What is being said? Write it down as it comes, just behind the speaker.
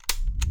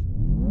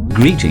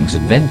Greetings,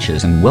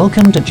 adventures, and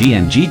welcome to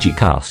GNGG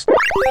Cast.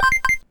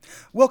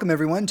 Welcome,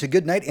 everyone, to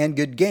Good Night and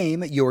Good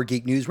Game, your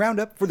Geek News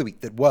Roundup for the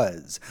week that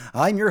was.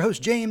 I'm your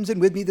host, James,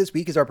 and with me this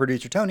week is our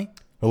producer, Tony.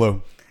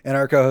 Hello. And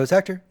our co-host,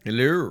 Hector.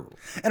 Hello.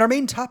 And our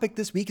main topic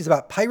this week is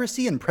about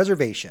piracy and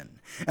preservation.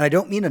 And I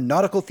don't mean a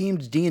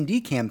nautical-themed D&D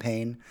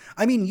campaign.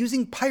 I mean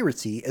using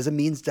piracy as a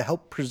means to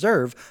help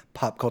preserve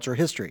pop culture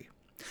history.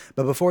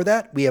 But before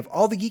that, we have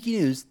all the geeky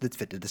news that's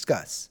fit to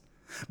discuss.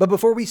 But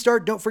before we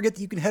start, don't forget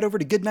that you can head over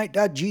to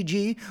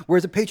goodnight.gg, where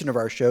as a patron of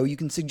our show, you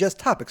can suggest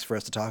topics for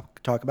us to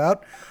talk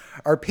about.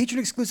 Our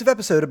patron-exclusive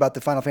episode about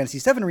the Final Fantasy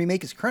VII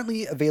Remake is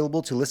currently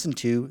available to listen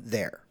to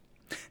there.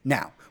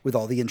 Now, with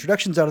all the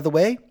introductions out of the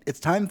way, it's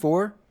time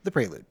for the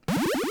Prelude.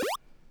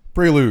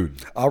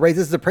 Prelude. All right,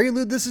 this is the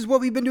Prelude. This is what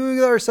we've been doing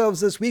with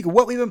ourselves this week,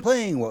 what we've been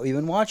playing, what we've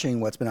been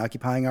watching, what's been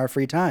occupying our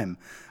free time.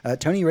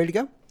 Tony, you ready to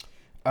go?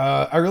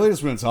 I really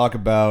just want to talk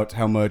about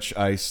how much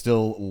I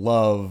still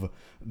love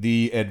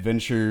the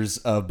adventures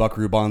of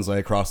Buckaroo Banzai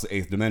Across the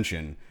Eighth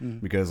Dimension,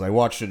 because I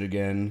watched it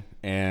again,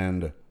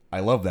 and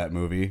I love that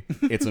movie.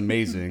 It's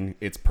amazing.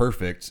 It's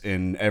perfect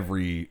in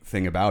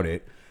everything about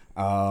it.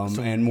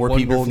 And more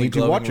people need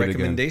to watch it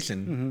again.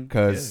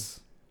 Because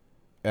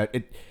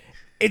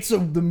it's the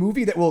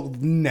movie that will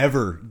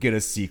never get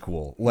a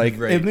sequel. Like,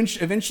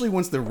 eventually,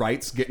 once the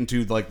rights get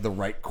into like the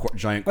right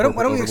giant. Why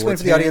don't we explain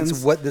for the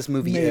audience what this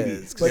movie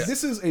is? But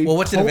this is a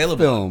what's it cult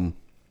available? film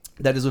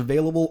that is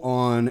available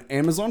on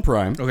Amazon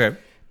Prime. Okay.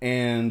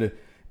 And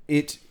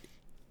it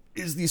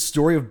is the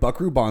story of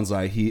Buckaroo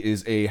Banzai. He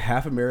is a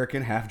half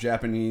American, half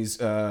Japanese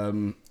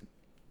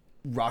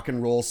rock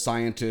and roll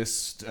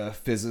scientist,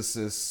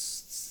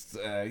 physicist.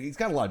 He's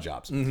got a lot of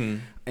jobs.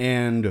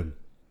 And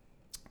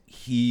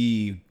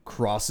he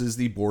crosses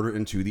the border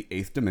into the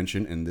eighth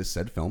dimension in this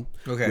said film,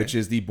 which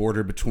is the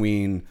border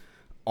between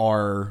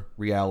our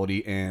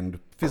reality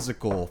and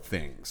physical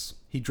things.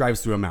 He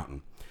drives through a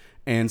mountain,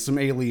 and some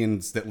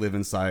aliens that live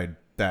inside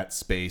that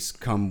space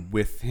come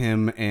with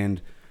him,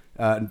 and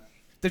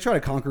they try to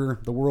conquer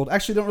the world.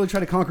 Actually, they don't really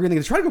try to conquer anything.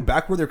 They try to go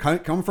back where they're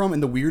come from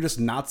in the weirdest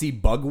Nazi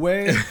bug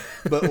way.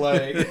 But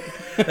like,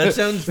 that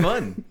sounds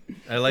fun.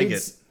 I like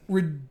it.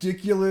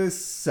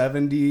 Ridiculous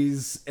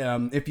 70s.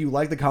 If you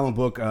like the comic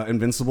book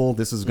Invincible,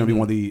 this is going to be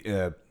one of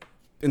the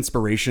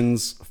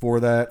inspirations for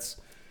that.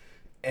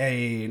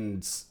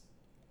 And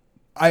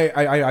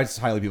I just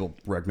highly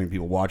recommend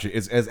people watch it.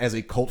 It's as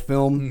a cult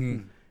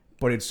film,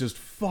 but it's just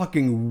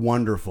fucking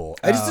wonderful.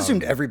 I just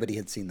assumed everybody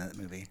had seen that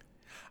movie.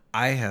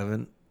 I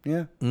haven't.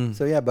 Yeah.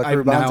 So yeah,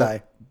 Buckaroo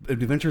Banzai.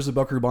 Adventures of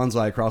Buckaroo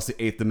Banzai Across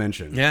the Eighth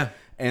Dimension. Yeah.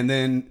 And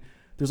then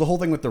there's a whole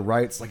thing with the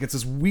rights. Like, it's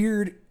this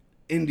weird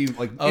indie it's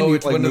like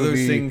one of those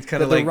movie things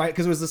kind of like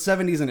because it was the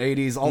 70s and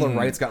 80s. All the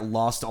rights got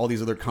lost to all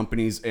these other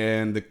companies,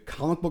 and the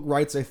comic book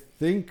rights I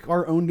think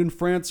are owned in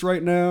France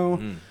right now.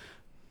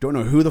 Don't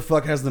know who the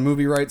fuck has the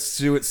movie rights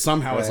to it.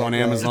 Somehow it's on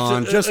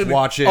Amazon. Just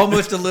watch it.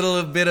 Almost a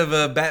little bit of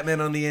a Batman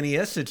on the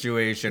NES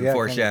situation. Yeah,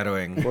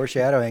 foreshadowing.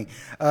 Foreshadowing.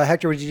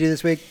 Hector, what did you do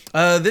this week?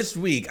 This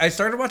week, I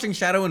started watching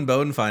Shadow and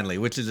Bone finally,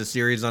 which is a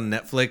series on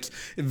Netflix.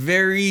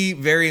 Very,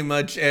 very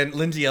much, and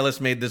Lindsay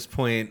Ellis made this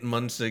point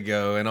months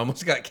ago and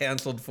almost got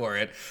canceled for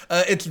it.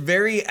 It's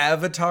very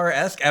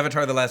Avatar-esque.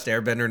 Avatar: The Last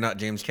Airbender, not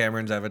James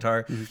Cameron's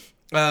Avatar.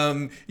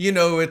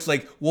 It's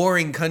like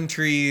warring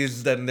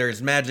countries, then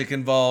there's magic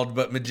involved,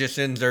 but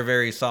magicians are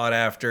very sought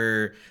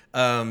after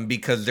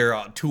because they're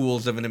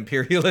tools of an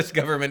imperialist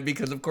government,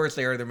 because of course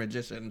they are the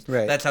magicians.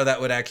 Right. That's how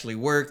that would actually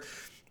work.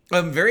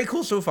 Very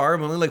cool so far.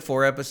 I'm only like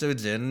 4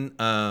 episodes in.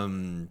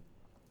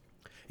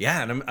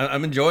 Yeah, and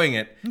I'm enjoying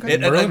it. Okay.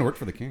 Merlin worked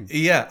for the king.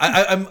 Yeah,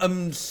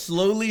 I'm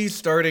slowly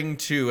starting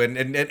to,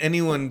 and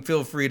anyone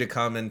feel free to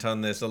comment on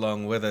this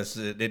along with us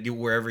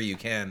wherever you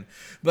can.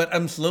 But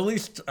I'm slowly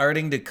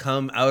starting to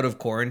come out of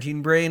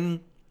quarantine brain.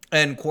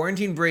 And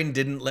quarantine brain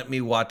didn't let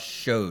me watch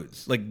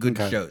shows, like good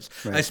shows.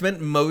 Right. I spent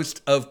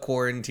most of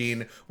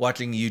quarantine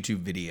watching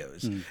YouTube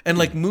videos and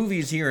like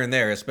movies here and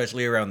there,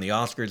 especially around the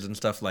Oscars and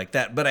stuff like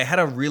that. But I had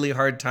a really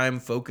hard time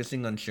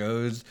focusing on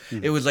shows.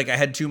 It was like I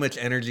had too much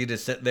energy to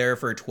sit there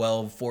for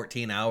 12,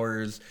 14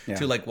 hours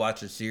to like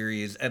watch a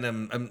series. And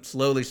I'm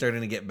slowly starting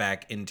to get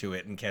back into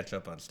it and catch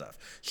up on stuff.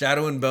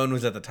 Shadow and Bone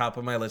was at the top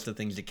of my list of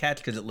things to catch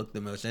because it looked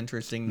the most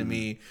interesting to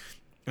me.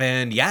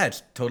 And yeah,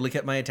 it's totally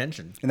kept my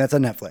attention. And that's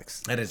on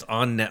Netflix. That is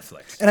on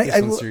Netflix. And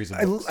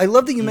I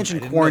love that you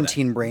mentioned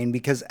Quarantine Brain,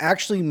 because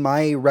actually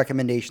my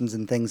recommendations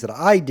and things that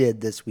I did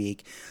this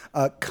week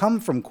come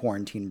from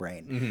Quarantine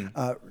Brain.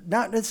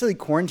 Not necessarily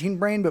Quarantine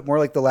Brain, but more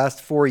like the last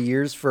 4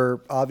 years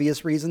for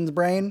obvious reasons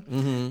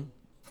brain,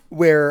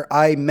 where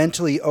I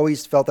mentally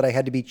always felt that I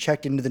had to be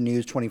checked into the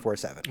news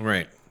 24/7.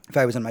 Right. If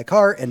I was in my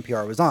car,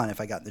 NPR was on.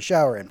 If I got in the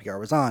shower, NPR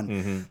was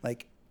on.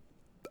 Like,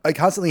 I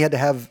constantly had to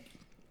have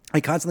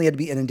I constantly had to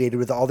be inundated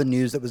with all the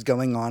news that was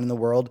going on in the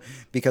world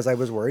because I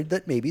was worried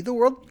that maybe the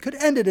world could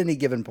end at any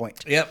given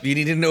point. Yep, you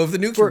needed to know if the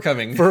nukes were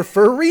coming.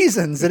 For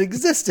reasons that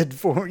existed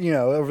for,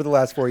 over the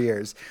last 4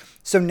 years.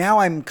 So now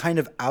I'm kind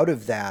of out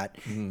of that,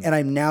 and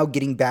I'm now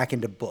getting back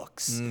into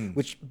books,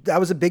 which that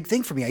was a big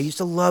thing for me. I used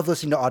to love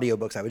listening to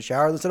audiobooks. I would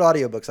shower and listen to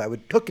audiobooks. I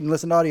would cook and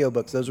listen to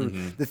audiobooks. Those were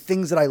the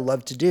things that I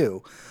loved to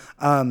do.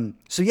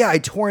 So yeah, I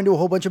tore into a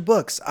whole bunch of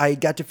books. I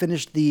got to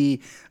finish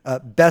the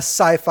best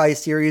sci-fi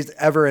series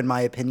ever, in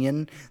my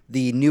opinion,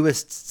 the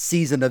newest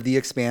season of The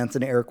Expanse,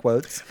 in air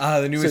quotes.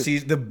 The newest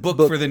season, the book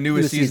for the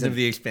newest season of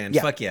The Expanse.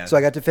 Yeah. Fuck yeah. So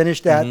I got to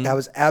finish that. That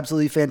was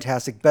absolutely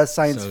fantastic. Best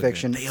science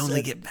fiction. They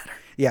only get better.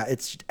 Yeah,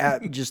 it's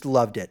just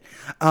loved it.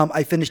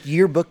 I finished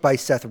Yearbook by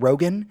Seth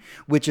Rogen,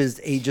 which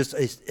is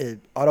a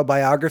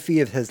autobiography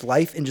of his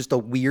life and just the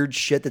weird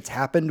shit that's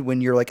happened when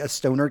you're like a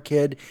stoner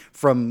kid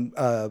from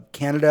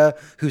Canada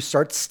who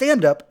starts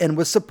stand-up and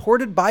was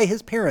supported by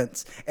his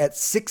parents at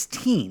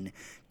 16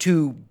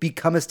 to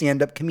become a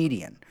stand-up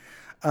comedian.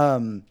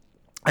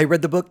 I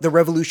read the book "The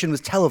Revolution Was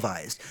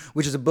Televised,"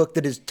 which is a book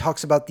that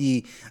talks about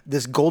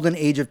this golden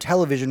age of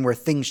television where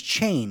things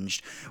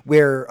changed,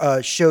 where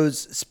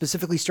shows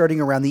specifically starting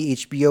around the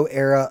HBO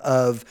era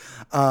of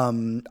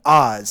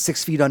Oz,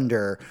 6 Feet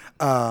Under,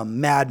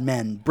 Mad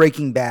Men,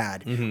 Breaking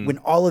Bad, when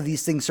all of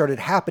these things started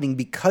happening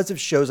because of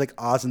shows like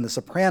Oz and The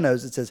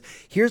Sopranos. It says,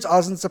 here's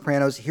Oz and The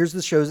Sopranos, here's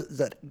the shows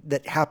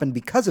that happened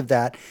because of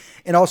that,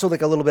 and also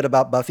like a little bit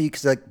about Buffy,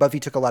 because like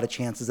Buffy took a lot of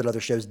chances that other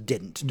shows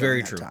didn't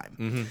during that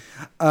time.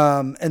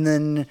 And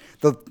then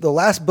the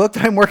last book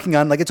that I'm working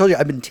on, like I told you,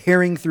 I've been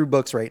tearing through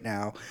books right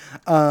now.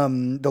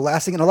 The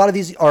last thing, and a lot of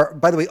these are,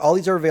 by the way, all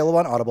these are available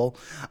on Audible.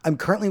 I'm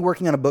currently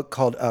working on a book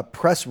called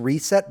Press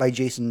Reset by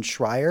Jason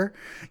Schreier.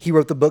 He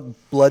wrote the book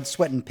Blood,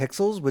 Sweat, and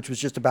Pixels, which was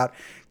just about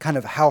kind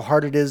of how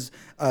hard it is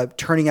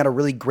turning out a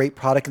really great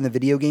product in the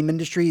video game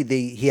industry.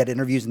 He had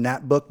interviews in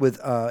that book with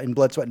in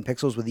Blood, Sweat, and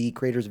Pixels with the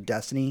creators of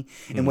Destiny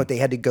and what they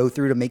had to go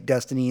through to make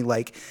Destiny,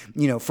 like,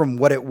 from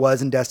what it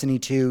was in Destiny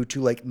 2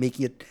 to like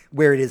making it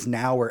where it is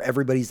now, where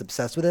everybody's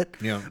obsessed with it.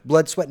 Yeah.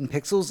 Blood, Sweat, and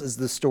Pixels is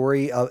the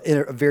story of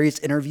various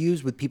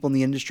interviews with people in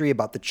the industry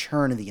about the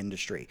churn of the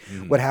industry.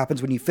 What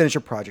happens when you finish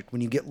a project,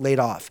 when you get laid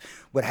off?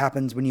 What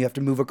happens when you have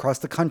to move across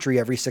the country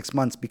every 6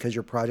 months because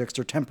your projects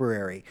are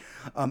temporary?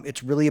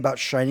 It's really about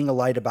shining a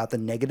light about the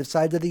negative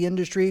sides of the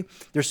industry.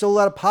 There's still a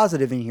lot of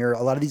positive in here.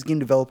 A lot of these game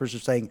developers are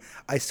saying,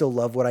 I still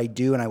love what I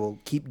do and I will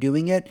keep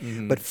doing it,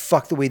 but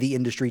fuck the way the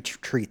industry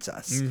treats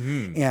us.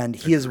 And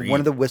he is one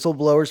of the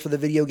whistleblowers for the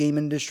video game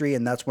industry,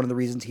 and that's one of the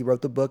reasons he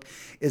wrote the book,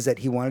 is that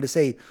he wanted to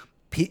say,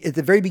 at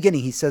the very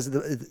beginning, he says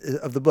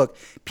of the book,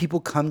 people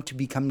come to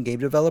become game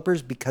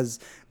developers because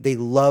they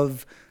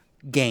love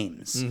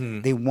games.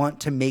 They want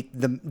to make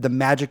the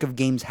magic of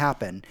games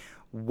happen.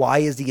 Why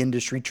is the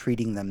industry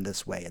treating them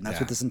this way? And that's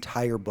what this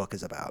entire book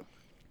is about.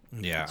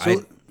 Yeah.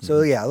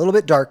 So yeah, a little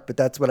bit dark, but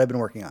that's what I've been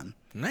working on.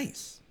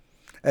 Nice.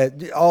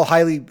 All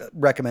highly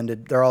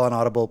recommended. They're all on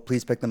Audible.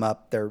 Please pick them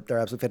up. They're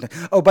absolutely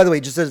fantastic. Oh, by the way,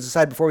 just as a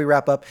side before we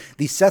wrap up,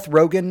 the Seth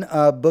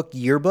Rogen book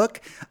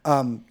Yearbook.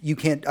 You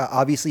can't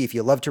obviously, if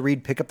you love to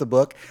read, pick up the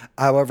book.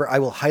 However, I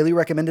will highly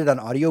recommend it on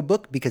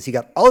audiobook because he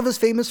got all of his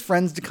famous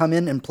friends to come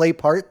in and play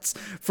parts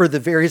for the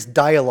various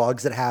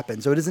dialogues that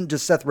happen. So it isn't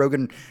just Seth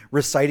Rogen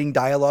reciting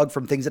dialogue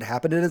from things that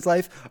happened in his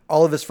life.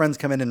 All of his friends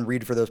come in and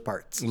read for those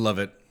parts. Love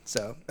it.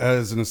 So,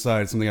 as an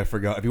aside, something I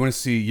forgot. If you want to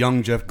see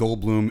young Jeff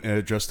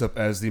Goldblum dressed up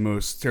as the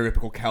most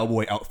stereotypical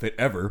cowboy outfit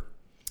ever,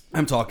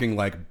 I'm talking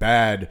like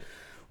bad,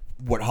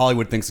 what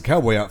Hollywood thinks a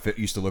cowboy outfit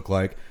used to look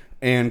like,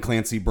 and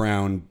Clancy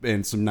Brown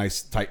in some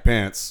nice tight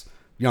pants,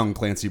 young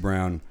Clancy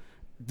Brown.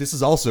 This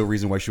is also a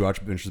reason why Shuach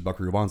finishes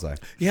Buckaroo Banzai.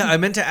 Yeah, I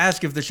meant to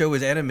ask if the show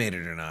was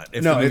animated or not.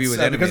 If No, the movie it's was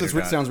animated because or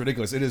it not. sounds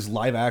ridiculous. It is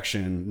live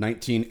action,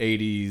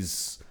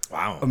 1980s.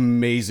 Wow.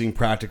 Amazing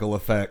practical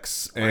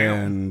effects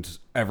and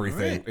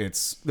everything.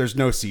 Right. There's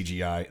no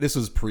CGI. This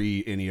was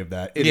pre any of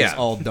that. It is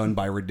all done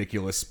by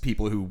ridiculous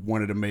people who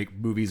wanted to make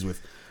movies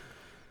with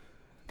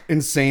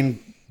insane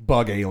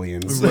bug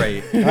aliens.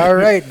 Right. all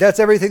right, that's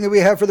everything that we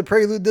have for the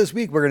prelude this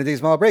week. We're going to take a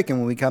small break, and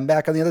when we come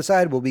back on the other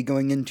side, we'll be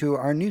going into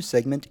our news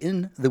segment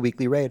in the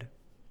Weekly Raid.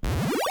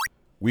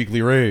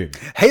 Weekly Raid.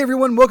 Hey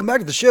everyone, welcome back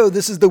to the show.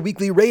 This is the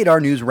Weekly Raid, our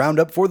news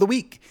roundup for the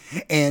week.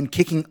 And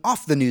kicking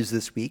off the news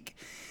this week,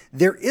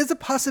 there is a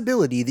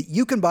possibility that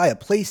you can buy a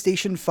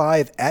PlayStation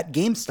 5 at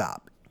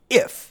GameStop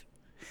if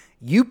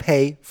you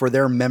pay for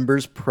their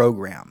members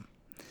program.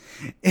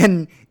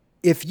 And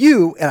if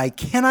you, and I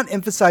cannot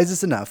emphasize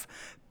this enough,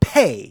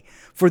 pay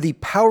for the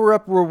Power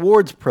Up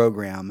Rewards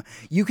program,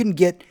 you can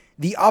get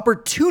the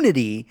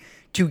opportunity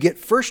to get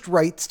first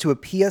rights to a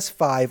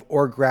PS5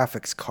 or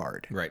graphics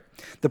card. Right.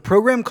 The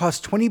program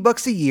costs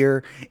 $20 a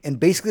year, and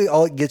basically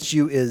all it gets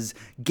you is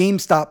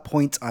GameStop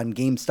points on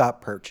GameStop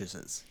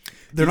purchases.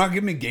 They're not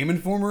giving me Game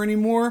Informer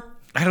anymore?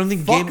 I don't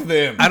think Fuck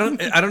them. I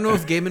don't know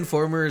if Game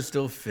Informer is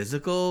still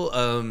physical.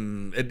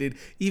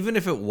 Even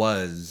if it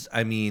was,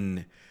 I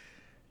mean,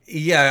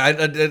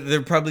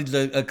 There probably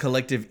a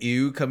collective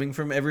ew coming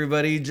from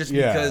everybody just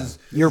Yeah. because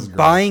You're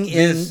buying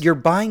in. This- You're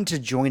buying to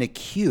join a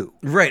queue.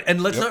 right.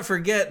 And let's not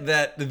forget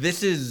that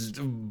this is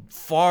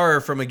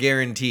far from a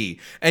guarantee,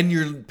 and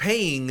you're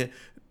paying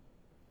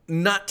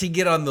not to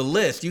get on the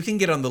list. You can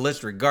get on the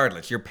list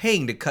regardless. You're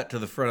paying to cut to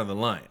the front of the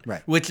line,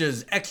 Right. Which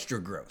is extra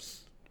gross.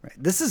 Right.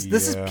 This is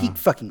Yeah. peak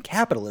fucking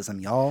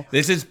capitalism, y'all.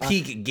 This is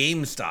peak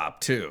GameStop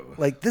too.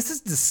 Like, this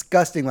is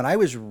disgusting. When I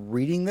was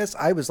reading this,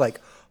 I was like,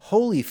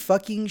 holy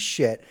fucking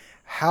shit.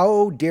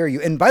 How dare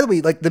you? And by the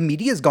way, like, the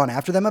media has gone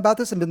after them about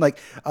this and been like,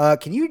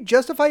 can you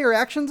justify your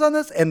actions on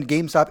this? And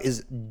GameStop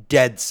is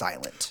dead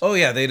silent. Oh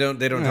yeah, they don't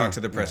talk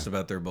to the press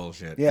about their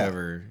bullshit Yeah.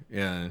 ever.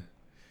 Yeah.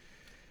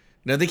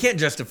 No, they can't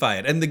justify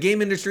it. And the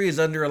game industry is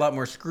under a lot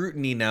more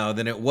scrutiny now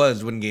than it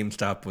was when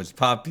GameStop was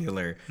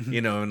popular,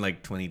 in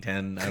like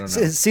 2010. I don't know.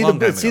 See Long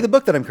time see ago. the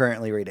book that I'm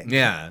currently reading.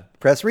 Yeah.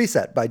 Press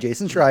Reset by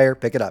Jason Schreier.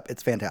 Pick it up.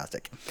 It's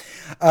fantastic.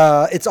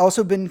 It's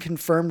also been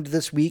confirmed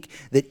this week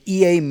that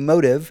EA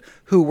Motive,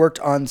 who worked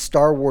on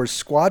Star Wars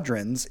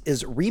Squadrons,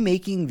 is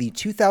remaking the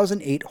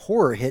 2008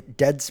 horror hit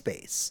Dead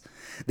Space.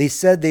 They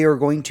said they are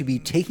going to be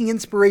taking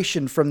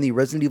inspiration from the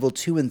Resident Evil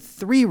 2 and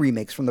 3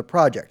 remakes from the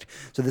project.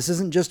 So this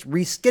isn't just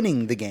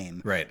reskinning the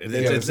game. Right.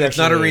 it's It's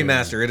not a actually-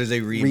 remaster. It is a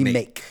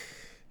Remake.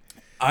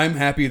 I'm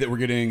happy that we're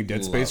getting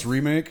Dead Space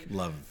remake.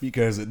 Love.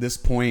 Because at this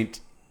point,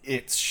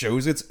 it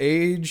shows its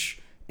age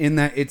in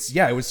that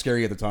it was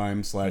scary at the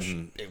time. /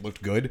 it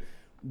looked good.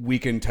 We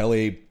can tell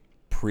a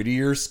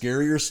prettier,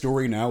 scarier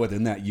story now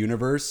within that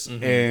universe,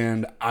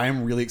 and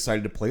I'm really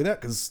excited to play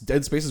that because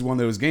Dead Space is one of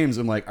those games.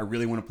 I'm like, I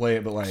really want to play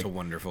it, but like, It's a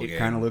wonderful it game.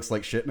 kind of looks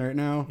like shit right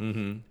now.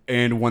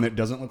 And one that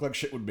doesn't look like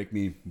shit would make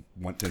me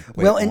want to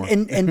play Well, it more.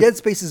 and Dead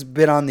Space has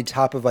been on the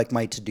top of like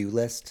my to-do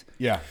list.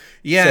 yeah.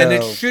 Yeah, and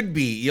it So- should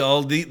be,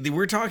 y'all.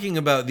 We're talking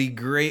about the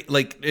great,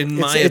 like, in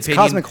my It's opinion,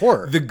 cosmic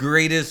horror. the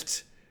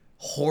greatest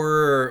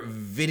horror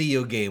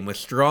video game with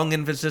strong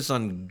emphasis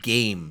on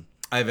game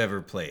I've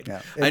ever played.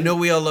 Yeah. I know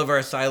we all love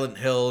our Silent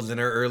Hills and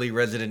our early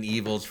Resident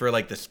Evils for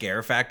like the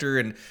scare factor,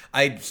 and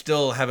I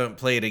still haven't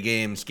played a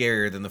game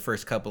scarier than the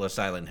first couple of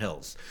Silent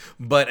Hills.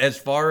 But as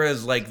far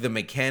as like the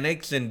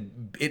mechanics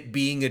and it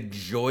being a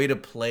joy to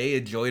play,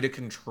 a joy to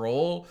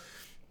control,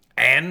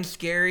 and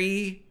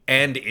scary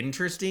and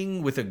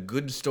interesting with a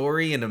good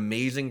story and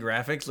amazing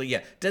graphics. Like,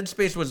 yeah, Dead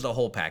Space was the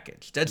whole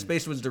package. Dead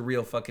Space was the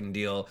real fucking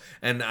deal,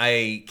 and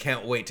I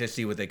can't wait to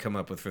see what they come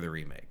up with for the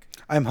remake.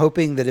 I'm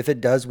hoping that if it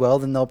does well,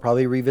 then they'll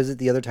probably revisit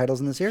the other titles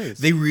in the series.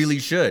 They really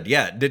should.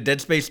 Yeah, Dead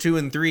Space 2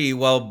 and 3,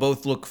 while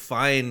both look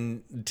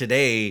fine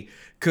today,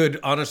 could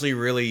honestly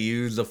really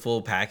use a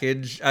full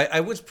package. I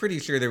was pretty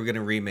sure they were going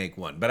to remake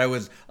one, but I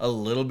was a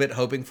little bit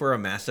hoping for a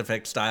Mass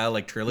Effect style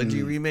like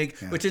trilogy remake,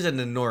 which is an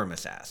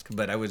enormous ask.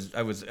 But I was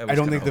I don't kinda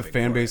think the hoping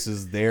fan for it. base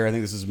is there. I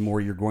think this is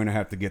more you're going to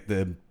have to get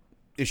the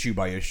issue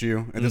by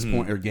issue at this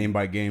point, or game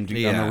by game to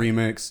on Yeah. the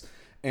remakes,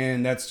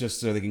 and that's just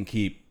so they can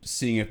keep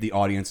seeing if the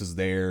audience is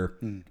there.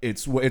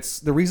 It's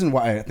the reason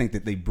why I think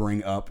that they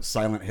bring up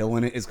Silent Hill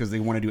in it is because they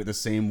want to do it the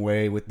same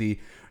way with the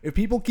if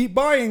people keep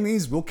buying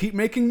these, we'll keep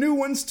making new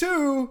ones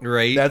too.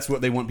 Right. That's what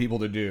they want people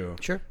to do.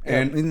 Sure.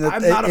 And Yeah, I mean,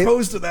 I'm not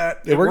opposed to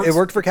that. It worked. It works.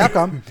 worked for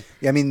Capcom.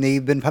 Yeah, I mean,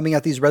 they've been pumping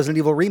out these Resident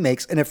Evil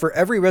remakes, and if for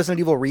every Resident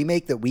Evil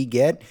remake that we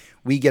get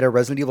a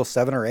Resident Evil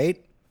 7 or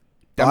 8,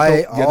 by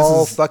this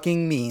all is-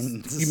 fucking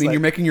means. You mean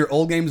you're making your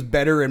old games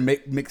better and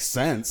make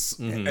sense,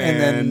 and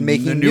then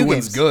making the new new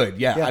one's games. good?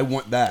 Yeah, Yeah. I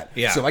want that.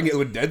 Yeah. So if I get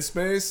with Dead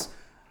Space,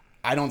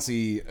 I don't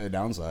see a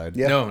downside.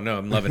 Yeah. No,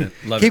 I'm loving it.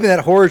 Keeping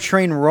that horror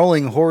train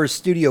rolling, horror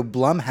studio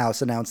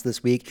Blumhouse announced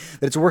this week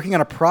that it's working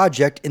on a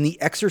project in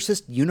the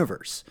Exorcist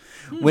universe.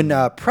 When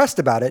pressed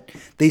about it,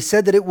 they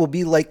said that it will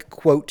be like,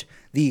 quote,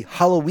 the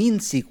Halloween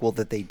sequel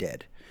that they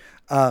did.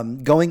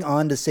 Going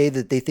on to say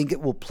that they think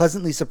it will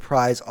pleasantly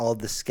surprise all of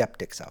the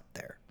skeptics out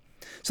there.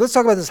 So let's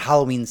talk about this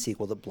Halloween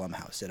sequel that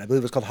Blumhouse did. I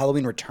believe it was called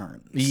Halloween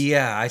Returns.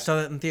 Yeah, I saw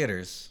that in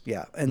theaters.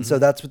 Yeah, and so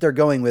that's what they're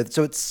going with.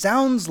 So it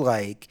sounds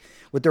like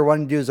what they're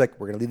wanting to do is like,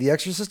 we're going to leave The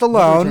Exorcist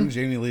alone.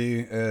 Jamie Lee,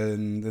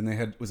 and then they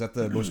had was that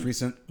the most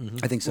recent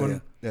I think so, one yeah.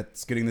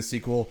 that's getting the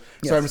sequel.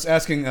 Yes. So I'm just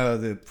asking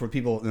for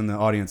people in the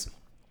audience.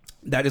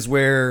 That is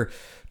where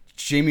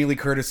Jamie Lee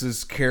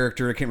Curtis's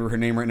character, I can't remember her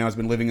name right now, has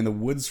been living in the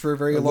woods for a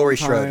very long Laurie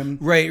Strode. time.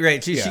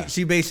 Right. Yeah.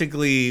 She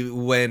basically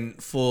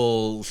went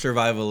full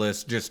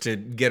survivalist just to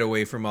get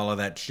away from all of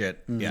that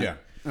shit. Yeah.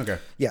 Okay.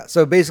 Yeah,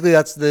 so basically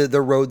that's the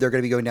road they're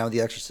going to be going down with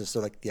The Exorcist. So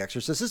like, The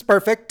Exorcist is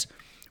perfect.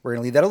 We're going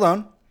to leave that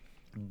alone.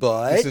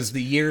 But This is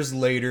the years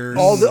later.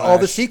 all the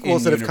slash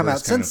sequels that have come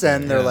out in-universe kind since of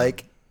then, thing. they're Yeah.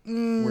 like,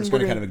 we're just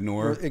going to kind of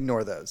ignore.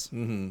 ignore those.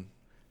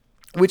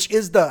 Which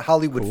is the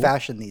Hollywood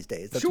fashion these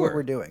days. That's what Sure.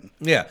 we're doing.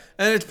 Yeah,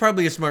 and it's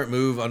probably a smart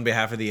move on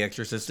behalf of The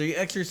Exorcist. The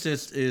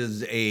Exorcist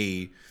is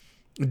a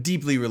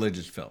deeply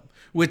religious film,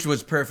 which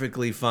was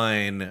perfectly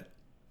fine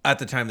at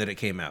the time that it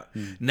came out.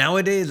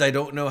 Nowadays, I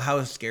don't know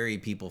how scary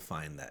people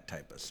find that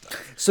type of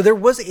stuff. So there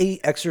was a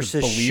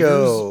Exorcist Believers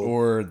show.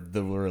 or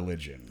the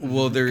religion?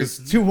 Well, there's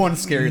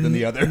one's scarier than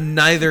the other.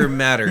 neither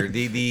matter.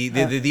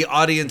 The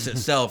audience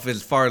itself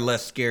is far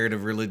less scared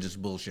of religious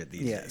bullshit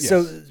these Yeah. days.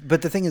 So,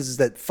 but the thing is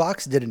that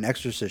Fox did an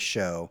Exorcist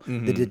show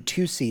that did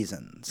 2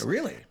 seasons.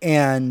 Really?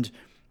 And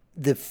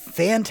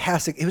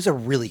it was a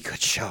really good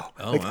show.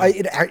 Oh, like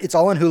wow. it's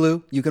all on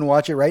Hulu. You can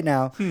watch it right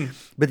now.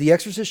 But the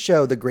Exorcist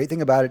show, the great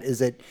thing about it is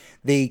that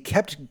they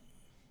kept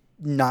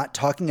not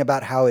talking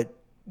about how it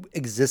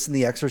exists in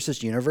the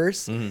Exorcist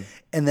universe. And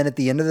then at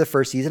the end of the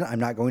first season, I'm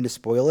not going to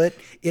spoil it.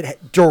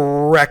 It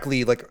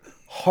directly like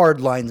hard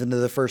lines into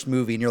the first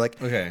movie, and you're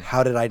like, Okay.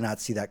 how did I not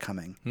see that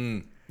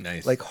coming?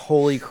 Nice. Like,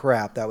 holy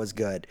crap, that was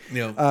good.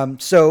 Yeah.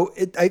 So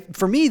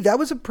for me, that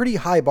was a pretty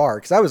high bar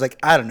because I was like,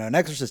 I don't know, an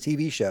Exorcist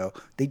TV show.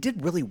 They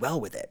did really well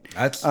with it.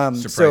 That's So,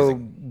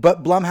 surprising.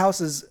 but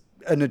Blumhouse is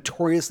a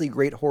notoriously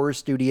great horror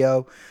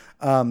studio.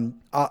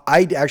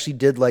 I actually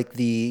did like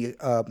the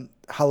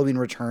Halloween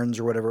Returns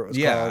or whatever it was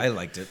yeah, called. I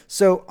liked it.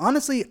 So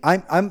honestly,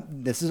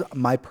 this is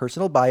my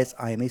personal bias.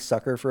 I am a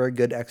sucker for a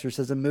good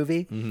exorcism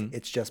movie.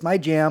 It's just my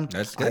jam.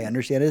 That's good. I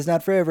understand it's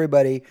not for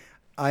everybody.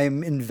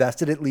 I'm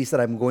invested at least that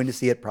I'm going to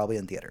see it probably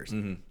in theaters.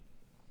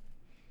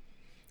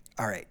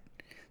 All right.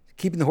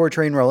 Keeping the horror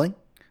train rolling.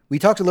 We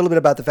talked a little bit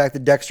about the fact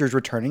that Dexter's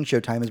returning.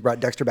 Showtime has brought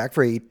Dexter back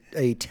for a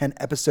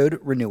 10-episode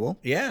renewal.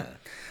 Yeah.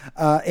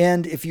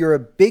 And if you're a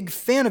big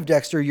fan of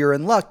Dexter, you're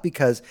in luck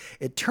because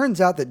it turns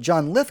out that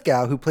John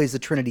Lithgow, who plays the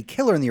Trinity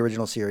Killer in the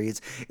original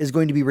series, is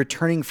going to be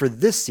returning for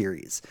this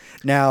series.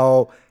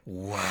 Now,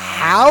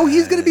 how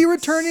he's going to be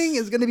returning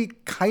is going to be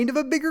kind of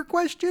a bigger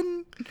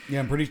question. Yeah,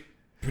 I'm pretty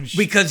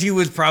Because he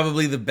was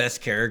probably the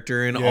best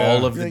character in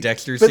all of the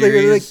Dexter But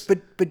series.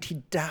 but he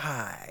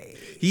died.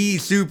 He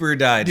super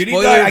died. Did he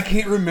Spoilers, die? I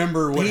can't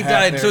remember what he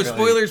happened died. So there,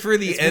 spoilers for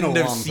the it's been end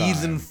a of long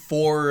season time.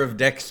 4 of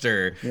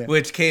Dexter,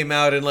 which came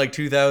out in like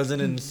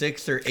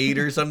 2006 or 8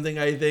 or something,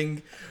 I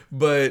think.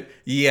 But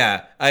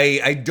yeah,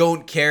 I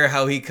don't care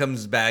how he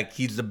comes back.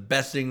 He's the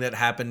best thing that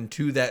happened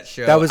to that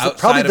show. That was outside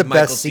probably of the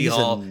Michael best C.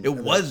 Hall. season. It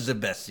was the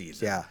best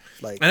season. Yeah,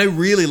 like And I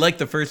really liked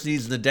the first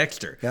season of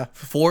Dexter. Yeah.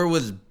 4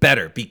 was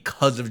better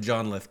because of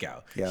John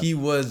Lithgow. Yeah. He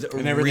was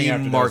and everything after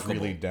that was remarkable.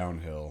 really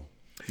downhill.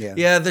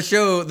 Yeah, the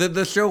show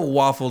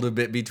waffled a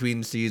bit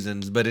between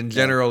seasons, but in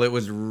general, it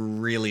was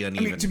really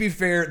uneven. I mean, to be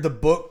fair, the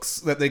books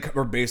that they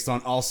are based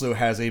on also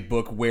has a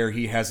book where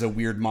he has a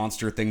weird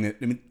monster thing that.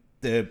 I mean,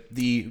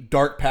 the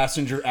Dark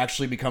Passenger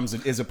actually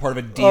is a part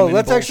of a demon. oh,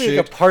 that's actually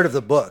like a part of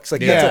the books.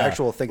 Like that's an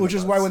actual thing. in Which the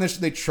is why books.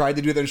 when they tried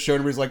to do that in the show,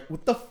 everybody's like,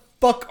 "What the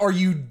fuck are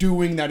you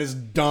doing? That is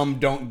dumb.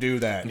 Don't do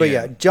that." But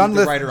yeah, John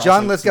The writer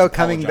John also Lithgow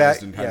coming apologized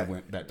back. and kind of Yeah.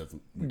 went, that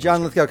doesn't.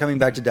 John Lithgow coming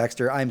back to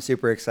Dexter. I'm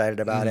super excited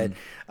about it.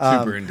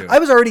 Super into it. I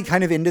was already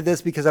kind of into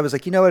this because I was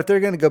like, you know what? If they're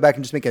going to go back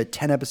and just make a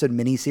 10-episode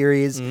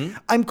miniseries,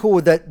 I'm cool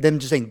with that. Them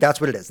just saying that's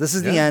what it is. This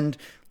is the end.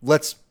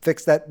 Let's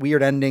fix that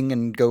weird ending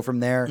and go from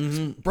there.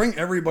 Bring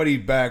everybody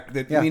back.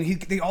 That Yeah. I mean,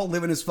 they all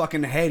live in his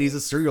fucking head. He's a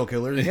serial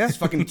killer. He's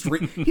fucking.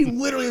 He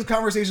literally has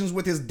conversations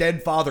with his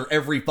dead father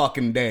every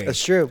fucking day.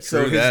 That's true.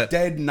 So True his that.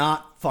 dead,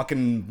 not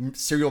fucking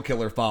serial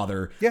killer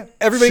father. Yeah,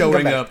 everybody can come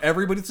showing back. up.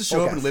 Everybody's to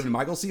show up and cast. live in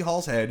Michael C.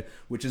 Hall's head,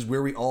 which is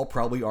where we all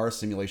probably are a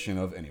simulation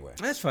of anyway.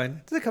 That's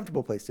fine. It's a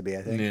comfortable place to be,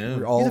 I think. Yeah.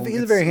 We're all,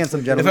 He's a very handsome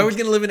If gentleman. I was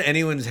gonna live in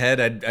anyone's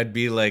head, I'd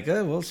be like,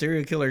 oh well,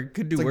 serial killer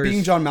could do It's like worse.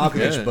 being John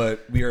Malkovich, Yeah.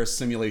 but we are a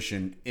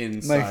simulation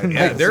inside.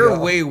 Yeah, Michael there C. are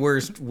Hall. way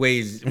worse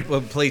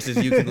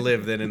places you can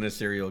live than in a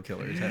serial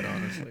killer's head,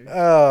 honestly.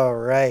 All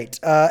right.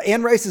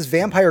 Anne Rice's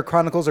Vampire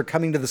Chronicles are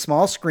coming to the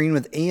small screen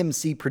with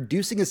AMC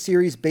producing a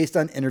series based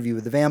on Interview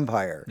with the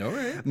Vampire. All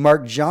right.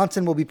 Mark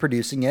Johnson will be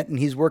producing it, and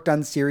he's worked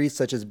on series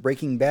such as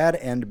Breaking Bad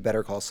and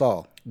Better Call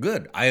Saul.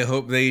 Good. I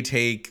hope they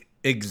take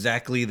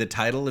exactly the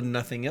title and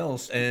nothing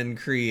else and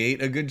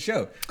create a good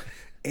show.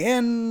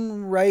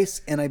 Anne Rice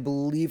and I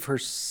believe her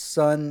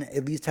son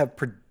at least have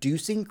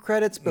producing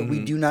credits, but we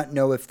do not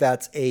know if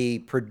that's a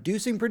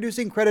producing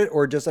credit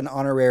or just an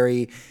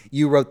honorary,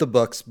 you wrote the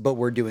books, but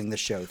we're doing the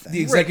show thing.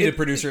 The executive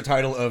producer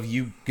title of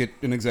you get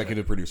an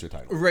executive producer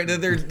title. Right.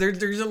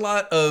 There's a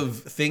lot of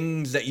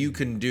things that you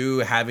can do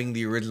having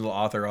the original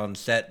author on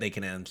set. They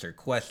can answer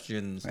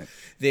questions.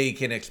 They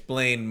can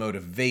explain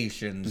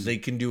motivations. They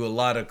can do a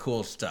lot of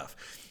cool stuff.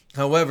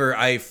 However,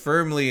 I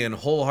firmly and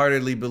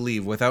wholeheartedly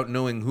believe, without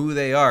knowing who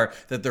they are,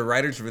 that the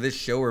writers for this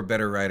show are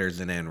better writers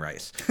than Anne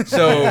Rice.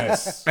 So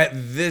at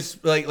this,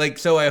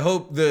 so I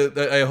hope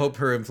I hope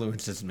her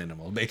influence is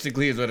minimal.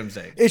 Basically, is what I'm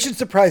saying. It should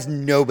surprise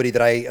nobody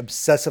that I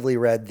obsessively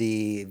read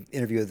the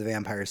Interview with the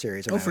Vampire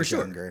series when I for was sure.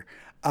 younger.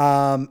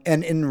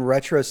 And in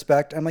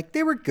retrospect, I'm like,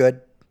 they were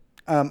good.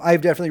 I've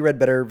definitely read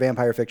better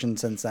vampire fiction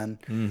since then.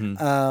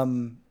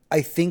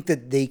 I think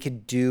that they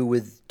could do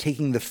with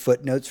taking the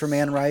footnotes from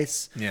Anne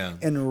Rice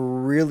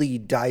and really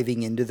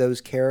diving into those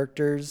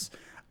characters.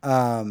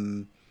 I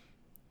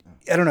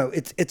don't know.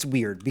 It's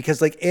weird because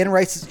like Anne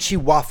Rice, she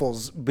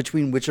waffles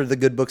between which are the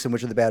good books and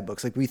which are the bad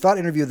books. Like we thought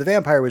Interview with the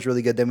Vampire was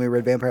really good. Then we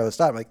read Vampire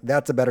Lestat. I'm like,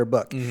 that's a better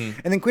book. And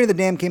then Queen of the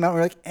Damned came out and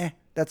we're like,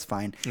 that's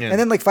fine. Yeah. And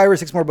then like 5 or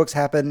 6 more books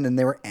happened, and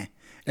they were eh.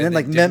 And then they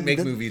like didn't make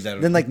movies out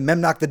of then it. like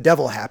Memnock the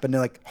Devil happened,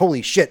 and like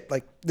holy shit,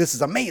 like this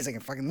is amazing. I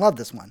fucking love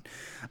this one.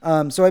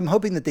 So I'm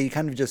hoping that they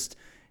kind of just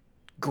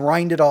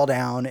grind it all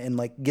down and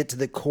like get to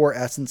the core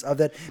essence of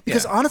that.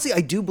 Because honestly,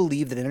 I do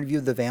believe that Interview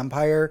with the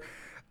Vampire,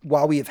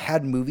 while we have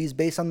had movies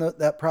based on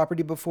that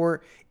property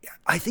before,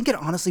 I think it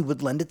honestly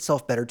would lend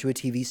itself better to a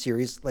TV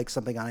series like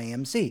something on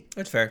AMC.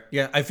 That's fair.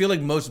 Yeah, I feel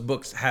like most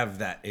books have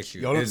that issue.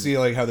 Y'all don't see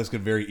like how this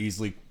could very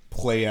easily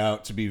play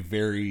out to be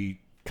very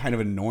kind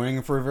of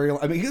annoying for a very long...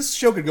 I mean, this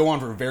show could go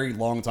on for a very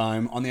long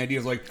time on the idea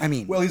of like, I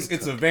mean, well,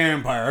 it's a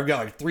vampire. I've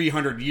got like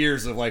 300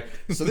 years of like,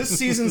 so this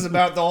season's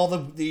about all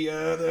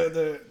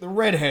the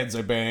redheads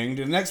I banged,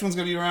 and the next one's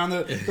gonna be around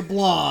the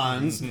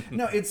blondes.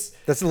 No, it's...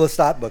 That's the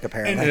Lestat book,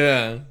 apparently.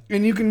 Yeah.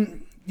 And you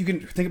can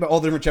think about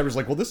all the different chapters,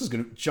 like, well, this is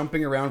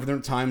jumping around for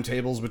different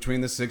timetables between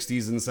the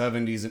 60s and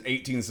 70s and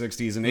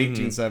 1860s and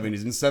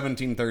 1870s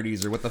and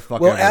 1730s or what the fuck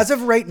Well, ever. as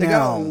of right they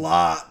now... got a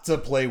lot to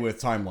play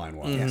with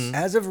timeline-wise.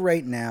 As of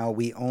right now,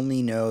 we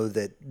only know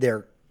that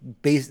they're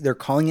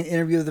calling it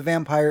Interview with the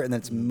Vampire, and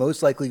that's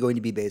most likely going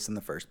to be based on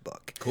the first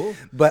book. Cool.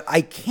 But I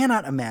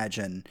cannot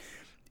imagine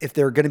if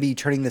they're going to be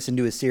turning this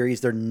into a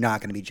series, they're not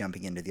going to be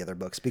jumping into the other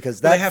books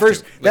because They that have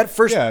first, to. that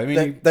first, Yeah, I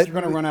mean, that, you're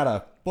going to run out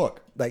of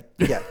book. like,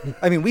 yeah.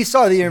 I mean, we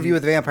saw the Interview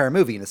with the Vampire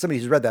movie, and as somebody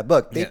who's read that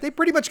book, they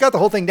pretty much got the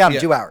whole thing down in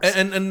 2 hours.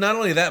 And not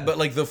only that, but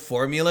like the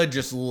formula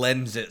just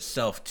lends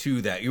itself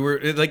to that. You were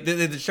like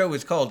the show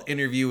is called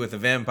Interview with a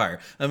Vampire.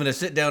 I'm gonna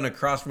sit down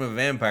across from a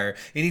vampire,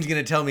 and he's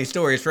gonna tell me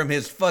stories from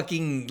his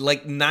fucking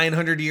like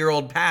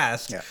 900-year-old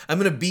past. Yeah. I'm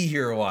gonna be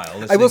here a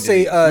while. I will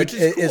listening say, to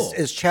these, which is cool,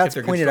 as Chad's if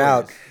they're good pointed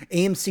out,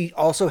 stories. AMC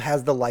also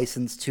has the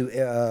license to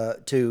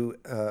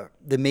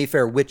the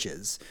Mayfair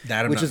Witches,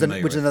 That I'm which not is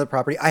familiar which is with. another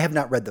property. I have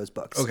not read those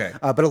books. Okay.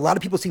 But a lot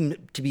of people seem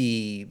to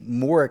be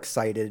more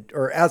excited,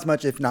 or as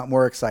much, if not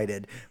more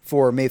excited,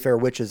 for Mayfair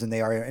Witches than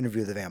they are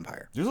Interview with the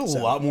Vampire. There's a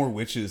lot more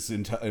witches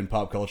in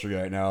pop culture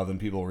right now than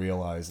people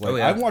realize. Like, Oh,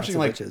 yeah. I'm watching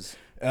like Lots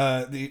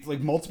the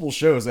multiple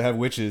shows that have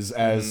witches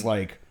as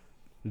like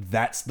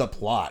that's the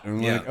plot, and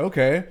I'm Yeah. like,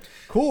 okay,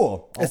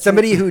 cool. As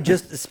somebody who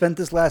just spent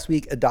this last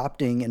week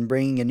adopting and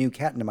bringing a new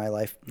cat into my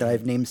life that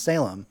I've named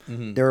Salem,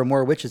 there are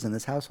more witches in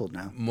this household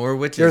now. More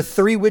witches. There are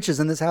 3 witches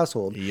in this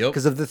household. Yep.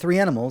 Because of the 3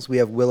 animals. We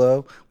have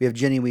Willow, we have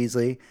Ginny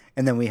Weasley,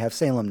 and then we have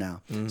Salem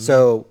now.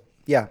 So,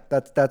 yeah,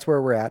 that's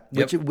where we're at.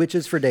 Yep.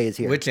 Witches for days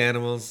here. Witch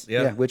animals.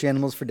 Yep. Yeah, witch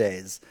animals for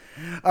days.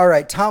 All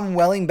right, Tom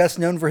Welling, best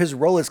known for his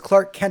role as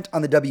Clark Kent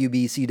on the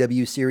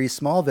WBCW series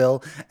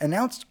Smallville,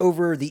 announced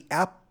over the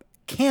app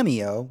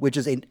Cameo, which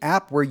is an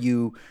app where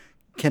you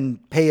can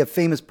pay a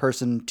famous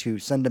person to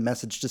send a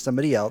message to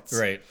somebody else.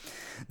 Right.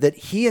 That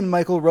he and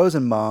Michael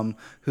Rosenbaum,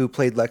 who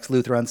played Lex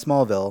Luthor on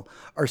Smallville,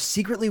 are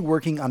secretly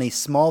working on a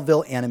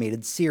Smallville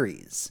animated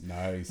series.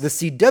 Nice. The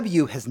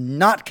CW has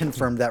not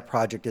confirmed that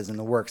project is in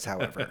the works,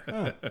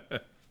 however.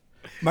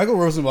 Michael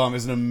Rosenbaum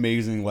is an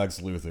amazing Lex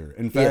Luthor.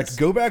 In fact, Yes.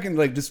 go back and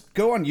like just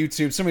go on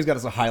YouTube. Somebody's got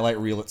us a highlight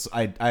reel.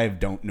 I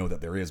don't know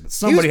that there is, but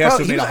somebody has to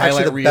have he made a was actually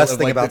highlight the reel best of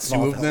thing like about the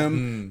 2 of Smallville.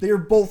 them. They are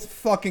both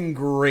fucking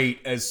great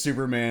as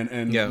Superman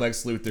and Yeah.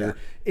 Lex Luthor.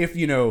 If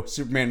you know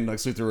Superman and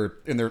Lex Luthor were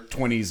in their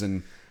 20s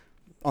and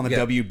on the Yeah.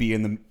 WB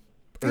in the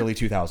early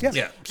 2000s.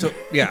 Yeah. So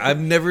yeah, I've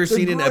never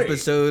seen an great.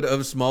 episode of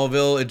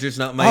Smallville. It's just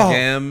not my Oh,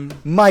 jam.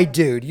 My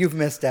dude, you've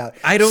missed out.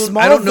 I don't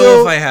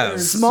know if I have.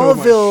 There's so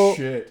Smallville, much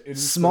shit. It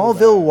is so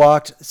Smallville bad.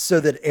 walked so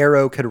that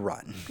Arrow could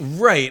run.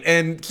 Right,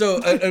 and so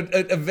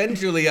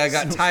eventually I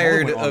got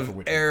tired went on for of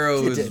way too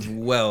Arrow much. It as did.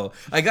 well.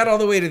 I got all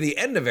the way to the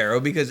end of Arrow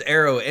because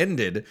Arrow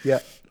ended. Yeah.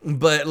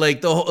 But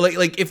like the whole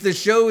like if the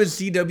show is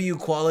CW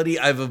quality,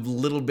 I've a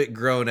little bit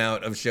grown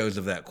out of shows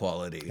of that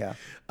quality. Yeah.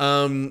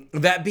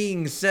 That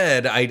being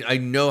said, I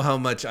know how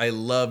much I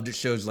loved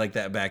shows like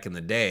that back in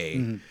the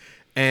day,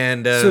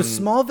 and So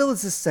Smallville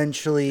is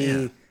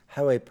essentially,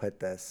 how do I put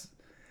this?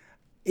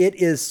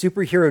 It is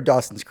superhero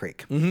Dawson's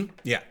Creek.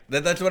 yeah,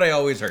 that's what I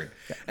always heard,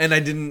 and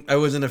I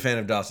wasn't a fan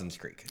of Dawson's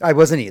Creek. I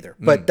wasn't either,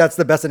 but that's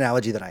the best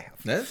analogy that I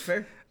have. That's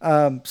fair.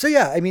 So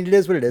yeah, I mean, it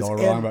is what it is. Y'all are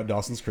And wrong about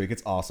Dawson's Creek.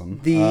 It's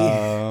awesome.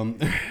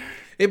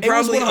 It was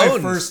probably one of my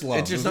owns. first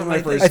loves. It's just It was not one my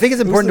of my thing. first- I think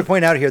it's important to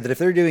point out here that if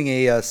they're doing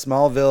a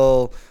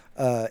Smallville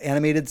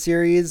animated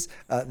series,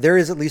 there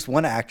is at least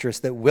one actress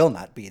that will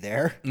not be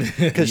there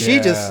because she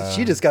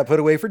just got put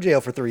away for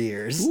jail for 3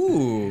 years.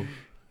 Ooh.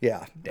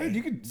 Yeah.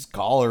 You could just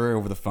call her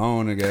over the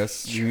phone, I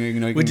guess. You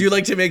know, Would you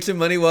like to make some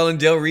money while in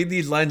jail? Read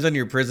these lines on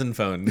your prison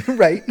phone.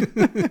 Right.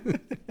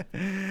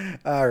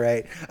 All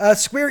right.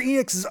 Square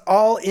Enix is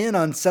all in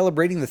on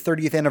celebrating the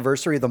 30th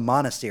anniversary of the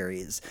Mana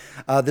series.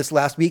 This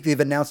last week, they've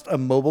announced a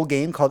mobile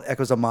game called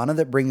Echoes of Mana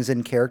that brings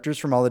in characters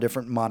from all the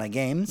different Mana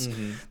games.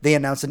 They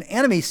announced an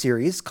anime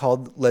series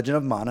called Legend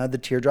of Mana, the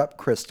Teardrop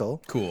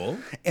Crystal. Cool.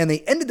 And they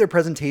ended their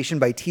presentation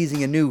by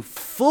teasing a new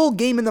full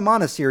game in the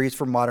Mana series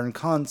for modern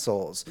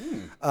consoles.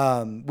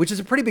 which is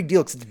a pretty big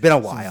deal because it's been a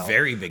while.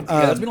 Very big deal.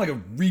 Yeah, it's been like a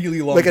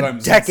really long Like time.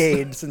 a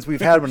decade since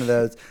we've had one of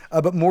those.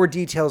 But more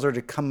details are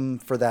to come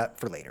for that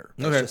for later.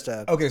 It's Okay. just,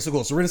 Okay, so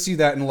cool. So we're gonna see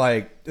that in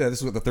like this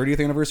is what the 30th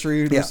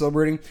anniversary we're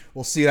celebrating.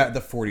 We'll see that at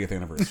the 40th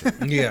anniversary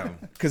Yeah.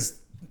 because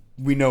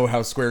we know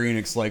how Square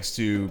Enix likes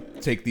to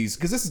take these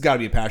because this has got to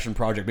be a passion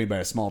project made by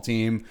a small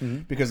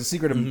team. Because the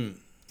secret of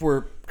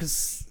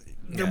because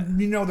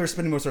they're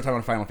spending most of their time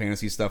on Final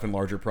Fantasy stuff and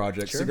larger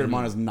projects. Secret of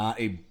Mana is not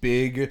a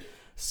big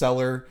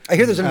seller. I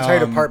hear there's an entire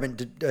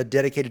department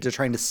dedicated to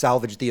trying to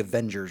salvage the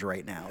Avengers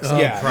right now. So.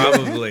 Yeah.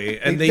 Probably.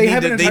 And They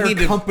have need an to, entire they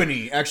need to,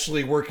 company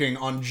actually working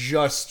on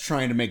just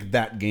trying to make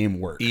that game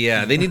work.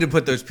 yeah, they need to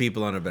put those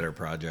people on a better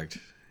project.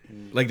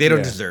 Like they don't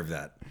Yeah. deserve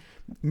that.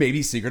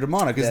 Maybe Secret of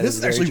Mana because That this is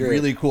is very actually true.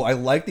 really cool. I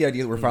like the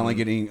idea that we're finally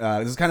getting.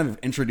 This is kind of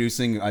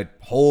introducing a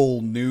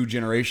whole new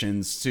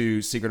generations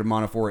to Secret of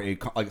Mana for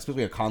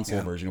especially a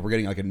console version. We're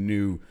getting like a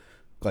new,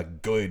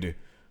 like good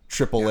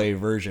AAA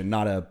version,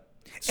 not a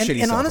shitty.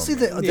 And cell honestly,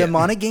 phone game. the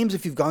Mana games,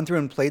 if you've gone through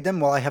and played them,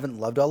 while I haven't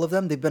loved all of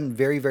them, they've been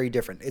very, very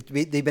different.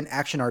 They've been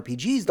action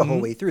RPGs the whole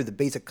way through. The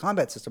basic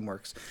combat system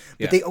works,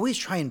 but Yeah. they always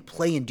try and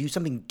play and do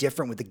something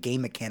different with the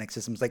game mechanic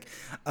systems. Like,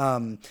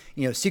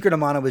 Secret of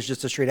Mana was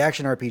just a straight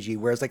action RPG,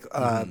 whereas like.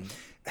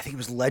 I think it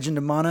was Legend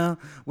of Mana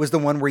was the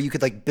one where you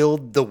could like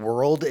build the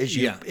world as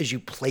you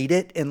played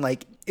it, and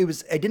like it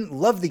was. I didn't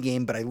love the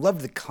game, but I loved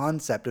the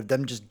concept of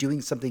them just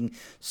doing something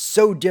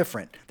so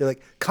different. They're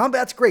like,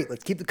 combat's great.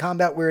 Let's keep the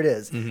combat where it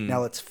is. Now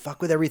let's fuck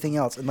with everything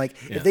else. And like,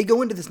 if they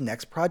go into this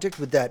next project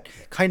with that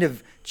kind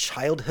of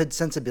childhood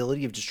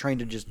sensibility of just trying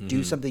to just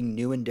do something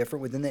new and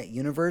different within that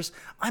universe,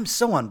 I'm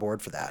so on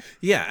board for that.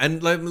 Yeah,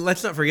 and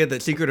let's not forget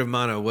that Secret of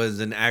Mana was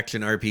an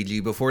action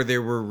RPG before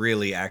there were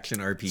really action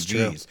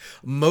RPGs.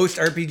 Most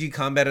RPG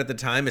combat at the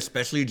time,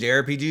 especially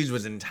JRPGs,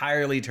 was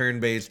entirely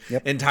turn-based,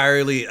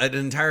 entirely an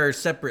entire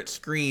separate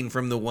screen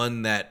from the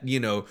one that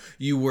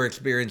you were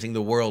experiencing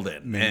the world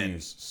in.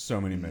 menus,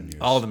 so many menus.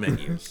 All the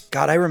menus.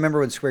 God, I remember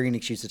when Square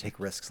Enix used to take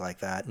risks like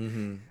that.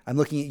 I'm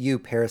looking at you,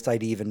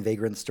 Parasite Eve and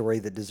Vagrant Story,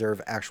 that deserve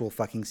actual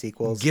fucking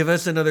sequels. Give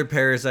us another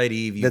Parasite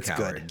Eve, you That's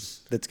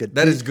cowards. good. That's good.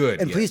 That Please- is good.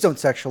 And yes. please don't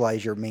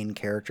sexualize your main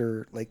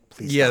character. Like,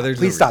 please. Yeah, stop. there's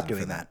no please stop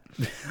reason doing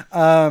for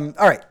that.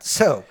 All right.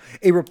 So,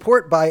 a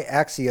report by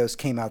Axios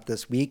came out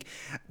this week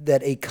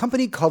that a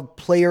company called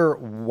Player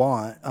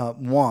One,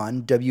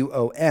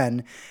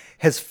 WON,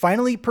 has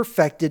finally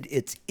perfected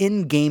its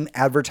in-game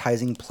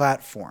advertising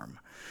platform.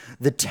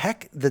 The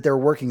tech that they're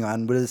working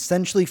on would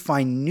essentially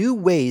find new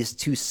ways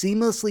to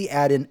seamlessly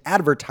add in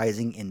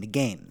advertising into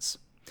games.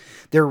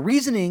 Their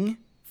reasoning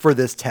for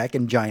this tech,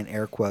 in giant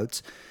air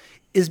quotes,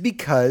 is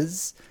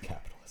because,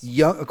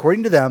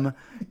 according to them,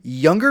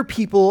 younger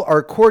people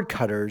are cord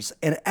cutters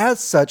and as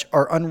such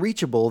are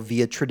unreachable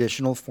via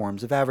traditional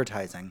forms of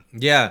advertising.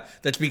 Yeah,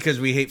 that's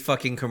because we hate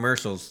fucking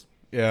commercials.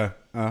 Yeah.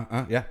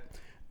 Yeah.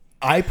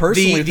 I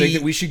personally think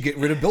that we should get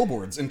rid of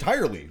billboards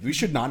entirely. We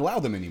should not allow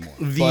them anymore.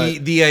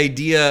 The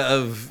idea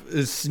of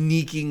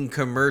sneaking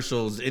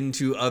commercials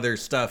into other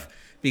stuff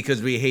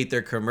because we hate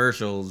their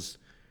commercials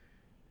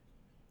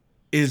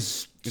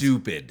is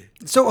stupid.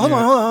 So hold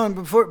on.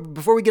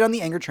 Before we get on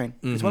the anger train,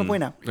 I just want to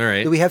point out All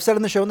right. that we have said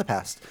on the show in the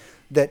past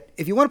that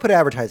if you want to put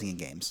advertising in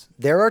games,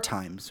 there are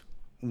times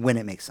when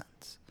it makes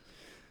sense.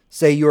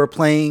 Say you're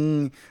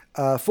playing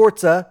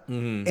Forza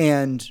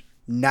and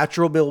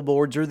natural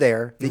billboards are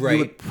there that Right. you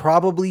would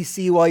probably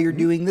see while you're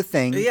doing the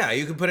thing. Yeah,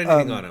 you can put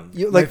anything on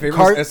them. My favorite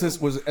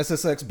was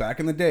SSX back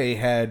in the day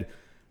had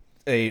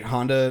a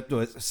Honda.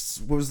 What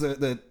was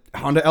the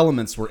Honda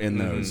Elements were in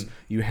those.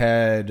 You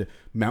had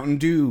Mountain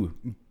Dew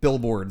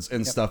billboards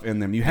and stuff in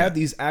them. You had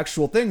these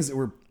actual things that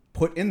were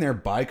put in there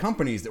by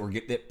companies that were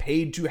that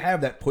paid to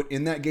have that put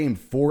in that game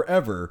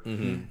forever.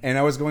 And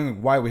I was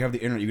going, why? We have the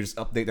internet. You can just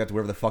update that to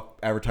whatever the fuck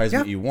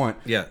advertisement you want.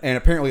 Yeah. And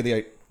apparently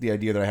the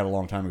idea that I had a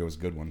long time ago was a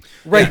good one.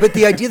 Right, but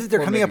the idea that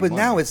they're Or coming up making with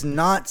now money. is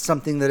not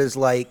something that is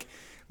like,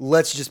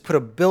 let's just put a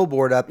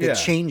billboard up that Yeah.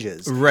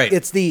 changes. Right.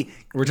 It's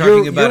We're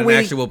talking about an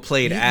waiting- actual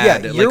played y-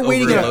 ad, like over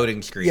waiting a at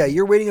loading screen. Yeah,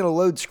 you're waiting on a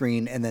load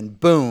screen, and then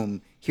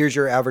boom, here's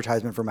your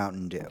advertisement for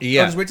Mountain Dew.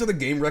 Yeah. Just wait till the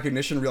game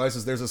recognition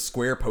realizes there's a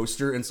square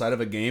poster inside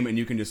of a game and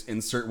you can just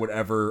insert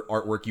whatever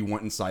artwork you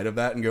want inside of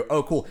that and go,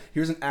 oh, cool,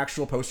 here's an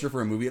actual poster for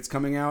a movie that's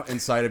coming out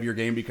inside of your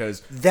game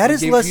because That we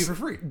is gave it to less you for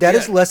free. that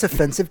is less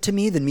offensive to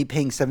me than me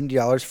paying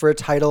 $70 for a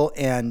title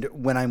and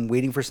when I'm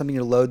waiting for something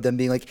to load, them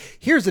being like,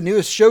 here's the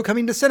newest show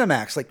coming to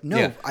Cinemax. Like, no,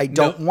 Yeah. I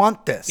don't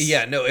want this.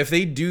 Yeah, no, if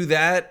they do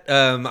that,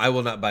 I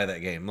will not buy that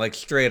game. Like,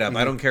 straight up.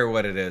 I don't care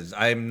what it is.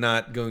 I'm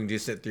not going to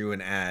sit through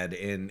an ad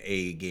in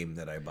a game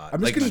that I bought. I'm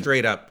just Like, gonna-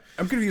 straight up.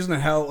 I'm confused on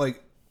how,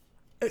 like,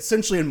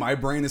 essentially in my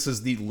brain, this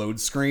is the load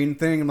screen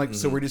thing. I'm like,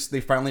 so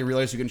they finally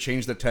realized you can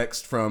change the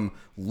text from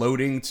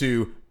loading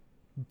to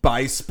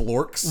buy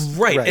splorks.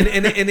 Right. Right.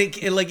 And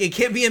it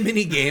can't be a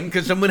mini game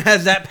because someone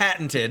has that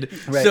patented.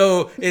 Right.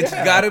 So it's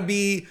got to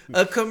be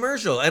a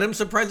commercial. And I'm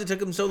surprised it took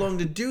them so long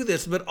to do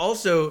this. But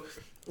also,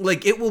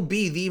 like it will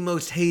be the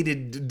most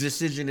hated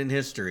decision in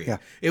history. Yeah.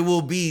 It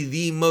will be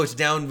the most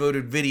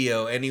downvoted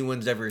video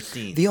anyone's ever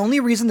seen. The only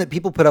reason that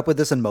people put up with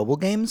this in mobile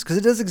games, because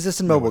it does exist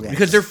in mobile games.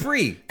 Because they're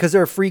free. Because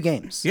they're free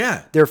games.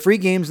 Yeah. They're free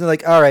games, and they're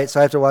like, all right, so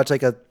I have to watch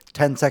like a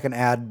 10-second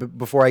ad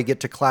before I get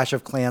to Clash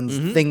of Clans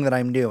thing that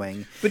I'm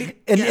doing. But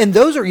and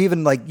those are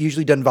even like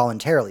usually done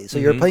voluntarily. So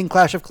you're playing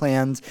Clash of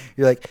Clans,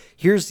 you're like,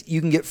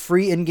 you can get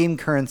free in-game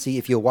currency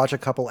if you watch a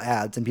couple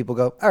ads, and people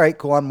go, all right,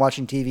 cool, I'm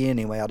watching TV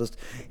anyway. I'll just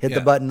hit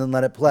the button and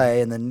let it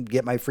play and then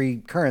get my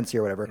free currency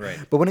or whatever. Right.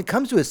 But when it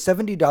comes to a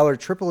 $70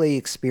 AAA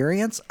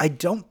experience, I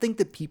don't think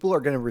that people are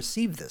going to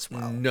receive this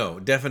well. No,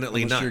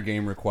 definitely Unless not. your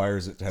game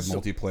requires it to have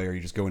multiplayer, you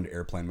just go into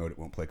airplane mode. It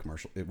won't play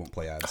commercial. It won't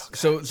play ads.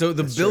 So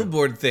the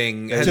billboard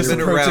thing has Just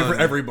been a pro tip around for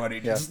everybody.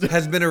 Just-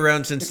 has been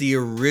around since the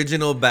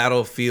original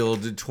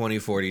Battlefield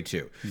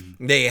 2042.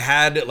 They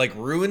had like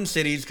ruined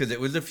cities because it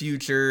was the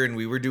future and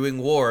we were doing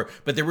war,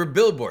 but there were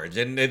billboards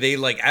and they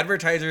like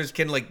advertisers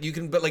can like you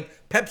can put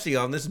like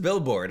Pepsi on this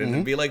billboard and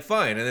it'd be like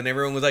fine, and then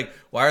everyone was like,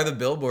 why are the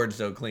billboards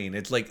so clean?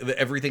 It's like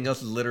everything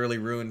else is literally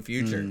ruined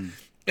future.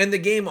 And the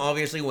game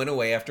obviously went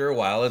away after a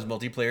while, as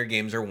multiplayer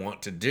games are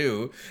wont to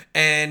do.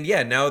 And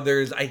yeah, now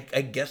there's, I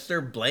guess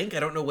they're blank. I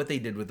don't know what they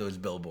did with those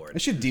billboards.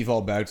 It should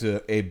default back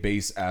to a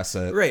base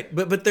asset. Right,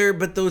 but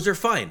those are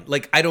fine.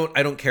 Like I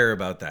don't care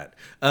about that,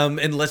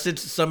 unless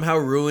it's somehow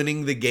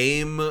ruining the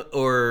game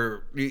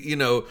or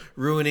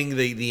ruining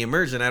the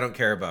immersion. I don't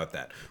care about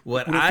that.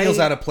 What When it feels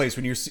out of place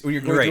when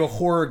you're going through a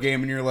horror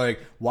game and you're like,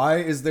 why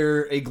is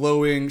there a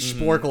glowing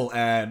Sporkle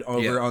ad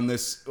over on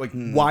this? Like,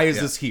 why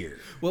is this here?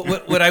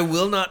 What I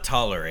will not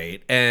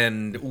tolerate,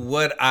 and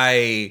what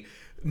I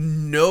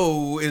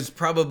know is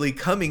probably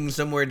coming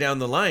somewhere down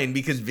the line,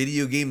 because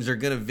video games are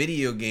gonna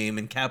video game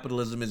and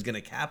capitalism is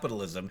gonna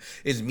capitalism,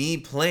 is me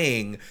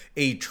playing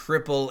a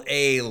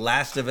AAA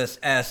Last of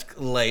Us-esque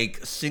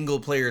like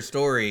single player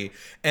story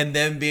and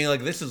then being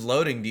like, this is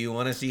loading, do you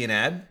want to see an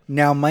ad?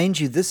 Now, mind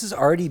you, this has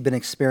already been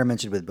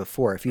experimented with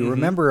before. If you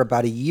remember,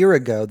 about a year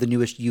ago, the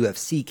newest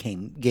UFC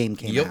game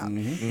came out.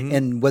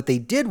 And what they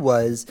did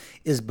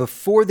is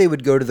before they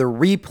would go to the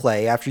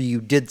replay after you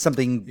did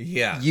something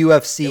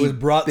UFC. It was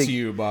brought to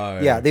you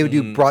by. Yeah, they would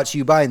do brought to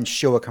you by and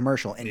show a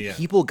commercial. And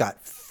people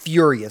got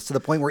furious to the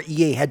point where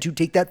EA had to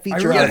take that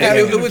feature out.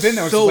 It was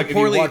so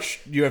poorly.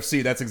 If you watch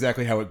UFC, that's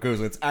exactly how it goes.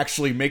 It's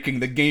actually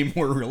making the game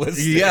more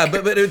realistic. Yeah,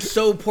 but it's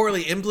so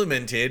poorly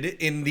implemented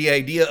in the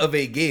idea of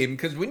a game,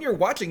 because when you're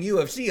watching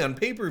UFC on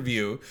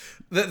pay-per-view,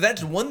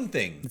 that's one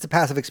thing. It's a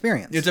passive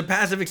experience. It's a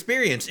passive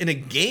experience. In a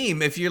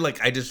game, if you're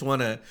like,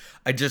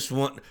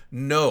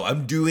 no,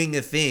 I'm doing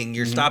a thing.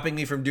 You're stopping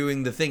me from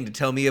doing the thing to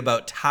tell me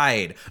about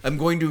Tide. I'm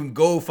going to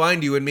go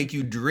find you and make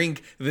you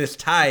drink this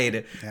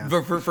Tide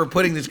for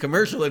putting this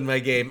commercial in my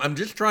game. I'm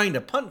just trying to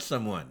punch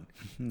someone.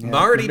 I'm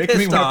already Make me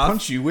pissed want to off.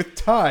 punch you with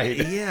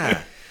Tide.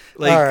 Yeah.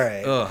 All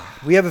right.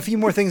 We have a few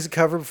more things to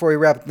cover before we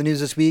wrap up the news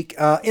this week.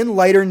 In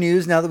lighter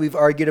news, now that we've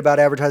argued about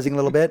advertising a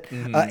little bit,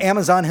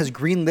 Amazon has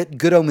greenlit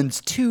Good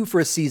Omens 2 for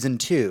a season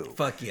 2.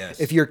 Fuck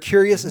yes. If you're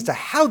curious as to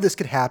how this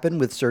could happen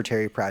with Sir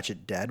Terry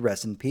Pratchett dead,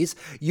 rest in peace,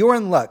 you're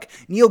in luck.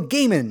 Neil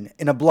Gaiman,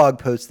 in a blog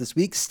post this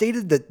week,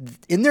 stated that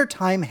in their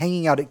time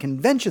hanging out at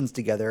conventions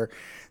together,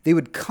 they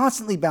would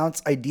constantly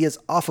bounce ideas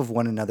off of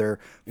one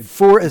another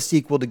for a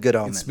sequel to Good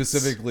Omens.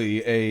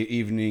 Specifically, a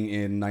evening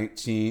in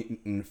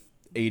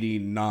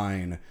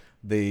 1989,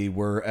 they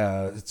were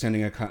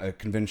attending a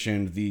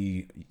convention.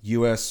 The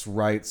U.S.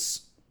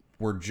 rights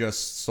were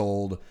just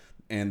sold,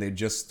 and they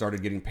just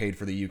started getting paid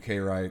for the U.K.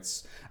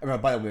 rights. I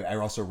mean, by the way, I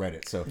also read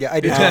it. So Yeah, I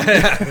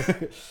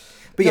did.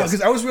 But yeah, yes,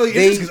 because I was really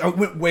interested. Because I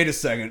went, wait a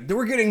second, they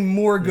were getting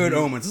more Good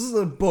Omens. This is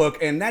a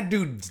book, and that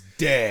dude's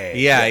dead.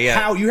 Yeah.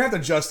 How you have to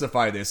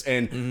justify this,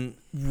 and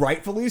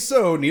rightfully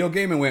so. Neil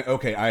Gaiman went,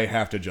 okay, I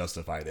have to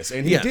justify this,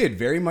 and he did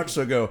very much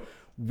so.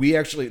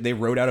 They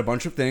wrote out a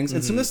bunch of things,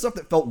 and some of the stuff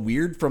that felt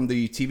weird from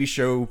the TV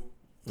show,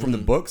 from the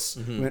books,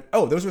 went,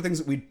 oh, those were things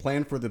that we'd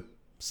planned for the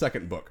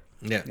second book.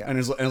 Yeah. And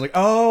it was like,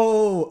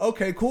 oh,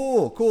 okay,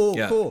 cool.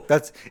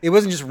 It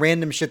wasn't just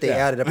random shit they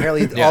added.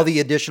 Apparently, all the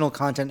additional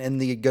content in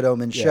the Good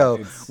Omens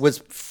show was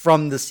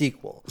from the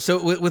sequel.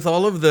 So with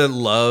all of the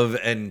love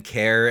and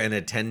care and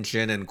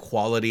attention and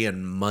quality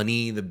and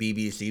money the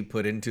BBC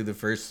put into the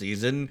first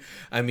season,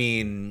 I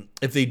mean,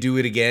 if they do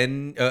it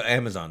again,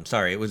 Amazon,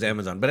 sorry, it was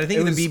Amazon, but I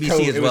think the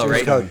BBC as well,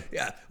 right?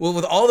 Yeah. Well,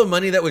 with all the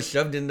money that was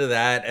shoved into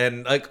that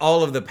and like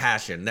all of the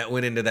passion that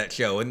went into that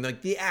show and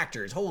like the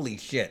actors, holy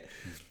shit.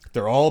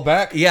 They're all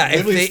back. Yeah,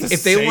 Literally,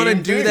 if they want to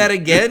do thing. that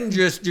again,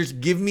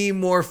 just give me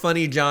more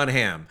funny John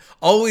Hamm.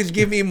 Always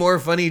give me more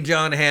funny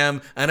John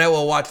Hamm, and I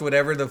will watch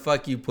whatever the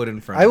fuck you put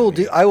in front of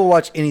me. I will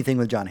watch anything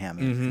with John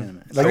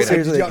Hamm. Like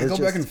seriously, did y'all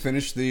go back and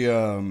finish the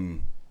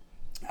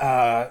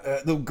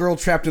girl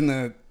trapped in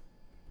the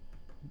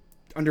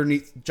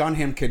underneath. John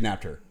Hamm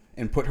kidnapped her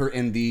and put her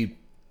in the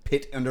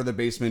pit under the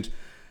basement.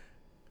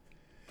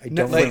 I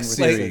don't Netflix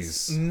remember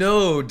series.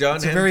 No, John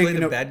Hamm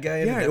played a bad guy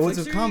in a Netflix it was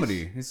a series?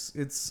 comedy.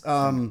 It's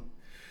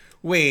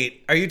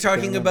Wait, are you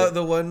talking about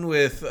the one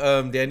with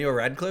Daniel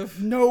Radcliffe?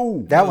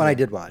 no. That one I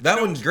did watch.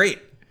 That one's great.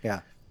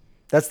 Yeah.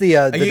 That's the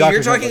You're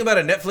Doctor's talking Notebook. about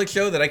a Netflix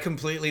show that I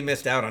completely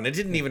missed out on. It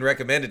didn't even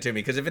recommend it to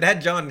me because if it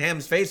had John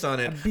Hamm's face on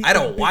it, Beat I'd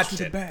that have bitch watched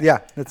with a it. bat. Yeah,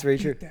 that's very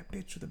true. Beat that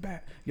bitch with a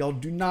bat. Y'all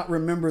do not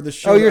remember the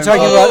show. Oh, you're that I'm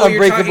talking talking about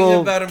you're Unbreakable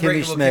talking about Kimmy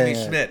Unbreakable Schmidt.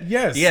 Kimmy Schmidt.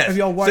 Yes. Yes. Have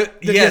y'all watched- So,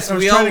 yes, yes, I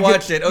was we trying all to get-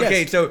 watched it.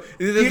 Okay, yes. so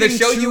the Getting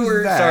show to you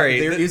were that, sorry.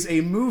 There is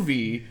a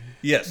movie.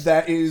 Yes.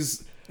 That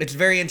is It's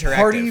very interactive.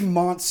 Party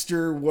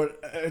Monster.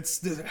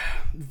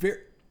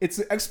 It's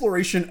the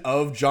exploration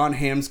of John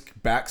Hamm's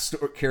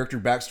character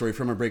backstory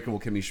from Unbreakable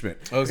Kimmy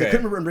Schmidt. 'Cause I Okay.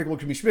 couldn't remember Unbreakable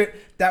Kimmy Schmidt.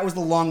 That was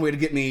the long way to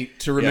get me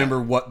to remember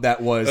what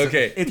that was.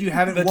 Okay. If you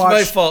haven't That's watched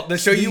my fault. The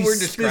show you were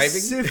describing?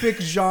 specific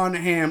John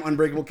Hamm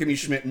Unbreakable Kimmy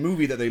Schmidt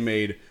movie that they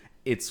made,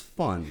 it's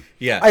fun.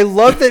 Yeah. I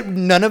love that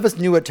none of us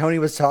knew what Tony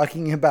was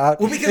talking about.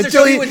 Well, because the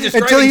show he was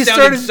describing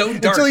sounded so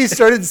dark. Until he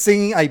started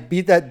singing, "I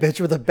beat that bitch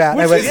with a bat."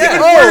 Which I went, is even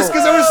 "Oh!" worse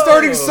because I was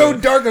starting so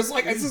dark. I was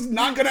like, "This is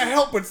not gonna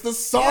help." It's the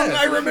song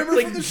I remember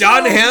like from the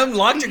John show. Hamm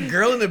locked a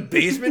girl in the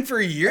basement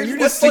for years. And you're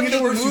What just singing the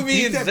fucking words, "You movie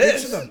beat is that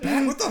this? bitch with a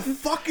bat." What the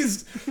fuck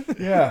is?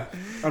 Yeah,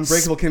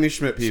 Unbreakable Kimmy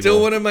Schmidt people.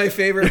 Still one of my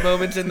favorite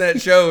moments in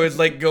that show is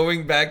like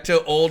going back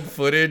to old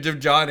footage of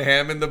John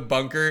Hamm in the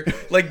bunker,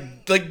 like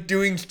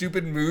doing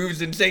stupid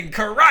moves and saying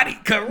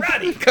karate,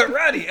 karate,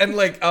 karate, and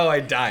like, oh, I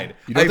died.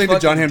 You don't I think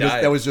that John fucking Hamm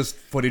died. that was just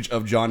footage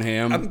of John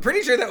Hamm? I'm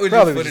pretty sure that was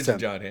Probably just was footage just of him.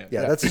 John Hamm.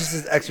 Yeah, that's just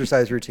his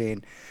exercise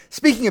routine.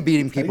 Speaking of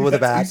beating people with a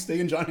That's- bat, you stay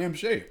in John Hamm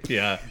shape.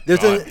 Yeah.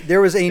 there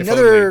was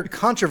another only.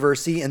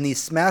 controversy in the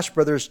Smash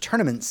Brothers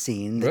tournament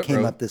scene that came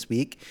Ruh-roh. up this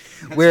week,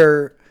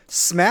 where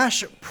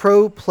Smash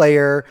Pro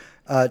player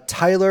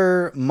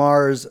Tyler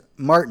Mars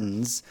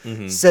Martins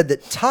said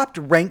that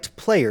top-ranked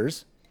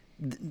players,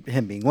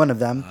 him being one of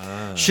them,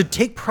 should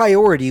take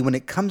priority when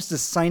it comes to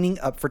signing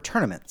up for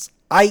tournaments,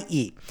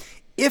 i.e.,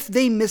 if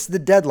they miss the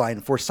deadline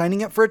for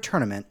signing up for a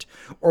tournament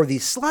or the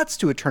slots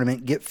to a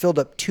tournament get filled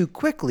up too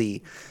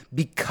quickly,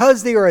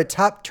 because they are a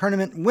top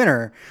tournament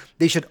winner,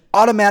 they should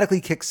automatically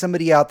kick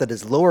somebody out that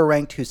is lower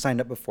ranked who signed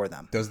up before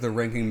them. Does the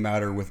ranking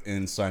matter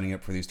within signing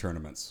up for these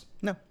tournaments?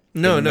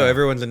 No. No,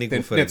 everyone's an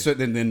equal Then,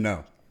 footing. then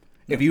no.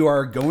 If you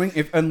are going,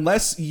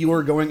 unless you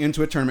are going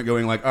into a tournament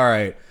going like, all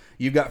right,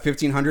 you've got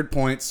 1,500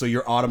 points, so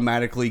you're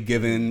automatically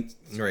given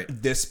Right.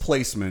 this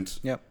placement.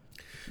 Yep.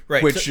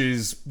 Right. Which so-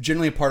 is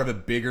generally a part of a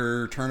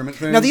bigger tournament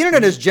thing. Now, the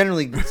internet has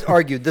generally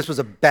argued this was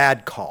a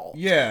bad call.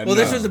 Yeah. well,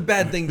 this no. was a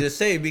bad thing to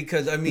say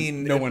because I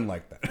mean, No one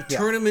liked that.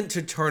 tournament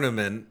to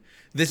tournament,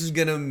 this is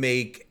going to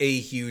make a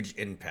huge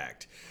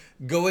impact.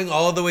 Going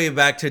all the way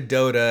back to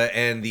Dota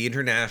and the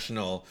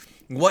international,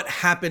 what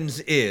happens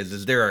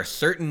is there are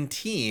certain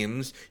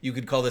teams, you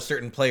could call this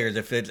certain players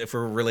if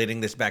we're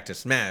relating this back to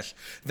Smash,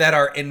 that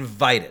are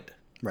invited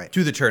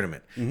to the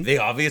tournament. They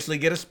obviously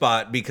get a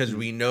spot because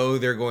we know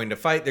they're going to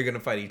fight. They're going to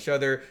fight each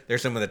other. They're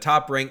some of the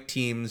top ranked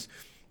teams,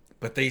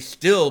 but they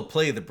still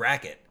play the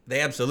bracket. They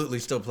absolutely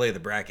still play the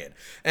bracket.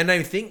 And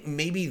I think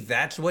maybe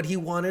that's what he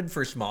wanted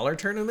for smaller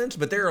tournaments,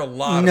 but there are a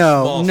lot of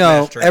small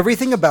Smash tournaments.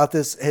 Everything about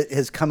this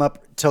has come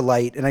up to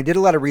light, and I did a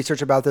lot of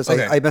research about this.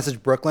 Okay. I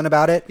messaged Brooklyn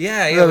about it.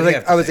 Yeah, I yeah, was what do you like,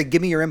 have to I was say? like,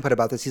 give me your input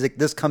about this. He's like,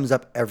 this comes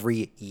up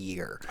every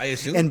year. I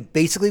assume. And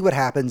basically, what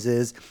happens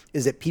is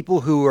that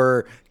people who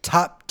are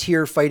top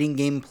tier fighting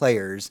game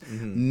players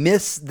Mm-hmm.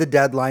 miss the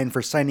deadline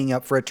for signing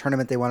up for a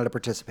tournament they wanted to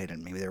participate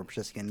in. Maybe they were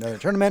participating in another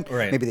tournament.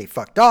 Right. Maybe they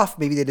fucked off.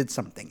 Maybe they did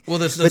something. Well,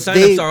 the But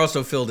signups are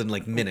also filled in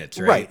like minutes,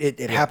 right? Right.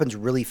 It happens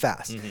really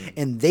fast.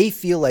 And they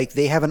feel like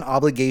they have an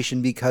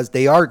obligation because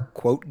they are,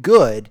 quote,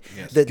 good,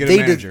 that Get a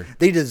manager.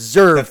 they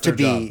deserve That's to their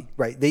be, job.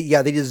 right. They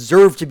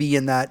deserve to be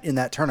in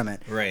that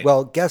tournament. Right.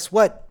 Well, guess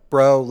what,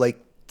 bro? Like,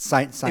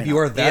 sign If you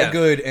up. are that Yeah.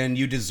 good and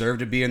you deserve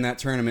to be in that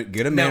tournament,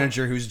 get a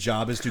manager whose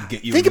job is to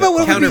get you. Think in about that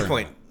what fucking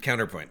would be-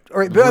 Counterpoint. All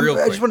right, but Real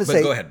I just quick, want to but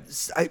say, go ahead.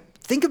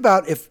 Think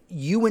about if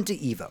you went to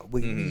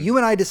Evo. You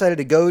and I decided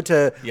to go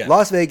to Yeah.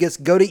 Las Vegas,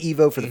 go to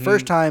Evo for the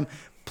first time,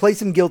 play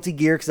some Guilty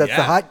Gear because that's the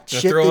Yeah. hot To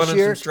shit throw this on some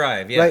year.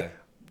 Strive, yeah. Right.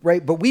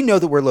 Right, but we know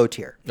that we're low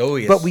tier. Oh,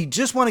 yes. But we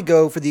just want to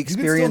go for the can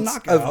still experience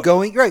knock of out.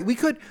 going. Right, we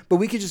could, but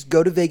we could just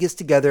go to Vegas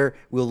together.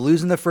 We'll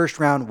lose in the first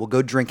round. We'll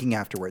go drinking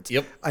afterwards.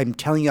 Yep. I'm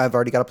telling you, I've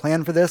already got a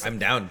plan for this. I'm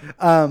down.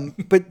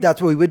 But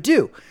that's what we would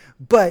do.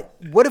 But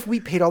what if we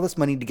paid all this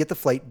money to get the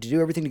flight, to do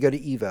everything to go to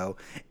Evo,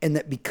 and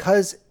that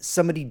because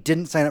somebody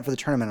didn't sign up for the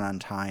tournament on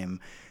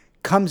time,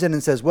 comes in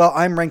and says, well,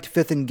 I'm ranked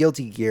 5th in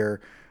Guilty Gear.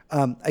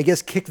 I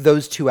guess kick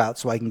those two out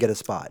so I can get a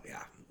spot.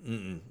 Yeah.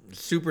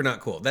 Super not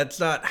cool. That's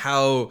not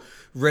how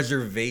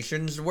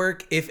reservations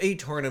work. If a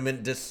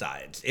tournament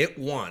decides it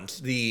wants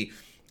the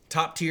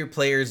top tier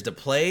players to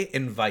play,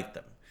 invite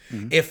them.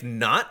 If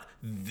not,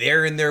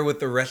 they're in there with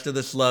the rest of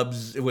the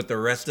slubs, with the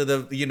rest of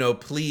the,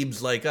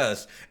 plebes like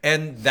us.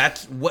 And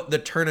that's what the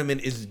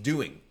tournament is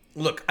doing.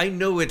 Look, I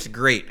know it's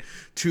great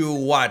to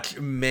watch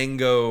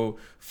Mango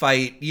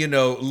fight,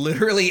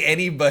 literally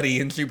anybody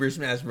in Super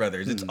Smash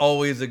Brothers. It's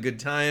always a good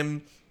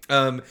time,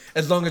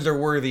 as long as they're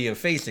worthy of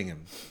facing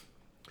him.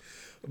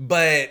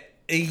 But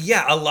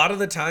yeah, a lot of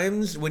the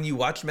times when you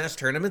watch Smash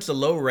tournaments, the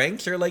low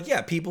ranks are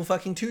like, people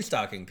fucking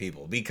two-stocking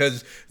people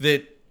because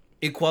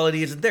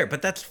equality isn't there,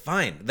 but that's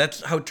fine.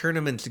 That's how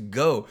tournaments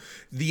go.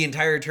 The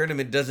entire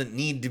tournament doesn't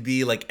need to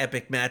be like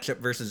epic matchup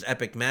versus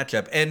epic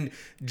matchup. And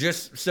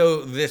just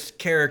so this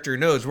character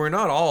knows, we're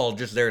not all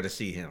just there to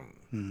see him.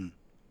 Mm-hmm.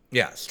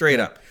 Yeah, straight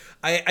up.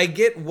 I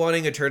get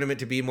wanting a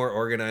tournament to be more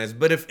organized,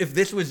 but if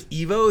this was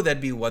EVO,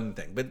 that'd be one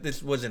thing. But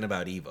this wasn't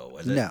about EVO,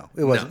 was it? No,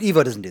 it wasn't.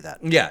 EVO doesn't do that.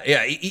 Yeah.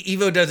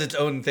 EVO does its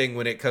own thing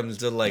when it comes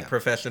to like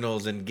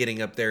professionals and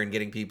getting up there and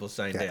getting people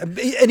signed in.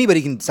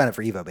 Anybody can sign up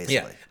for EVO, basically.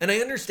 Yeah, and I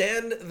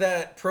understand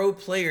that pro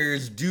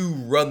players do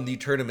run the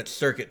tournament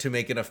circuit to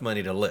make enough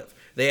money to live.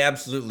 They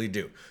absolutely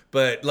do.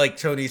 But like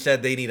Tony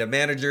said, they need a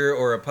manager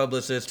or a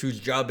publicist whose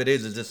job it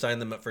is to sign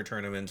them up for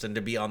tournaments and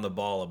to be on the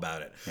ball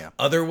about it. Yeah.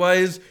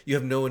 Otherwise, you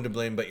have no one to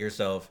blame but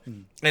yourself.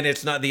 And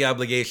it's not the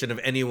obligation of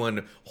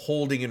anyone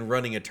holding and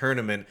running a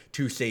tournament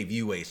to save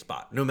you a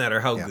spot, no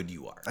matter how good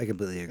you are. I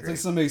completely It's agree. like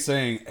somebody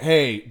saying,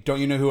 "Hey, don't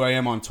you know who I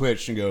am on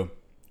Twitch?" And go,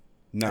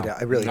 "No,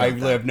 I really don't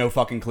know. have no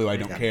fucking clue. I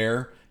don't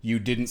care. You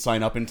didn't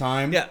sign up in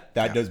time. Yeah.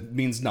 That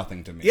means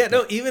nothing to me." Yeah,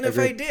 no, even if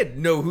I did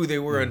know who they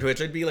were on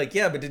Twitch, I'd be like,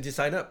 yeah, but did you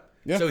sign up?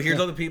 Yeah, So here's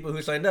all the people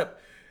who signed up.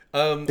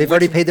 They've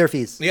already paid their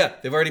fees. Yeah,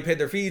 they've already paid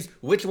their fees.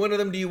 Which one of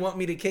them do you want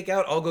me to kick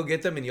out? I'll go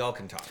get them and y'all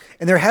can talk.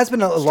 And there has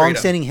been a up.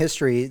 long-standing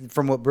history,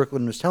 from what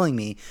Brooklyn was telling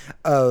me,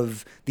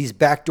 of these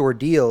backdoor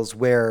deals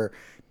where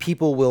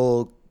people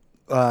will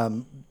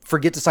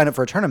forget to sign up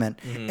for a tournament,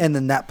 and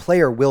then that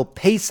player will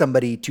pay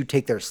somebody to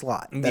take their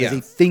slot. That is Yeah.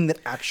 a thing that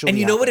actually And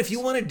you know what? happens. If you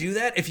want to do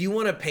that, if you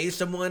want to pay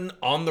someone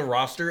on the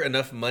roster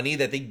enough money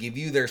that they give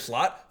you their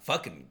slot,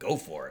 fucking go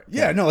for it.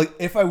 Yeah, no, like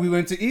if we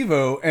went to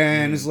Evo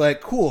and it's like,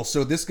 cool,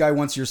 so this guy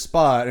wants your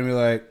spot, and we're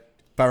like,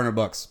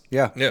 $500.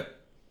 Yeah. Yeah.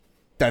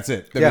 That's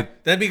it. Yeah.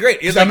 That'd be great.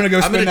 It's I'm gonna go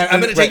I'm spend gonna, that I'm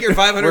on- gonna take right. your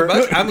 $500 We're-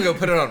 bucks. I'm gonna go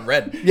put it on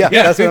red. Yeah,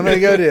 that's what I'm going to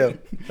go do.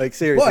 Like,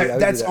 seriously. I But would do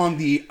that's that. on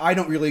the, I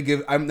don't really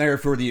give, I'm there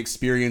for the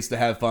experience to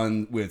have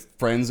fun with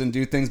friends and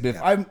do things. But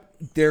if I'm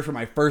there for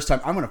my first time,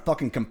 I'm going to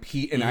fucking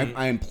compete and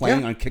I am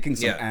planning on kicking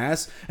some Yeah.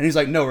 ass. And he's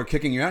like, no, we're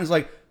kicking you out. He's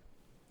like,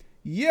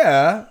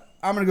 yeah,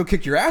 I'm going to go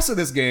kick your ass at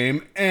this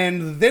game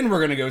and then we're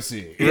going to go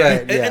see.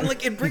 Right, And, yeah. and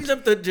like it brings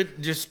up the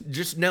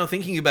just now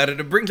thinking about it,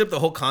 it brings up the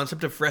whole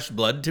concept of fresh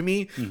blood to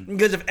me.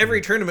 Because if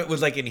every tournament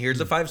was like, and here's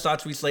the 5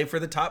 slots we slave for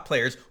the top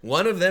players,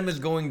 one of them is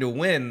going to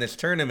win this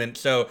tournament.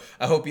 So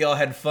I hope y'all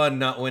had fun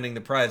not winning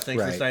the prize.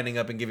 Thanks for Right. signing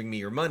up and giving me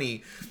your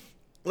money.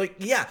 Like,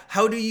 yeah,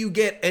 how do you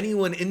get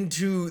anyone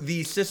into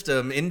the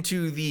system,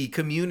 into the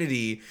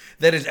community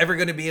that is ever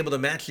going to be able to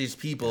match these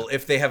people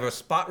if they have a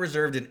spot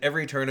reserved in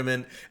every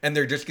tournament and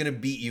they're just going to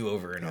beat you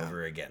over and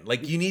over again?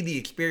 Like, you need the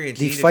experience.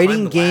 The you need to climb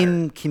fighting the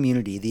game ladder.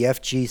 community, the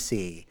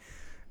FGC,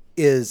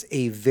 is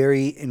a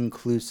very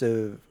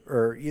inclusive,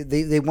 or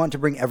they want to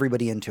bring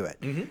everybody into it.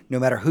 No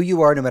matter who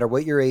you are, no matter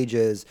what your age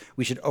is,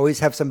 we should always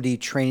have somebody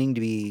training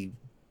to be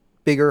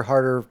bigger,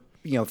 harder,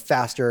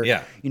 faster.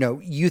 Yeah.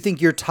 You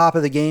think you're top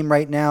of the game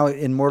right now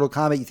in Mortal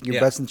Kombat, you think you're Yeah.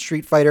 best in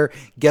Street Fighter.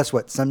 Guess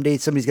what? Someday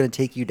somebody's going to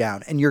take you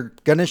down, and you're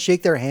going to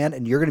shake their hand,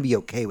 and you're going to be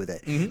okay with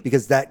it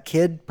because that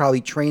kid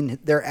probably trained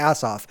their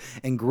ass off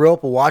and grew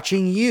up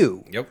watching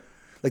you. Yep.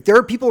 Like, there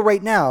are people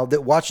right now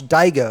that watch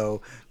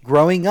Daigo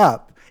growing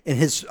up in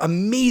his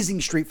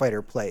amazing Street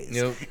Fighter plays.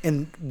 Yep.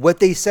 And what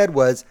they said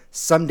was,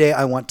 someday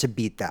I want to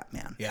beat that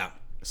man. Yeah.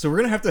 So we're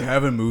going to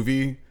have a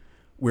movie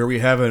where we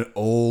have an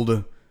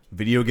old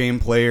video game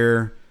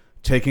player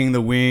taking the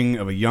wing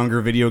of a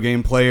younger video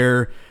game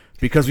player,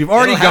 because we've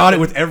already It'll got happen.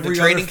 it with The every other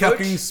training coach?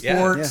 fucking Yeah.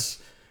 sport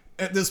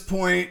at this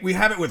point. We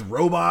have it with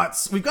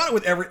robots. We've got it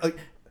with every, like,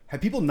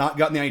 have people not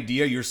gotten the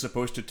idea you're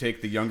supposed to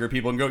take the younger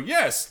people and go,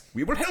 yes,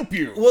 we will help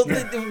you? Well,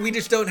 we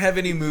just don't have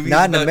any movies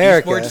Not in about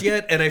America. esports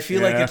yet, and I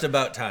feel like Yeah. it's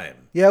about time.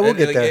 Yeah, we'll And,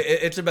 get like, there.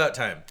 It's about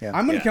time. Yeah.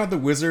 I'm going to count The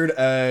Wizard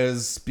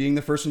as being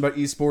the first one about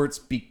esports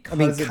because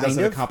it kind does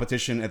have a of.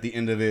 competition at the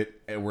end of it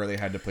where they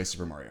had to play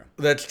Super Mario.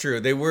 That's true.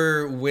 They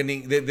were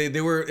winning.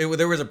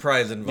 There was a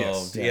prize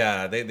involved. Yes.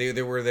 Yeah,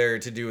 they were there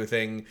to do a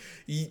thing.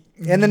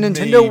 And the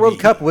Nintendo World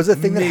Cup was a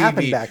thing that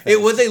happened back then.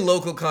 It was a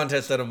local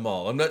contest at a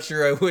mall. I'm not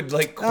sure I would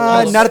like.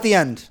 Not at the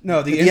end.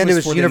 No, the at end it was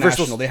was for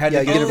Universal. the national. They had yeah,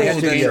 to, Universal they had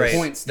to that's gain Studios. right.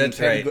 points. That's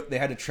They had to right. they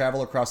had to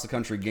travel across the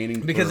country gaining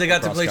Because or they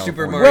got to across play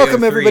Super California. Mario. Welcome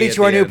 3 everybody at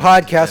to our the new end.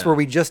 podcast Yeah. where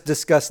we just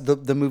discussed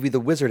the movie The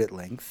Wizard at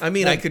length. I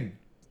mean, I could.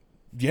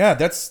 Yeah,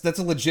 that's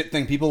a legit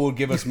thing. People will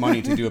give us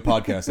money to do a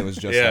podcast that was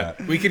just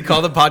that. we could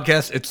call the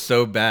podcast. It's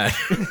so bad.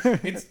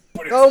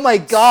 Oh my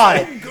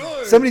God!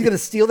 Somebody's gonna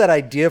steal that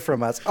idea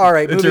from us. All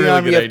right, It's a moving really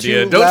on. We good have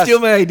idea. two Don't last, steal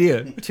my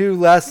idea. two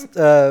last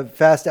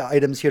fast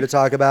items here to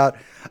talk about.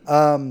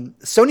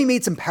 Sony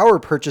made some power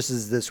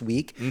purchases this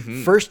week.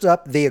 First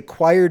up, they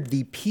acquired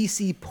the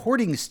PC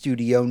porting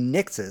studio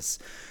Nixxes,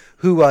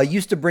 who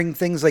used to bring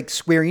things like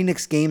Square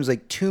Enix games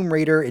like Tomb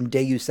Raider and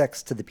Deus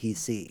Ex to the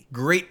PC.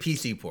 Great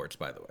PC ports,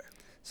 by the way.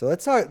 So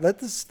let's at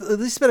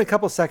least spend a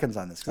couple seconds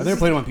on this. Are they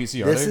playing them on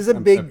PC? This is a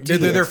big deal.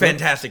 They're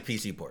fantastic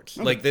PC ports.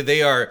 Like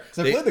they are.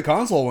 I played the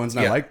console ones,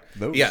 and I like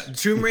those. Yeah,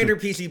 Tomb Raider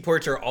PC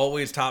ports are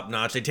always top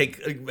notch. They take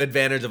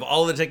advantage of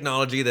all the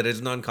technology that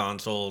isn't on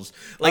consoles.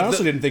 Like I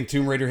also didn't think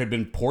Tomb Raider had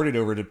been ported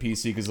over to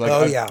PC because,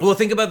 like, well,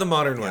 think about the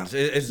modern ones.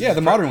 The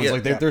modern ones,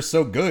 like they're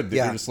so good.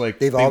 They're just like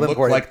they've all been look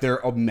ported. like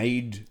they're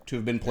made to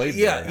have been played.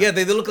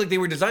 They look like they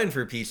were designed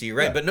for PC,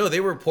 right? But no,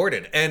 they were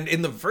ported. And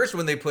in the first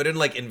one, they put in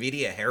like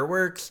NVIDIA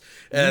Hairworks.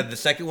 The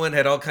second one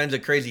had all kinds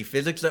of crazy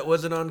physics that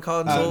wasn't on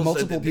consoles.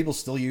 Multiple people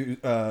still use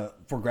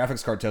for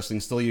graphics card testing.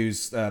 Still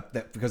use that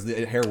because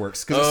the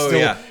Hairworks. Because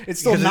it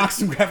still knocks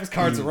some graphics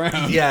cards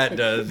around. Yeah, it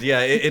does.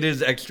 Yeah, it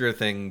is extra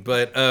thing.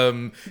 But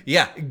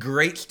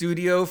great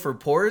studio for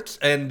ports,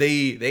 and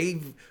they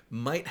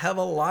might have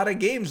a lot of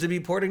games to be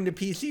porting to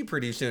PC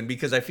pretty soon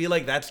because I feel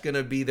like that's going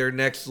to be their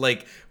next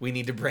we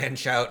need to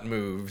branch out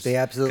moves. They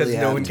absolutely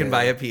because no one can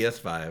buy a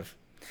PS5.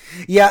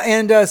 Yeah,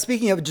 and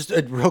speaking of, just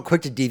real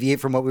quick to deviate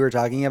from what we were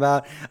talking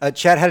about,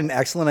 Chad had an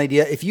excellent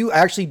idea. If you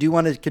actually do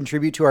want to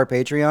contribute to our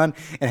Patreon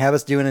and have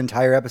us do an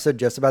entire episode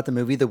just about the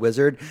movie The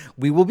Wizard,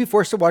 we will be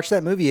forced to watch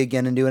that movie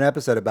again and do an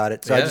episode about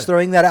it. So I'm just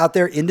throwing that out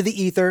there into the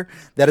ether.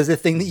 That is a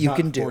thing that you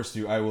can do. Forced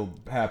to. I will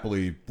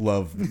happily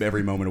love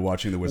every moment of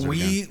watching The Wizard.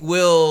 We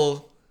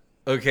will.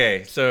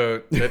 Okay,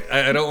 so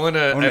I don't want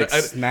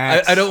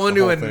to. I don't want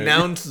to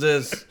announce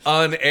this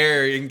on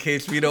air in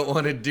case we don't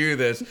want to do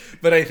this.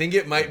 But I think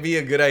it might be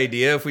a good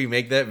idea if we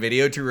make that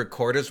video to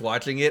record us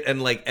watching it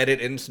and like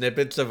edit in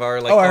snippets of our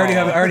like. I already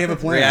have a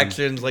plan.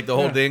 Reactions, like the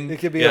whole thing. It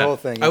could be a whole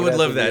thing. I would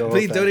love that.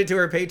 Please donate to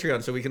our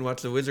Patreon so we can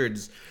watch The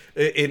Wizards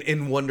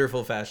in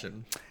wonderful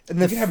fashion. And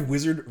we could have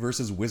Wizard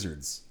versus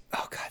Wizards.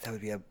 Oh god, that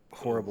would be a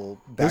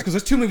horrible. Because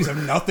those two movies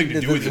have nothing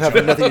to do with each other.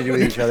 Have nothing to do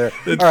with each other.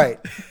 All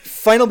right,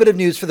 final bit of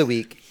news for the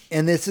week,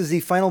 and this is the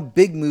final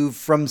big move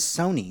from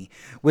Sony,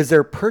 was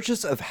their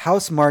purchase of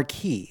House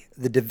Marquee,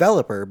 the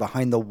developer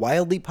behind the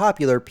wildly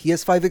popular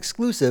PS5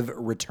 exclusive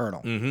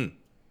Returnal. Mm-hmm.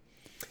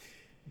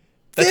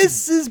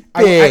 This is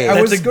big. I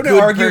was going to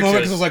argue a moment purchase.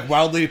 because it was like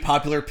wildly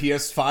popular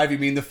PS5. You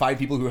mean the 5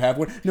 people who have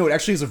one? No, it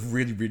actually is a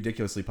really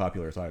ridiculously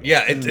popular title.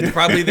 Yeah, it's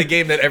probably the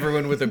game that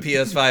everyone with a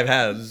PS5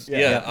 has.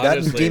 Yeah, that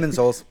honestly. and Demon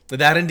Souls.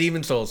 That and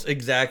Demon Souls,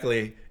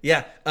 exactly.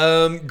 Yeah,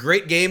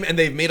 great game, and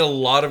they've made a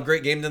lot of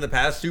great games in the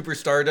past. Super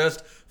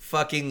Stardust,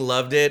 fucking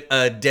loved it.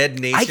 Dead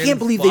Nation, I can't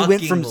believe they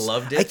went from.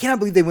 Loved it. I cannot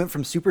believe they went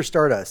from Super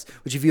Stardust,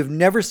 which if you have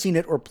never seen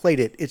it or played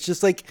it, it's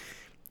just like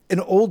an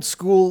old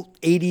school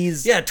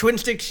 80s twin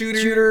stick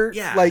shooter.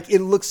 Yeah, like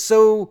it looks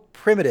so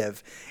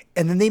primitive.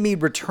 And then they made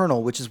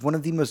Returnal, which is one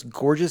of the most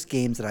gorgeous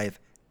games that I have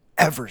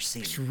ever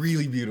seen. It's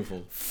really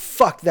beautiful.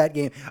 Fuck that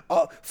game.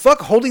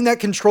 Fuck holding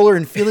that controller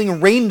and feeling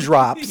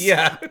raindrops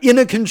Yeah. in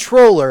a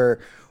controller.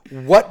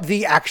 What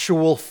the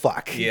actual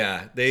fuck?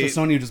 Yeah, So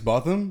Sony just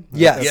bought them?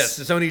 Yes. Yes,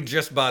 Sony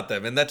just bought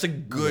them, and that's a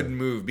good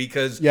move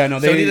because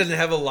Sony doesn't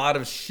have a lot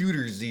of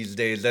shooters these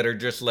days that are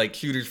just like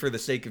shooters for the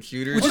sake of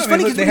shooters. Which is Well,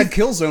 funny I mean, because they had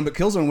Killzone, but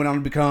Killzone went on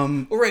to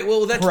become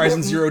That's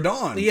Horizon Zero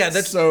Dawn. Yeah,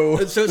 that's so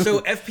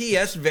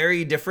FPS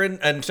very different,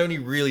 and Sony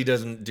really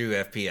doesn't do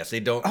FPS. They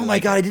don't. Oh my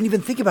god, I didn't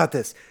even think about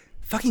this.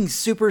 Fucking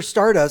Super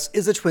Stardust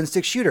is a twin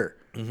stick shooter.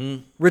 Mm-hmm.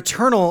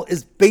 Returnal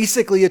is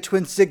basically a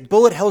twin stick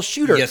bullet hell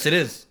shooter. Yes, it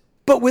is.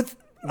 But with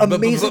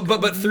amazing,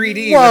 but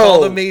 3D Whoa. with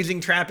all the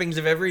amazing trappings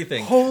of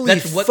everything. Holy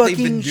That's what they've been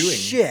fucking doing.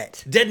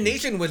 shit. Dead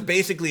Nation was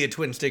basically a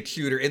twin stick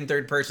shooter in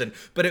third person,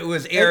 but it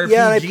was ARPG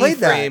I played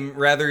that. frame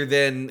rather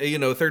than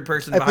third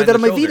person. I behind played that the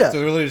on my shoulder. Vita. So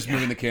they're really just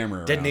moving the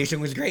camera around. Dead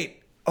Nation was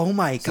great. Oh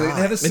my So they god.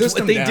 have a It's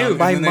system what they down, do. and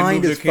My then they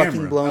mind move is the camera.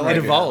 fucking blown I right like It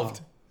it.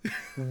 evolved.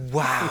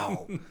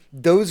 Wow.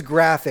 Those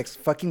graphics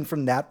fucking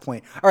from that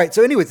point. All right,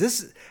 so anyways,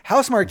 this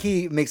House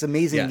Marquee makes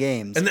amazing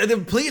games. And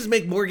then please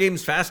make more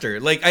games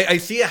faster. Like I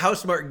see a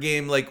Housemarque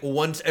game like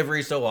once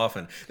every so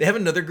often. They have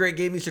another great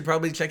game you should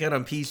probably check out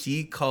on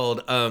PC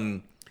called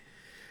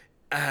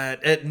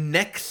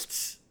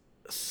Nexus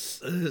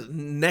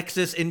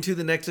Into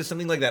the Nexus,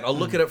 something like that. I'll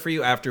look it up for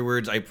you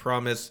afterwards, I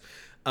promise.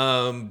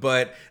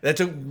 But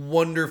that's a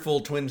wonderful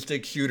twin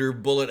stick shooter,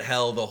 bullet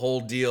hell, the whole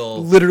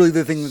deal. Literally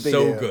the thing that they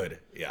do. So good.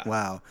 Yeah.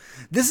 Wow.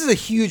 This is a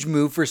huge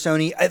move for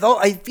Sony.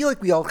 I feel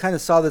like we all kind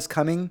of saw this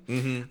coming.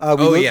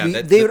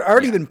 Mm-hmm. They had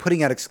already been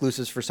putting out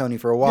exclusives for Sony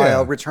for a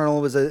while. Yeah.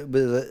 Returnal was a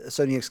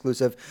Sony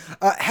exclusive.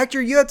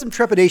 Hector, you had some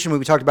trepidation when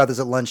we talked about this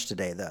at lunch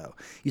today, though.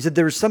 You said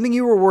there was something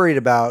you were worried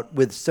about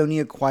with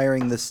Sony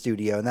acquiring the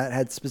studio, and that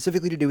had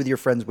specifically to do with your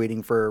friends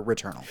waiting for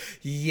Returnal.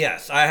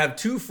 Yes, I have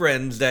two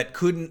friends that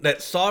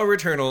saw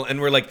Returnal and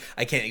were like,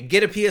 I can't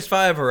get a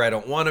PS5 or I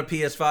don't want a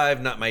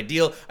PS5, not my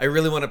deal. I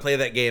really want to play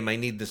that game. I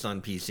need this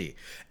on PC.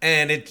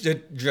 And it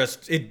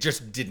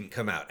just didn't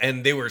come out.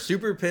 And they were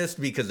super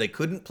pissed because they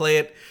couldn't play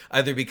it,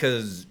 either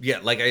because,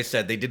 like I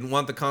said, they didn't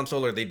want the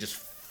console or they just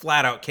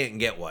flat out can't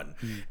get one.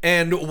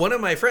 And one of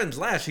my friends,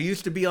 Lash, who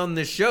used to be on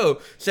this show,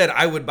 said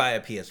I would buy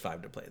a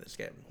PS5 to play this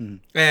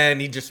game.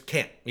 And he just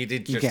can't.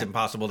 It's just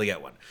impossible to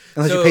get one.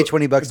 Unless you pay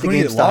 $20 to It's going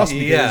to get GameStop. lost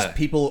because Yeah.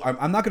 people.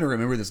 I'm not going to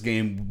remember this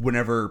game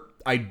whenever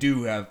I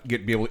do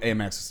be able to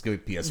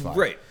get PS5.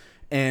 Right.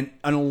 And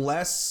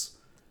unless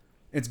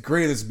it's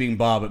great this is being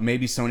bought, but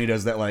maybe Sony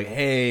does that like,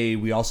 hey,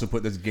 we also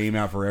put this game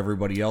out for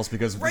everybody else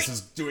because this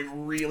is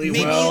doing really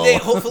Maybe well.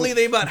 hopefully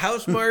they bought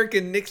Housemarque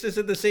and Nixus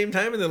at the same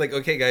time, and they're like,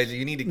 okay, guys,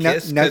 you need to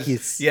kiss. No 'cause,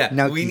 kiss. Yeah,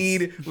 No we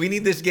kiss.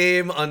 need this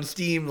game on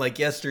Steam like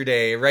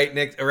yesterday, right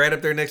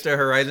up there next to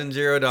Horizon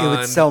Zero Dawn. It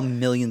would sell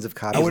millions of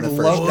copies. I would in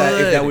the love first that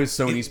day. if that was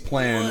Would. Sony's It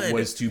plan would.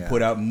 was to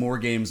put out more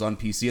games on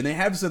PC, and they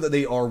have said that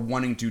they are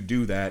wanting to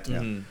do that.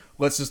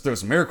 Let's just throw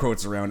some air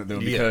quotes around it though,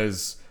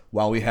 because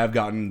while we have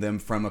gotten them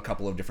from a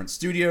couple of different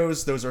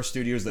studios, those are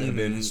studios that have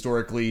been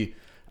historically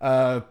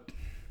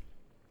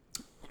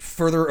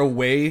further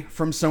away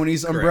from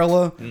Sony's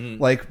umbrella,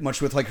 like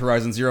much with like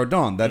Horizon Zero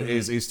Dawn. That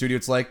is a studio.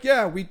 It's like,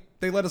 yeah,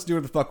 they let us do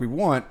what the fuck we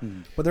want,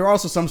 but there are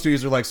also some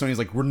studios that are like Sony's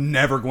like, we're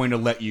never going to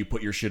let you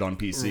put your shit on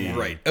PC.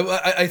 Right.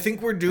 I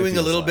think we're doing a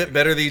feels little like. bit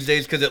better these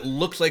days because it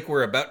looks like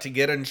we're about to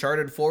get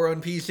Uncharted 4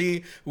 on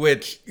PC,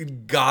 which,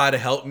 God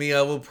help me,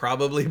 I will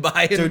probably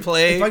buy and Dude,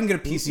 play. if I can get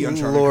a PC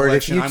Uncharted Lord,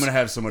 collection, if you I'm gonna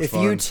have so much if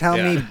fun. you tell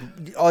Yeah.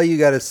 me all you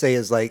got to say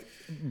is like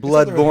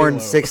Bloodborne Halo.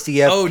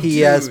 60 Oh,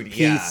 FPS dude,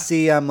 yeah.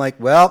 PC, I'm like,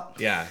 well,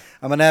 Yeah.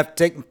 I'm gonna have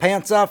to take my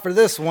pants off for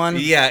this one.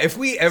 Yeah, if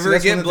we See, ever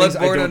that's get one of the things I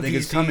Bloodborne don't on think PC,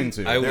 is coming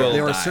to. I there, will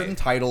there are die. certain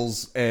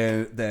titles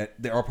that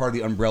they are part of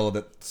the umbrella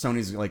that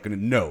Sony's like going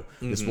to know.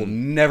 This will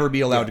never be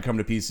allowed to come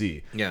to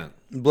PC. Yeah.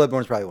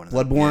 Bloodborne's probably one of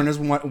them. Bloodborne is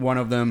one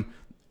of them.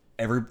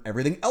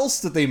 Everything else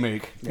that they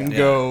make can Yeah.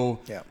 go.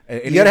 Yeah,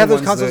 any you gotta of have the those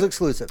ones consoles that-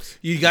 exclusives.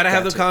 You got to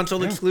have the Got to.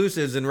 console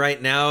exclusives, and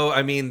right now,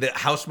 I mean, the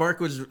Housemarque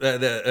was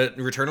the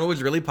Returnal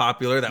was really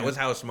popular. That was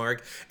Housemarque,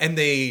 and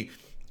they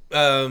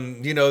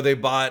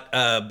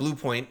bought Blue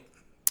Point.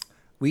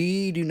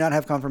 We do not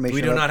have confirmation.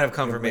 We do about- not have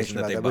confirmation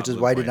that about they which bought is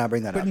why I did Bluepoint. not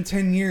bring that But up. in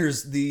 10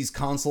 years, these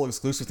console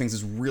exclusive things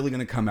is really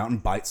going to come out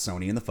and bite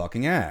Sony in the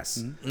fucking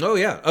ass. Oh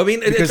yeah, I mean,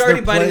 Because it's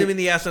already they're biting play- them in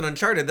the ass on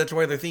Uncharted. That's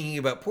why they're thinking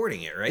about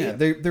porting it, right?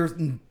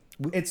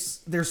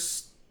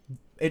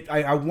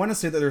 I want to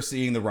say that they're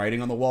seeing the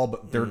writing on the wall,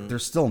 but they're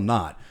still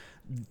not.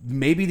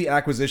 Maybe the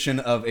acquisition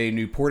of a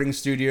new porting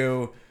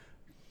studio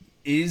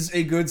is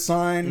a good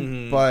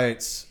sign,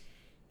 but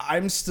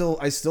I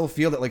still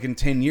feel that like in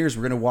 10 years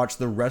we're going to watch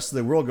the rest of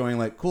the world going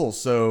like, cool,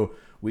 so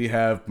we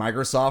have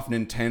Microsoft,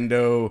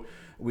 Nintendo,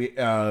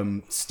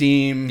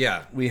 Steam,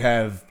 Yeah. we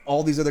have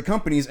all these other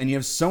companies, and you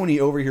have Sony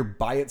over here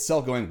by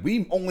itself going,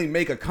 we only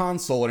make a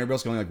console, and everybody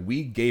else going like,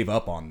 we gave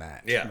up on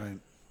that. Yeah.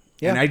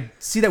 Yeah. And I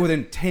see that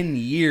within 10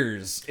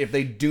 years if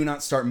they do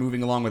not start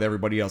moving along with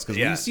everybody else. Because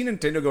when Yeah. you see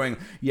Nintendo going,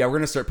 yeah, we're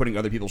going to start putting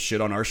other people's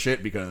shit on our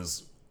shit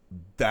because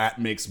that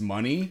makes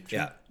money.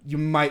 Yeah. You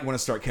might want to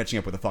start catching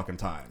up with the fucking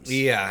times.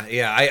 Yeah.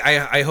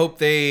 I hope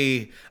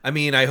they.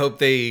 I hope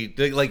they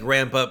like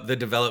ramp up the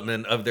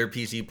development of their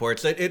PC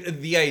ports.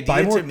 The idea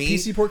Buy more to me,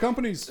 PC port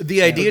companies.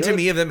 the idea to They're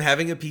me good. of them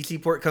having a PC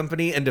port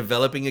company and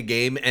developing a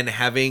game and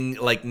having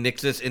like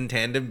Nixus in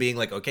tandem, being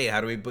like, okay,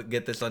 how do we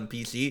get this on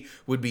PC?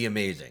 Would be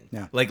amazing.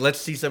 Yeah. Like, let's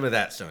see some of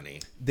that,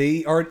 Sony.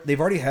 They've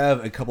already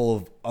have a couple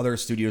of other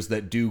studios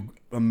that do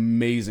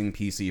amazing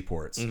PC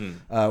ports.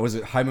 Was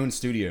it High Moon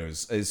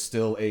Studios is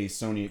still a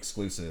Sony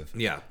exclusive?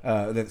 Yeah.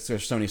 That's a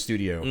Sony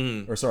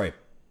studio. Or sorry,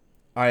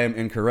 I am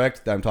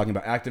incorrect. I'm talking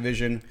about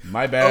Activision.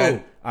 My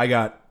bad. Oh.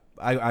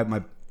 I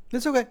my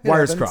It's okay. It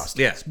wires happens. crossed.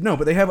 Yes. No,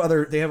 but they have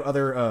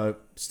other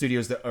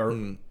studios that are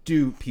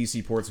do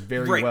PC ports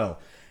very Right. well,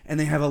 and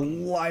they have a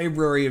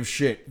library of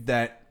shit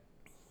that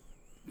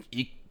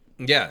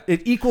Yeah.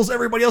 it equals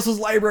everybody else's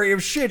library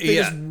of shit. They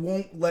Yeah. just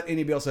won't let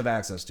anybody else have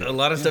access to. A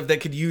lot of stuff that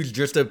could use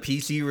just a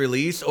PC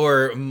release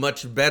or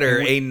much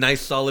better, a nice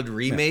solid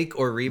remake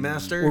or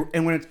remaster.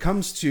 And when it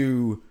comes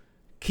to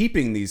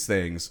keeping these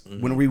things,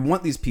 when we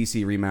want these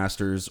PC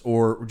remasters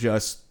or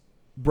just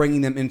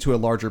bringing them into a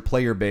larger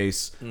player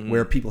base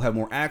where people have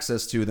more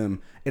access to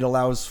them, it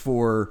allows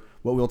for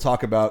what we'll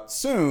talk about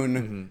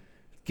soon,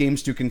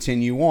 games to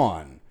continue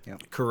on.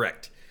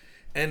 Correct.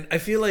 And I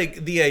feel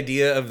like the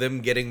idea of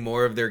them getting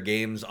more of their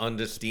games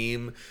onto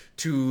Steam,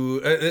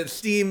 to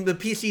Steam, the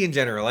PC in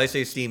general, I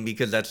say Steam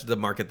because that's the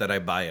market that I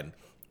buy in,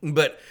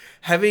 but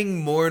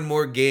having more and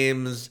more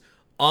games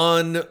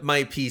on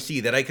my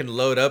PC that I can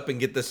load up and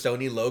get the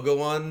Sony logo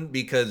on,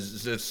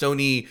 because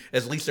Sony,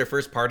 at least their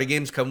first party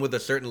games, come with a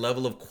certain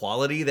level of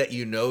quality that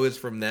you know is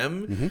from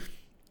them.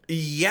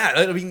 Yeah,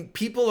 I mean,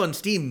 people on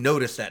Steam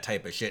notice that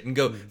type of shit and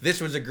go,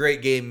 this was a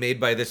great game made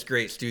by this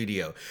great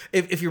studio.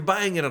 If you're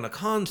buying it on a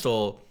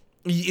console,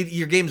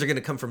 your games are going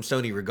to come from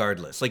Sony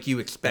regardless, like you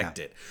expect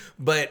it.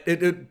 But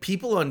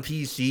people on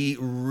PC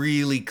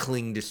really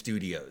cling to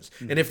studios.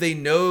 And if they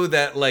know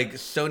that like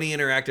Sony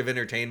Interactive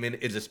Entertainment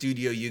is a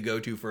studio you go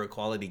to for a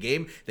quality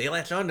game, they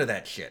latch onto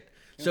that shit.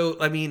 So,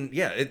 I mean,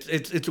 yeah,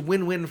 it's a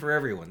win-win for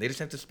everyone. They just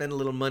have to spend a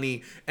little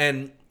money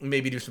and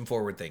maybe do some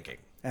forward thinking.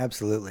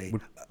 Absolutely.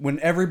 When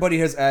everybody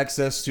has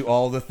access to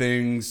all the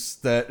things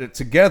that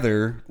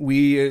together,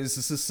 we as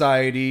a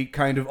society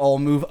kind of all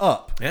move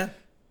up. Yeah.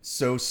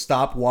 So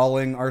stop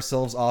walling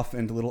ourselves off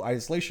into little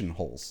isolation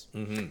holes.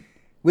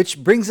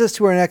 Which brings us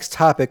to our next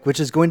topic, which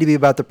is going to be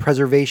about the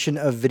preservation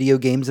of video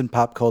games and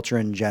pop culture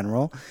in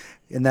general.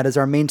 And that is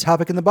our main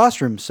topic in the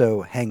boss room.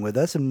 So hang with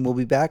us and we'll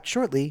be back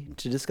shortly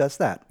to discuss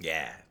that.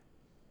 Yeah.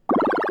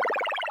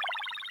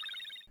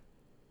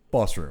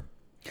 Boss Room.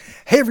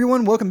 Hey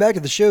everyone, welcome back to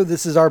the show.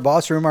 This is our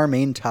Boss Room, our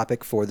main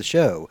topic for the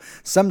show.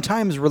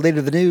 Sometimes related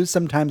to the news,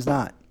 sometimes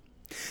not.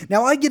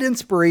 Now, I get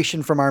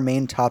inspiration from our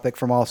main topic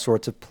from all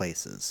sorts of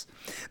places.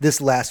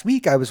 This last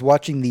week, I was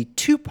watching the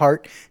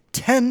 2-part,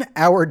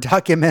 10-hour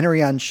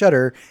documentary on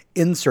Shudder,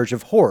 In Search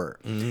of Horror,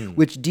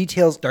 which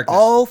details Darkness.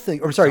 all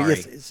things. Or sorry,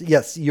 Sorry.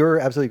 yes, you're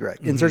absolutely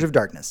correct. In Search of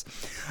Darkness,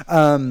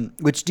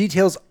 which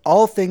details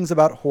all things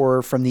about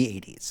horror from the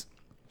 80s.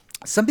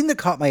 Something that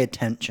caught my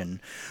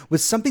attention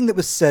was something that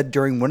was said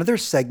during one of their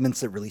segments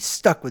that really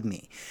stuck with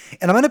me.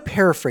 And I'm going to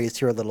paraphrase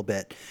here a little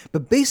bit,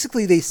 but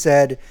basically they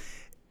said,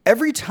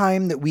 every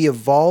time that we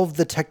evolve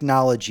the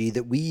technology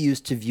that we use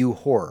to view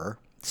horror,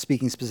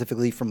 speaking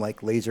specifically from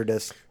like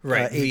Laserdisc,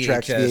 Right,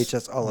 8-tracks, VHS.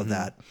 VHS, all of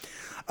that,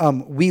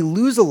 we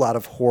lose a lot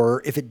of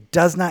horror if it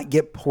does not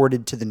get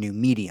ported to the new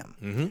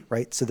medium,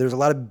 right? So there's a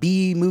lot of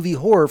B-movie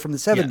horror from the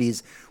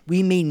 70s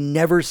we may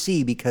never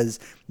see because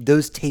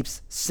those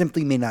tapes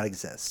simply may not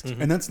exist.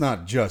 And that's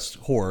not just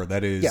horror.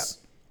 That is Yeah.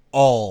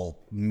 all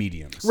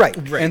mediums. Right.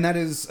 And that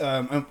is,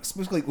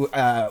 specifically,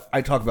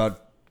 I talk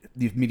about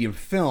the medium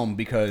film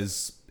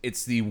because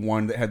it's the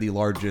one that had the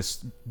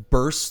largest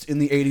burst in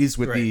the 80s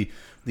with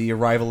the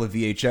arrival of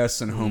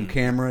VHS and home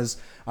cameras.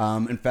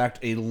 In fact,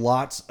 a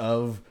lot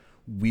of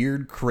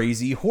weird,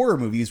 crazy horror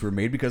movies were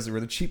made because they were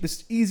the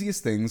cheapest,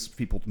 easiest things for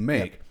people to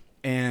make.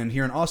 And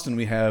here in Austin,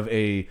 we have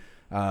a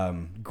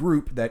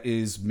group that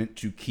is meant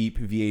to keep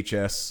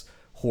VHS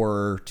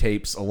horror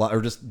tapes alive,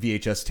 or just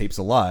VHS tapes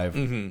alive.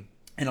 And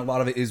a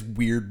lot of it is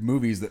weird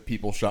movies that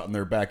people shot in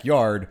their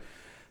backyard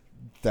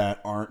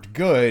that aren't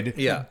good.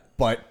 Yeah.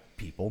 But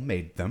people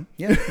made them.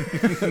 Yeah.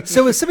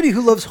 So as somebody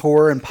who loves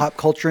horror and pop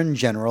culture in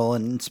general,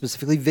 and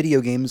specifically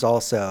video games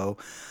also,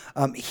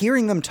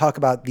 hearing them talk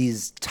about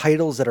these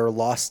titles that are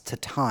lost to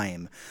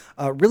time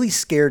really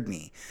scared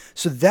me.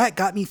 So that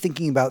got me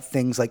thinking about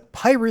things like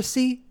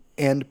piracy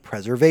and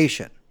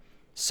preservation.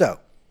 So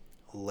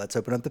let's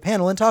open up the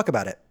panel and talk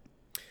about it.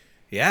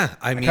 Yeah,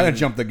 I mean, Kind of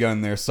jumped the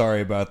gun there.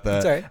 Sorry about that.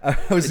 It's all right.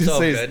 I was It's going all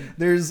to say, good.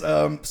 there's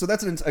so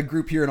that's a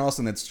group here in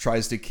Austin that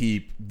tries to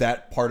keep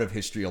that part of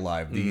history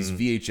alive. These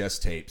VHS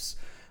tapes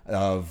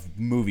of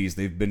movies,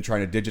 they've been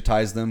trying to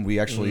digitize them. We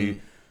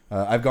actually,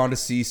 I've gone to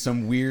see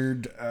some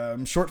weird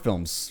short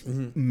films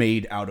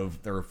made out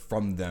of or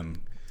from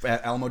them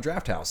at Alamo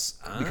Drafthouse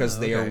because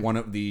they are one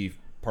of the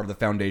part of the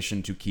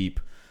foundation to keep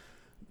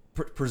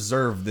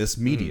preserve this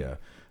media.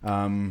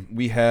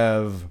 We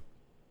have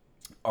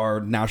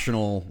our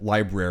National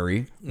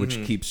Library,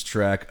 which keeps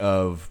track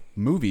of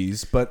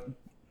movies, but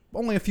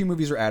only a few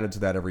movies are added to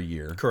that every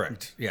year.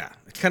 correct. Yeah,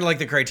 it's kind of like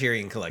the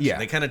Criterion Collection. Yeah.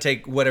 They kind of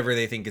take whatever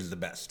they think is the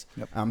best.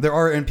 There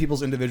are in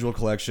people's individual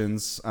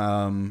collections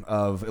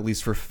of, at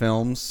least for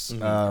films,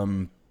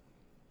 and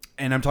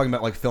I'm talking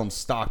about like film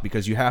stock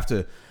because you have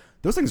to.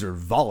 Those things are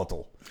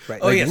volatile.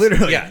 Right. Oh, Like, yes.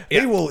 literally, Yeah, they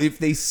yeah. will if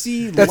they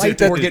see That's- light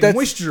that- or get that's-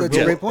 moisture. that's a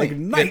will great point.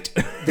 Ignite.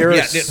 There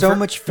Yeah, is so for-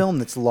 much film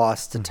that's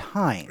lost to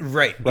time.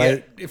 Right.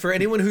 Right. Yeah. For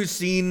anyone who's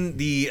seen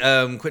the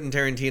Quentin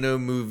Tarantino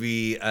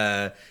movie,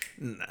 The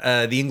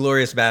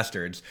Inglourious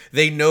Bastards,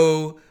 they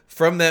know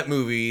from that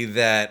movie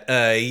that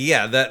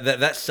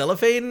that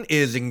cellophane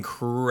is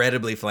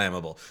incredibly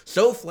flammable.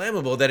 So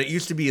flammable that it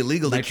used to be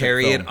illegal to Nitrate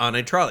carry it film. on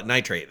a trolley.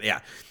 Nitrate. Yeah.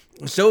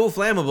 So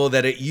flammable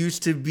that it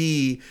used to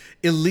be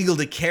illegal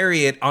to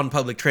carry it on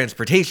public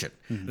transportation.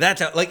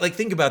 That's how, like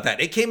think about that.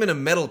 It came in a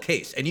metal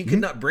case, and you could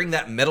not bring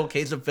that metal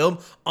case of film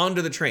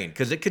onto the train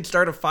because it could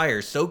start a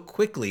fire so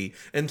quickly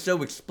and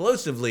so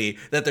explosively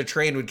that the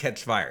train would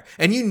catch fire.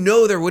 And you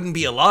know there wouldn't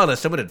be a law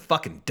unless someone had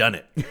fucking done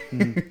it.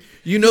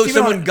 You know Even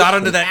someone on got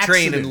onto an that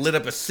train and accident. lit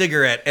up a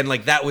cigarette, and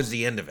like that was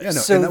the end of it. Yeah,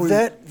 no, So and that was-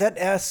 that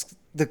asks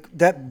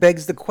that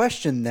begs the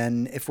question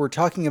then, if we're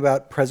talking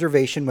about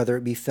preservation, whether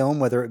it be film,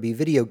 whether it be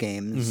video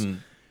games,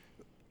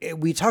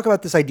 we talk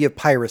about this idea of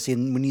piracy,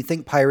 and when you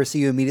think piracy,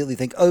 you immediately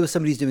think, oh,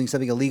 somebody's doing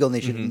something illegal and they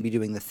shouldn't be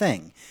doing the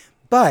thing.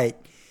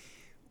 But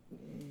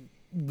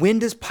when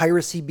does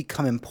piracy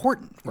become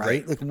important,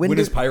 right? Like When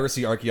is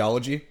piracy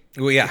archaeology?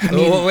 Well, yeah.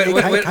 mean, when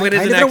kind is of an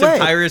in a act way. of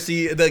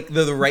piracy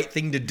the right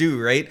thing to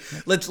do, right?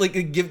 Let's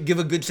give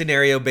a good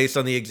scenario based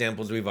on the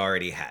examples we've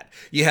already had.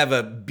 You have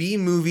a B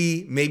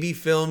movie, maybe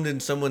filmed in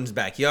someone's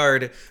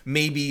backyard.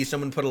 Maybe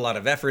someone put a lot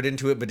of effort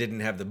into it but didn't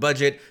have the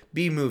budget.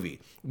 B movie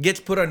gets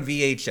put on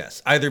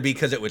VHS, either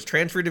because it was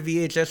transferred to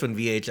VHS when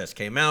VHS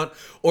came out,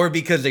 or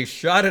because they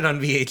shot it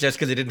on VHS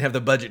because they didn't have the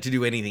budget to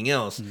do anything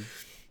else.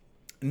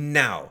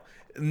 Now,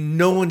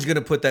 no one's going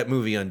to put that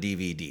movie on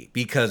DVD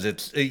because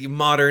it's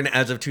modern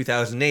as of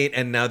 2008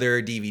 and now there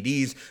are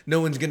DVDs.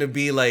 No one's going to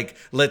be like,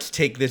 let's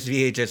take this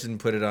VHS and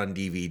put it on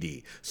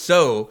DVD.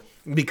 So,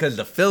 because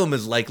the film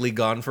is likely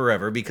gone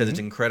forever because it's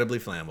incredibly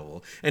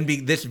flammable, and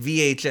this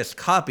VHS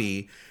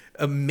copy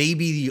may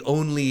be the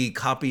only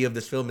copy of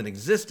this film in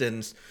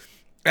existence,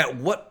 at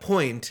what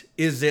point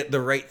is it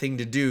the right thing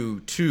to do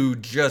to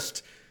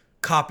just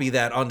copy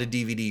that onto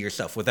DVD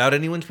yourself without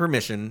anyone's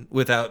permission,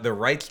 without the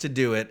rights to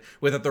do it,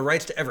 without the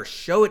rights to ever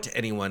show it to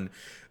anyone,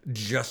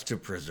 just to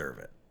preserve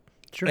it?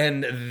 Sure.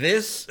 And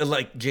this,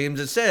 like James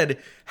has said,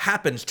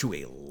 happens to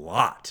a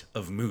lot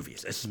of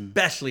movies,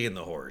 especially in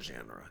the horror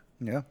genre.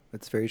 Yeah,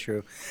 that's very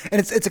true.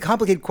 And it's a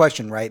complicated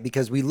question, right?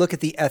 Because we look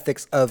at the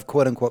ethics of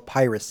quote unquote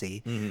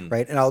piracy,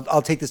 right? And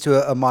I'll take this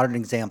to a modern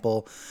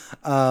example,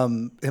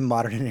 in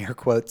modern in air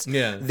quotes.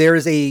 Yeah.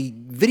 There's a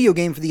video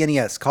game for the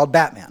NES called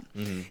Batman.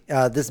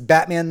 This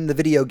Batman, the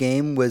video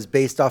game, was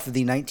based off of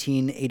the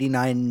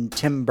 1989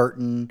 Tim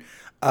Burton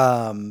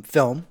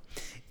film.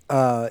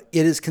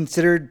 It is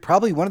considered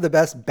probably one of the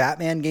best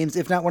Batman games,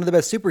 if not one of the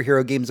best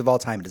superhero games of all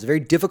time. It is a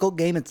very difficult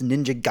game. It's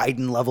Ninja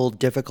Gaiden level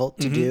difficult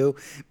to do.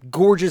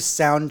 Gorgeous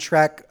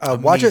soundtrack.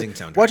 Amazing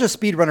soundtrack. Watch a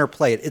speedrunner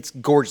play it. It's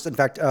gorgeous. In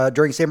fact,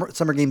 during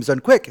Summer Games Done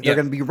Quick, they're Yeah.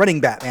 going to be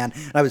running Batman,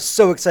 and I was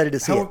so excited to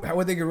see it. How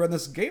would they run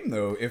this game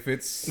though if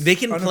it's They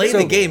can play the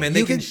unavailable? game and they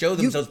You can can- show you-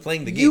 themselves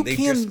playing the you game.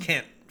 They can- just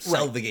can't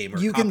sell Right. the game or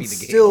you copy can the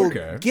game. still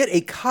Okay. get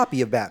a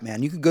copy of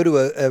Batman. You could go to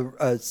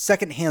a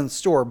secondhand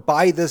store,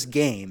 buy this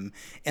game,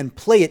 and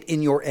play it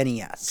in your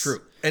NES.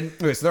 True. And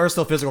Okay, so there are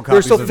still physical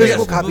copies. still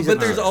physical available. copies but of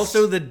there's this.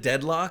 also the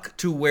deadlock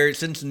to where,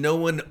 since no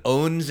one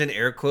owns, in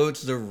air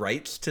quotes, the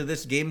rights to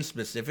this game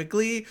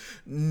specifically,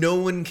 no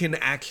one can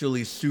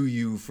actually sue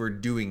you for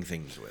doing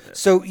things with it.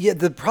 So yeah,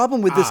 the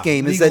problem with this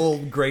game is that legal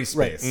gray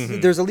space.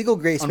 there's a legal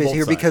gray space both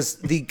here sides. because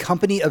the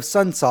company of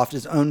Sunsoft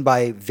is owned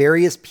by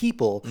various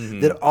people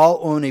that all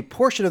own a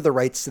portion of the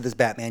rights to this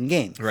Batman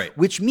game. Right.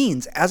 Which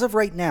means, as of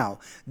right now,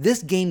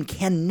 this game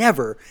can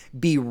never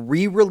be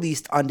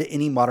re-released onto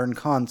any modern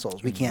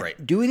consoles. We can't Right.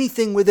 do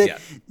anything with it. Yeah.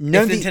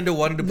 None If of the- Nintendo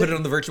wanted to put it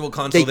on the virtual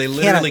console, they cannot-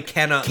 literally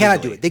cannot do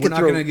legally. it. They We're could not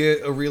throw going to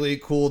get a really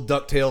cool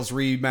DuckTales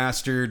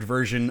remastered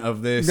version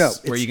of this No,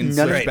 where it's you can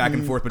none switch of- back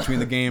and forth between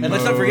the game And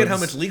let's not forget how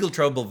modes. much legal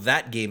trouble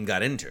that game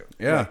got into.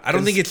 Yeah. I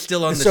don't think it's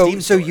still on the so Steam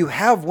so store. you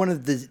have one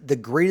of the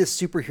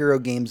greatest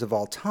superhero games of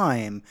all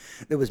time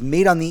that was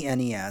made on the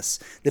NES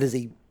that is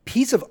a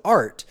piece of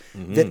art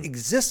Mm-hmm. that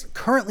exists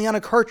currently on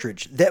a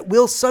cartridge that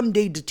will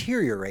someday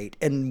deteriorate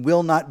and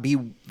will not be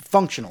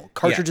functional.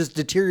 Cartridges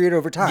deteriorate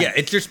over time. Yeah,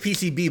 it's just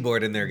PCB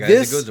board in there, guys.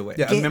 This- it goes away.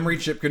 Yeah, Game- a memory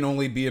chip can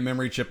only be a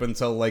memory chip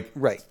until like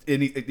Right.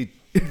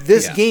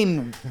 This Yeah.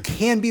 game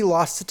can be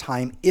lost to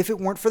time if it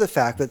weren't for the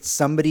fact that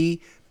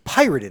somebody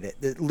pirated it,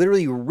 that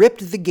literally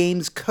ripped the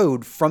game's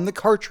code from the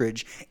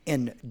cartridge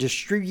and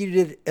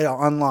distributed it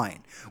online,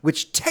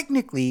 which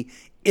technically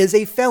is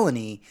a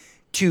felony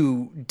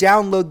to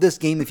download this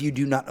game if you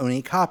do not own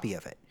a copy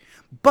of it.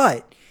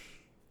 But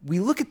we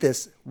look at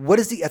this, what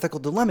is the ethical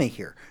dilemma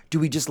here? Do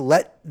we just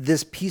let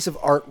this piece of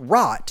art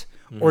rot,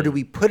 or do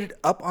we put it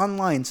up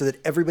online so that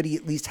everybody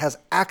at least has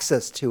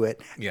access to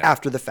it Yeah.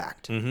 after the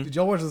fact? Did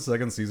y'all watch the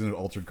second season of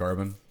Altered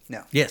Carbon?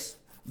 No. Yes.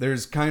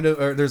 There's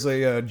there's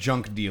a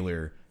junk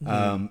dealer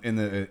in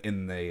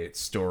the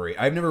story.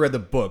 I've never read the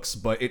books,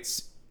 but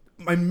it's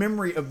my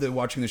memory of the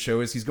watching the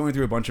show is he's going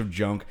through a bunch of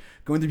junk,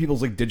 going through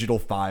people's like digital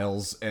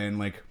files, and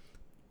like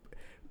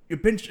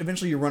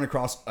eventually you run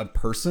across a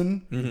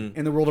person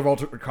in the world of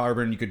Altered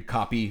Carbon. You could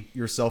copy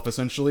yourself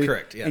essentially,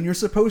 Correct, yeah. and you're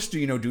supposed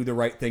to do the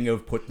right thing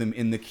of put them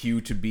in the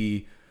queue to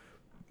be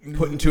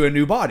put into a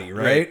new body,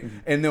 right?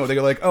 And no, they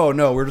go like, oh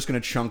no, we're just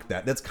going to chunk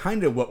that. That's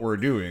kind of what we're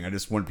doing. I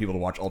just want people to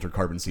watch Altered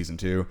Carbon season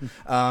 2.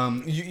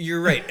 You're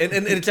right. And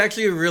it's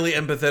actually a really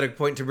empathetic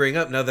point to bring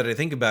up now that I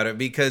think about it,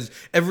 because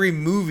every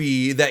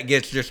movie that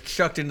gets just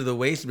chucked into the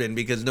waste bin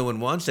because no one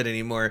wants it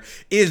anymore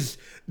is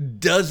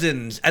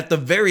dozens, at the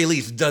very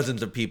least,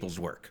 dozens of people's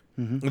work.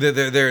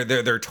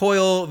 Their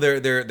toil,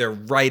 their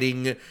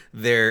writing,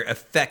 their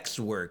effects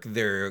work,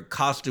 their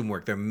costume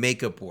work, their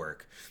makeup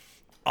work,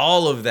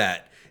 all of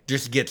that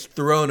just gets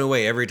thrown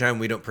away every time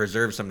we don't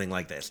preserve something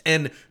like this.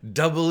 And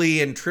doubly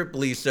and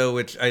triply so,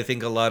 which I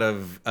think a lot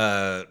of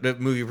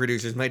movie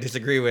producers might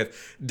disagree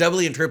with,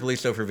 doubly and triply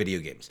so for video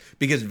games.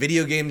 Because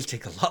video games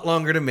take a lot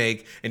longer to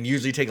make and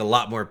usually take a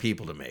lot more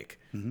people to make,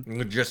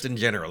 just in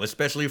general,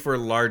 especially for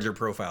larger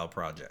profile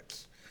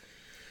projects.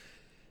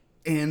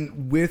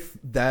 And with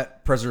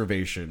that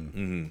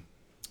preservation,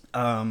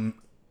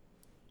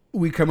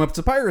 we come up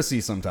to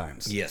piracy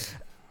sometimes. Yes.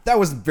 That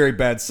was a very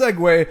bad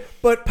segue,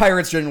 but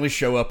pirates generally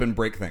show up and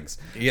break things.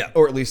 Yeah.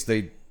 Or at least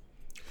they...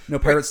 No,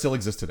 pirates still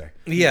exist today.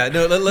 Yeah,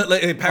 no,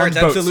 pirates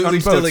On boats, absolutely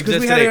on still boats, 'cause exist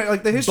we had, today.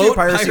 like, the history of Boat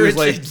piracy pirates was,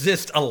 like-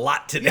 exist a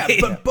lot Yeah, today.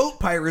 but boat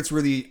pirates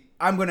were the...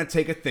 I'm going to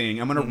take a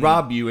thing, I'm going to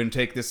rob you and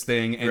take this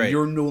thing, and Right.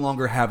 you're no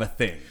longer have a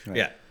thing.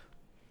 Yeah.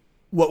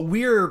 What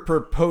we're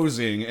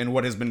proposing and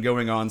what has been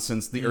going on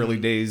since the early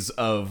days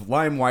of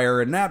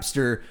LimeWire and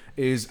Napster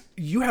is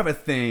you have a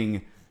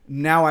thing,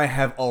 now I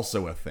have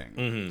also a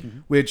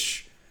thing,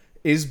 which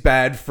is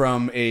bad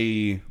from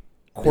a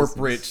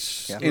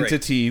corporate Yeah.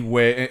 entity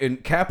way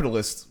and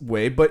capitalist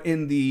way, but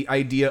in the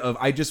idea of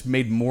I just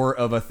made more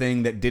of a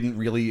thing that didn't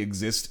really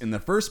exist in the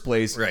first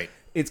place. Right.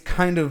 It's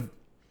kind of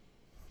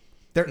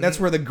that's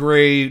where the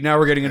gray. Now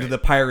we're getting into the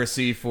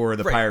piracy for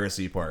the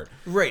piracy part.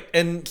 Right.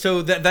 And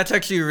so that's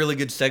actually a really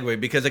good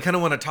segue, because I kind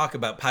of want to talk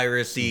about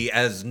piracy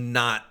as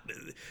not,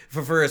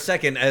 for a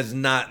second, as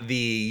not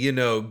the,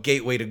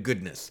 gateway to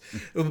goodness.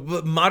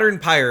 But modern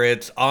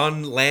pirates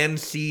on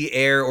land, sea,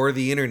 air, or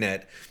the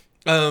internet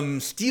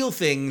steal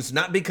things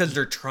not because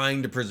they're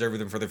trying to preserve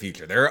them for the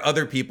future. There are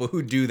other people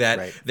who do that.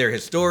 Right. They're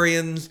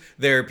historians.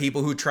 There are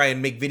people who try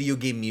and make video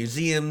game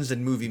museums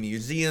and movie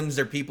museums.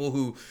 There are people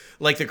who,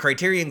 like the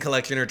Criterion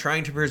Collection, are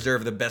trying to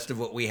preserve the best of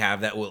what we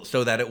have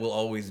so that it will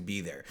always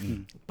be there.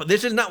 But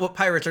this is not what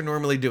pirates are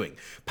normally doing.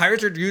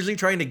 Pirates are usually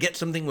trying to get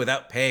something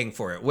without paying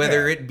for it,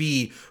 whether it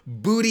be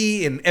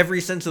booty in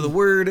every sense of the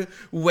word,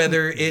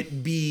 whether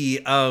it be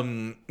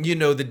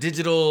the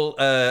digital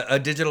a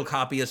digital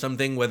copy of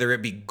something, whether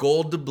it be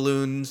gold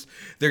doubloons.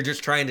 They're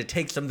just trying to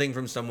take something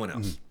from someone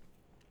else.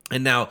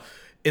 And now,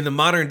 in the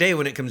modern day,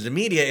 when it comes to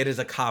media, it is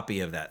a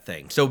copy of that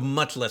thing. So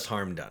much less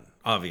harm done,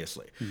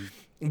 obviously.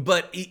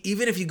 But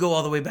even if you go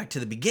all the way back to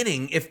the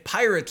beginning, if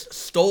pirates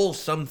stole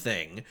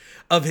something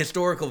of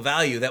historical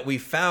value that we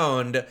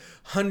found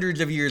hundreds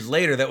of years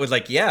later that was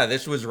like, yeah,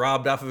 this was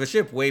robbed off of a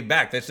ship way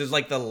back. This is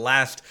like the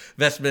last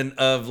vestment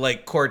of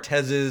like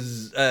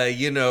Cortez's,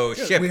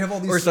 ship We have all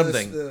these, or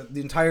something.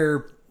 The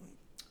entire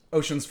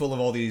ocean's full of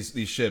all these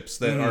ships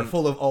that are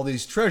full of all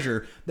these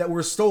treasure that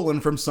were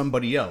stolen from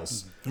somebody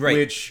else, Right.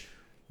 which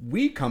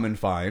we come and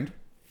find.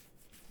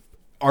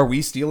 Are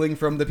we stealing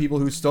from the people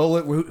who stole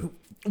it?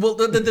 Well,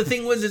 the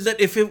thing is that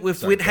if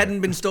it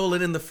hadn't been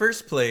stolen in the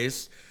first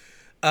place,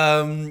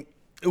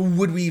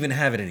 would we even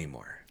have it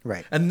anymore?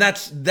 Right. And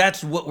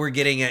that's what we're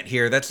getting at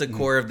here. That's the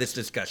core of this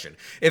discussion.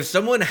 If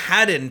someone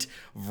hadn't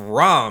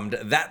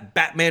ROMmed that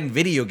Batman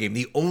video game,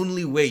 the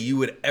only way you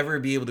would ever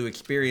be able to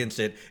experience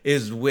it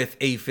is with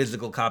a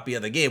physical copy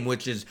of the game,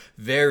 which is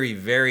very,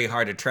 very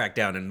hard to track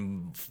down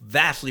and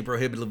vastly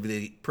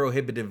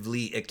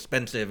prohibitively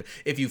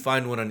expensive if you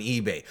find one on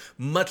eBay.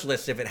 Much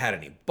less if it had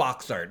any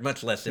box art,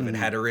 much less if it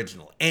had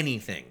original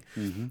anything.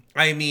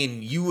 I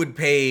mean, you would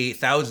pay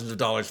thousands of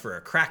dollars for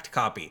a cracked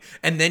copy,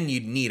 and then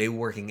you'd need a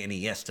working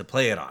NES to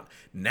play it on.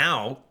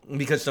 Now,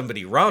 because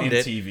somebody ROMmed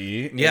it,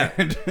 TV. yeah,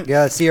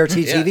 Yeah,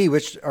 CRT TV,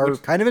 which are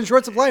kind of in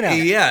short supply now.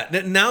 yeah.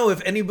 Now,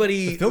 if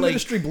anybody Film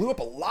industry blew up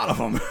a lot of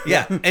them.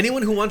 yeah,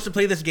 anyone who wants to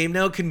play this game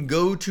now can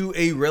go to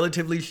a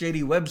relatively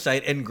shady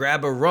website and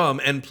grab a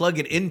ROM and plug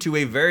it into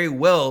a very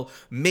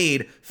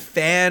well-made,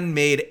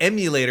 fan-made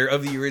emulator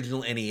of the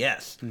original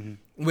NES,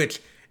 which,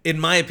 in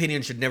my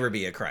opinion, should never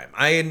be a crime.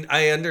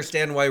 I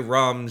understand why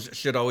ROMs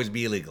should always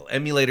be illegal.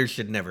 Emulators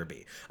should never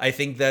be. I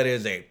think that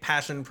is a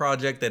passion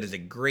project. That is a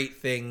great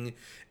thing,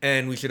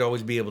 and we should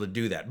always be able to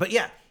do that. But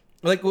yeah,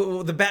 like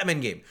the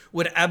Batman game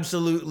would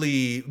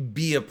absolutely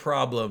be a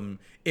problem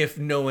if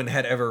no one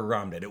had ever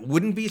ROMmed it. It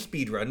wouldn't be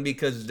speedrun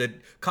because the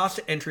cost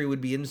of entry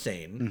would be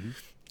insane.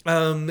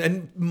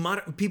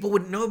 People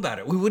wouldn't know about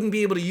it. We wouldn't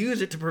be able to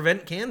use it to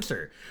prevent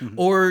cancer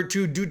or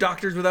to do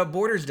Doctors Without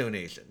Borders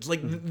donations.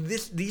 Like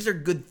these are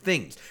good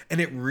things,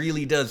 and it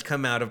really does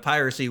come out of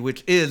piracy,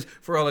 which is,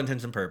 for all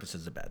intents and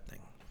purposes, a bad thing.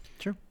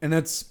 Sure. And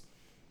that's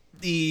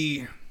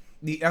the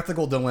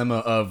ethical dilemma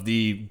of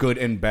the good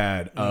and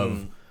bad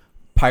of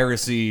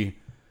piracy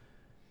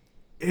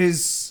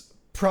is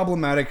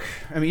problematic.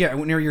 I mean, yeah,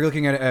 whenever you're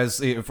looking at it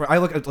I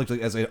look at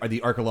it as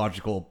the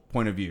archaeological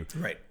point of view,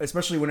 Right.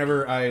 Especially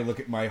whenever I look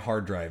at my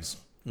hard drives,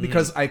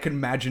 because I can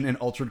imagine an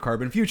altered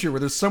carbon future where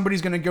there's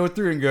somebody's going to go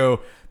through and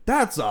go,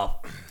 "That's a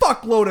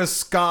fuckload of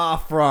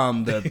ska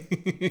from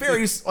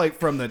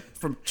the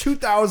from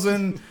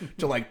 2000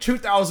 to like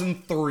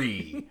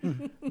 2003."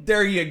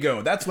 There you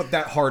go. That's what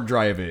that hard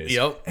drive is.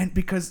 Yep. And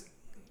because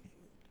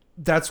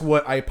that's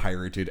what I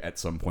pirated at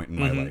some point in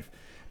my life.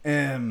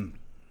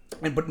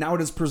 But now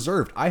it is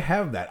preserved. I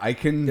have that. I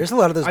can. There's a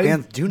lot of those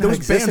bands do not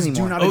exist anymore.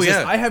 Do not Oh, exist.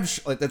 yeah. I have.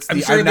 That's I'm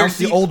the. sure I'm now there's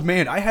the the- old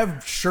man. I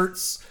have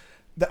shirts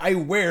that I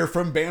wear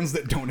from bands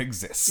that don't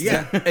exist.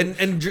 Yeah,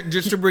 and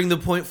just to bring the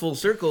point full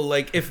circle,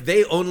 like if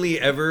they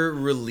only ever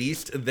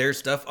released their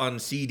stuff on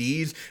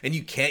CDs and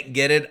you can't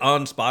get it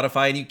on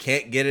Spotify and you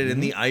can't get it in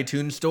the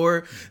iTunes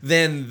store,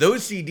 then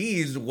those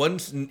CDs,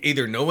 once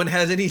either no one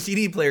has any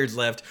CD players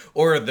left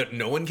or that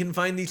no one can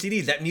find these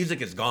CDs, that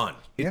music is gone.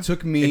 It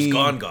took me. It's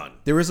gone.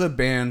 There was a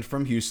band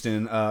from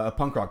Houston, a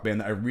punk rock band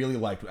that I really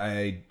liked.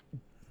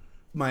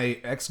 My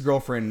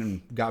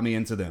ex-girlfriend got me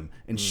into them,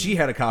 and she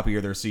had a copy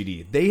of their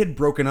CD. They had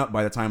broken up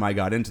by the time I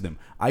got into them.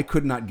 I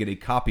could not get a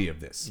copy of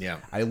this. Yeah.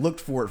 I looked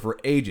for it for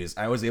ages.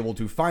 I was able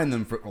to find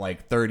them for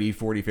like 30,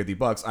 40, 50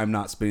 bucks. I'm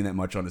not spending that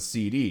much on a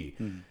CD.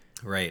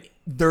 Right.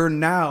 They're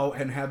now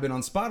and have been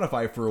on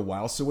Spotify for a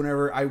while, so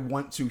whenever I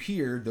want to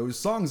hear those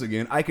songs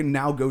again, I can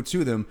now go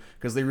to them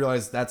because they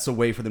realize that's a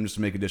way for them just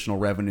to make additional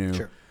revenue.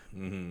 Sure.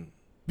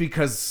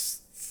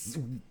 Because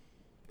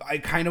I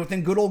kind of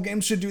think good old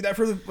games should do that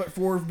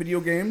for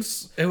video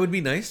games. It would be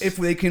nice. If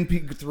they can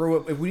throw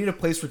up, if we need a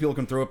place where people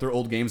can throw up their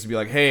old games and be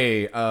like,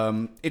 hey,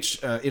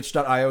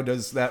 itch.io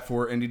does that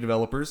for indie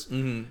developers.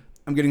 I'm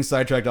getting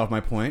sidetracked off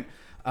my point.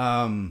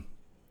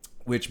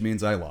 Which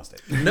means I lost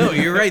it. No,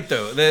 you're right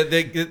though.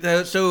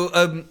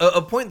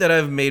 A point that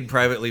I've made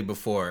privately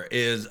before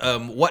is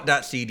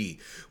what.cd.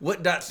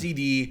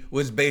 What.cd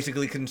was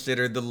basically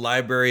considered the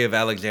Library of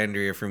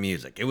Alexandria for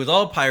music. It was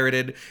all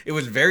pirated. It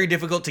was very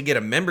difficult to get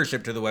a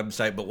membership to the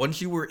website, but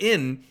once you were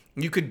in,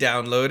 you could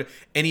download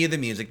any of the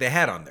music they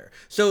had on there.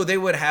 So they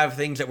would have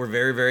things that were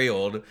very, very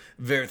old,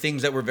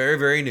 things that were very,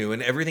 very new,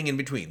 and everything in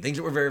between. Things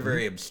that were very,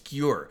 very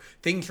obscure,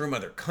 things from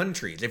other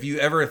countries. If you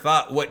ever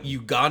thought what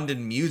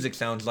Ugandan music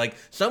sounds like,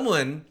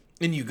 someone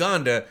in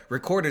Uganda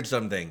recorded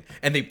something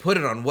and they put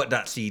it on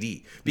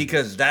what.cd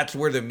because that's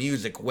where the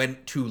music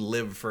went to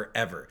live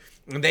forever.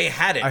 And they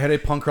had it. I had a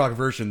punk rock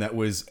version that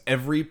was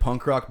every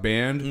punk rock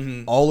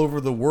band all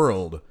over the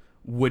world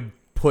would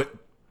put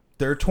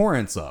their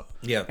torrents up.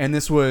 Yeah. And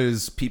this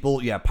was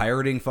people,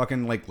 pirating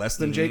fucking like Less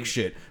Than Jake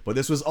shit. But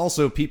this was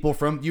also people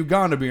from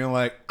Uganda being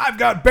like, I've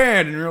got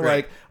band. And you're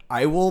like,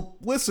 I will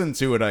listen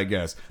to it, I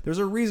guess. There's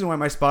a reason why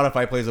my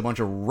Spotify plays a bunch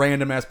of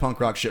random ass punk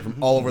rock shit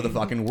from all over the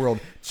fucking world.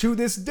 To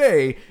this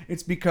day,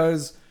 it's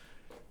because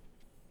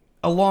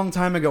a long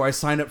time ago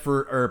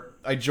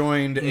I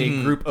joined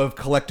a group of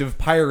collective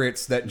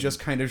pirates that just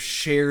kind of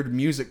shared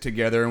music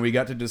together, and we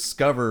got to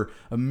discover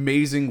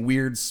amazing,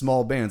 weird,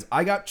 small bands.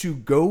 I got to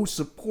go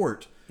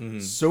support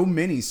so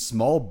many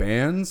small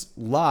bands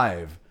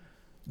live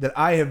that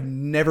I have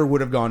never would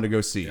have gone to go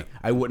see. Yeah.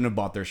 I wouldn't have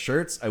bought their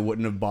shirts. I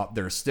wouldn't have bought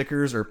their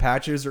stickers or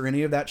patches or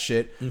any of that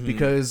shit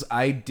because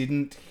I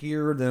didn't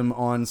hear them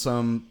on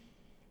some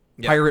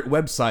pirate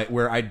website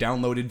where I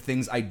downloaded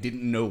things I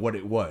didn't know what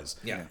it was.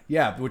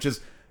 Yeah, which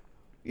is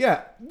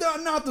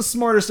not the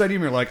smartest idea.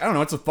 You're like, I don't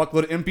know, it's a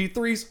fuckload of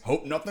MP3s.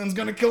 Hope nothing's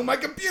gonna kill my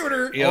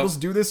computer. I'll just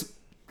do this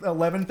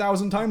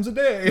 11,000 times a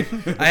day.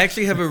 I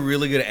actually have a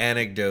really good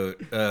anecdote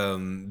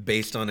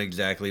based on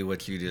exactly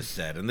what you just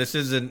said. And this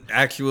is an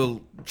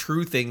actual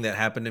true thing that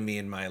happened to me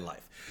in my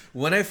life.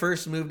 When I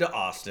first moved to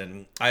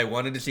Austin, I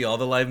wanted to see all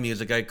the live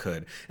music I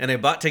could, and I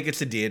bought tickets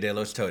to Dia de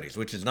los Totis,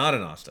 which is not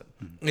in Austin.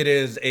 It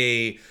is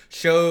a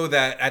show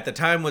that at the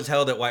time was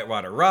held at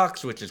Whitewater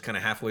Rocks, which is kind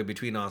of halfway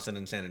between Austin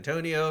and San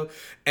Antonio,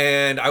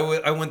 and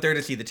I went there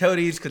to see the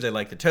Totis because I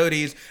like the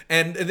Totis,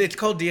 and it's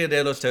called Dia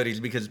de los Totis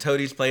because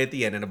Totis play at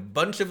the end, and a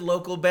bunch of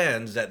local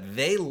bands that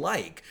they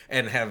like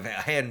and have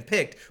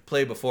handpicked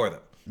play before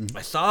them.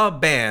 I saw a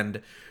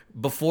band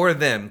before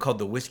them called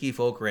the Whiskey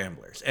Folk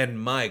Ramblers, and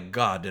my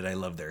God, did I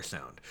love their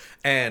sound.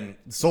 And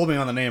sold me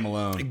on the name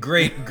alone.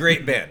 Great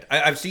band.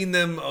 I've seen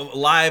them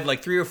live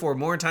like 3 or 4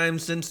 more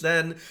times since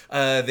then.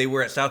 They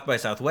were at South by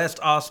Southwest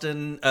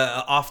Austin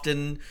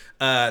often.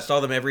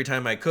 Saw them every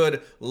time I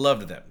could.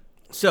 Loved them.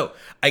 So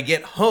I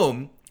get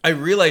home, I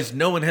realize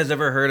no one has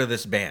ever heard of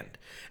this band,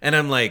 and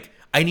I'm like,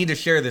 I need to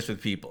share this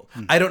with people.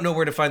 I don't know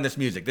where to find this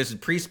music. This is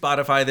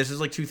pre-Spotify. This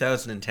is like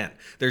 2010.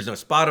 There's no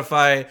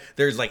Spotify.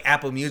 There's like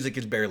Apple Music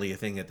is barely a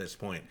thing at this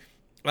point.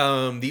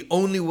 The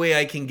only way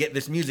I can get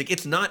this music,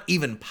 it's not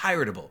even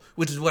piratable,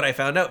 which is what I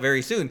found out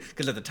very soon.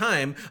 Because at the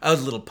time, I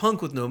was a little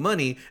punk with no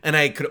money, and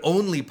I could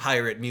only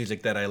pirate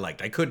music that I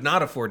liked. I could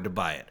not afford to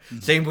buy it.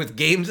 Same with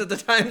games at the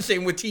time.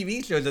 Same with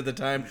TV shows at the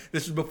time.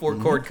 This was before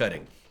cord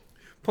cutting.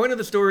 Point of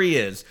the story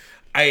is,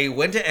 I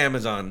went to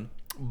Amazon,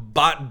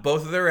 bought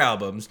both of their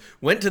albums,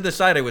 went to the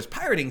site I was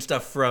pirating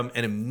stuff from,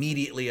 and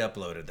immediately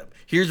uploaded them.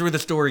 Here's where the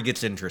story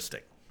gets interesting.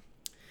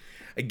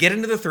 I get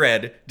into the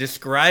thread,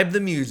 describe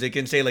the music,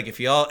 and say, like,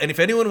 if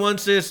anyone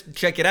wants this,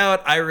 check it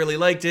out. I really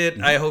liked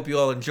it. I hope you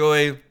all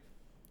enjoy.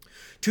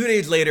 2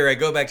 days later, I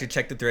go back to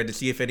check the thread to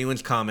see if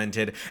anyone's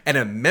commented, and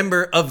a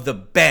member of the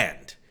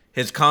band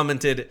has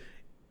commented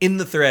in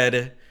the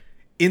thread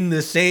in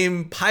the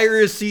same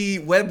piracy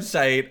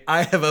website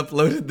I have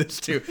uploaded this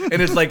to.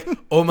 And it's like,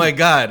 oh my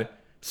God,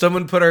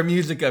 someone put our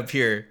music up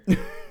here.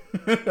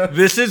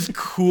 This is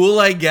cool,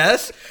 I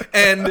guess.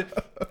 And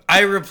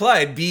I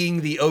replied,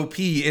 being the OP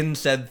in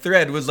said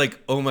thread, was like,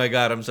 oh my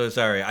God, I'm so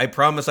sorry. I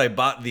promise I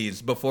bought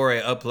these before I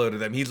uploaded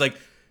them. He's like,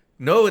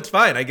 no, it's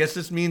fine. I guess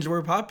this means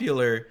we're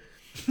popular.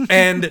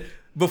 And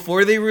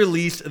before they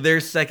released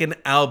their second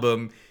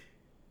album,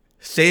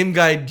 same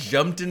guy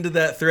jumped into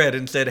that thread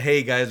and said,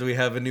 hey guys, we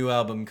have a new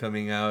album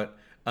coming out.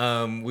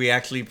 We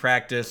actually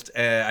practiced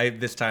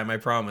this time, I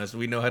promise.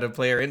 We know how to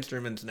play our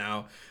instruments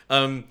now.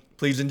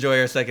 Please enjoy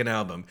our second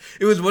album.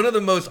 It was one of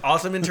the most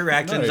awesome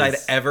interactions I'd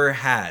ever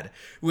had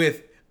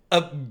with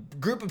a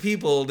group of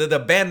people, the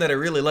band that I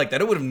really liked,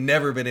 that I would have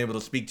never been able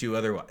to speak to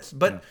otherwise.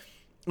 But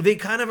they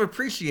kind of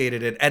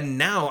appreciated it, and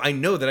now I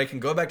know that I can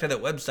go back to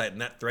that website and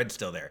that thread's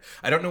still there.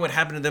 I don't know what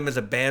happened to them as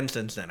a band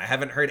since then. I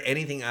haven't heard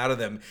anything out of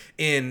them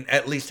in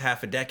at least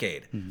half a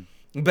decade.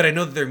 But I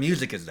know that their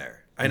music is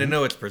there, and I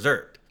know it's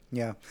preserved.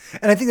 Yeah.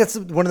 And I think that's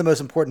one of the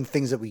most important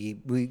things that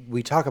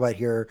we talk about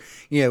here.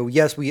 You know,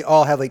 yes, we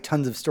all have like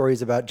tons of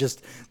stories about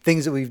just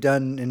things that we've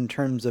done in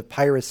terms of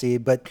piracy,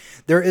 but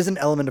there is an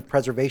element of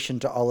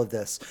preservation to all of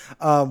this.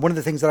 One of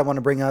the things that I want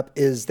to bring up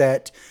is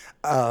that,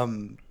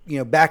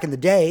 back in the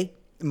day,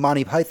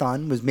 Monty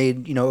Python was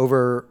made,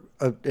 over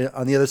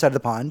on the other side of the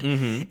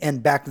pond.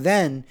 And back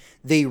then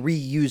they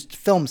reused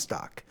film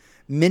stock.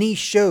 Many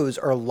shows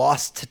are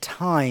lost to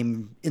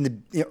time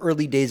in the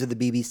early days of the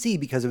BBC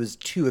because it was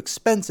too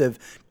expensive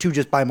to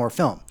just buy more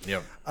film.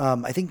 Yep.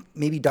 I think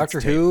maybe Doctor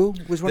Who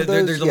was one of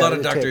those. There's a lot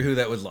of Doctor Who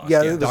that was lost.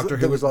 Yeah,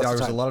 There was a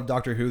lost lot of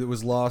Doctor Who that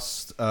was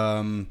lost.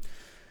 And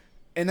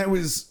that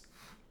was...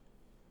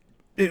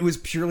 it was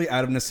purely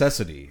out of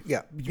necessity.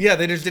 Yeah. Yeah,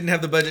 they just didn't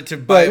have the budget to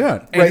buy.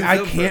 Yeah, new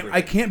and films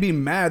I can't be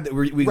mad that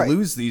we Right.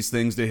 lose these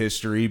things to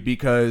history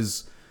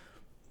because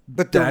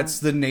But that's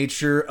the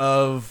nature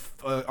of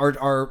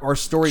our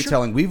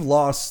storytelling. We've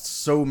lost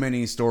so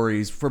many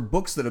stories for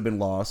books that have been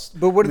lost.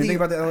 But what I are mean, the-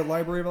 think about the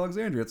Library of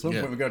Alexandria. At some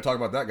Yeah. point, we got to talk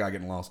about that guy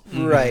getting lost.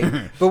 Right.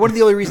 But one of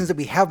the only reasons that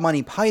we have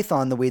Monty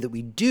Python the way that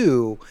we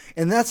do,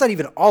 and that's not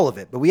even all of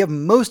it, but we have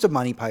most of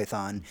Monty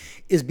Python,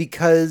 is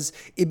because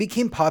it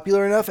became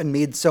popular enough and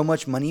made so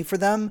much money for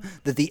them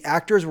that the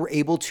actors were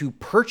able to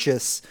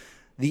purchase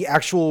the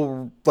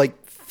actual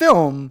like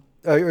film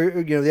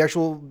or the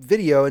actual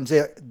video and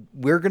say,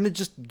 we're going to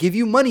just give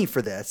you money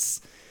for this.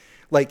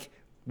 Like,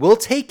 we'll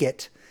take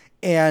it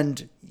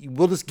and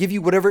we'll just give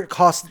you whatever it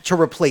costs to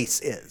replace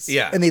is.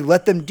 Yeah. And they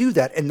let them do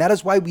that. And that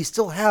is why we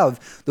still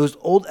have those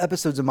old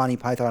episodes of Monty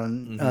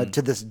Python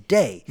to this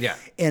day. Yeah.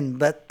 And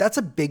that's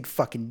a big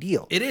fucking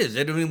deal. It is.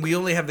 I mean, we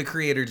only have the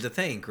creators to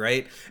thank,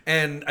 right?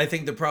 And I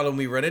think the problem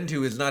we run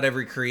into is not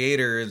every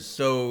creator is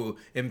so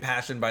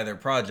impassioned by their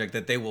project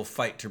that they will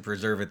fight to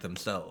preserve it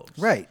themselves.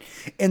 Right.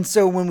 And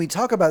so when we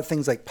talk about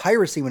things like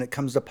piracy when it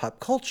comes to pop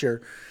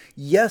culture,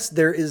 yes,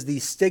 there is the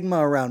stigma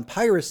around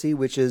piracy,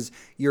 which is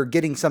you're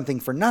getting something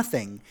for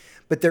nothing.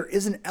 But there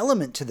is an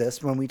element to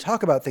this when we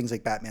talk about things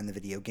like Batman the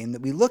video game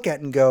that we look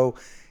at and go,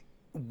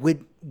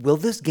 will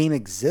this game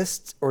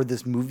exist or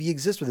this movie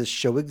exist or this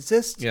show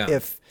exist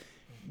if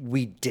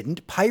we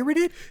didn't pirate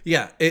it?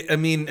 Yeah, I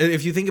mean,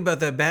 if you think about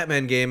that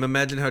Batman game,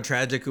 imagine how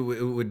tragic it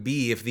would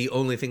be if the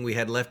only thing we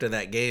had left of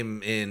that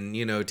game in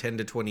 10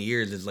 to 20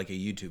 years is like a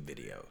YouTube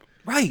video.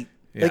 Right.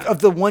 Yeah. Like of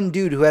the one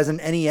dude who has an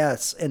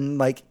NES and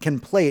like can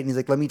play it and he's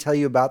like, let me tell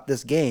you about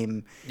this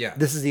game. Yeah.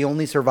 This is the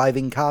only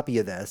surviving copy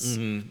of this.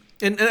 Mm-hmm.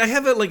 And I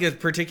have a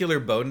particular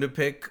bone to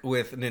pick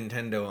with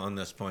Nintendo on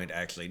this point,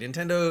 actually.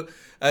 Nintendo,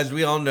 as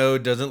we all know,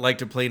 doesn't like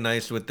to play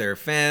nice with their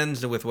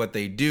fans and with what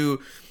they do.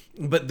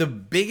 But the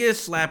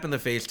biggest slap in the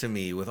face to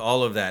me with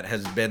all of that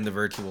has been the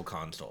Virtual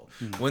Console.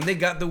 When they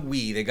got the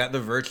Wii, they got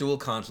the Virtual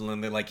Console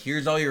and they're like,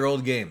 here's all your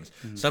old games.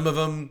 Some of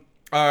them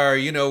are,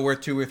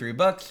 worth $2 or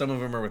 $3. Some of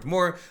them are worth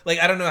more. Like,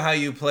 I don't know how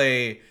you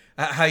play,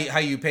 how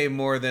you pay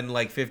more than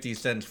like 50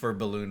 cents for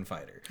Balloon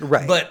Fighter.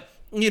 Right. But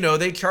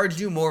they charged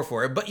you more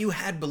for it, but you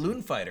had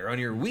Balloon Fighter on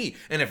your Wii.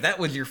 And if that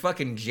was your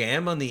fucking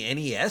jam on the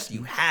NES,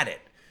 you had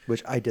it.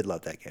 Which I did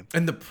love that game.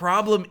 And the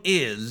problem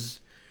is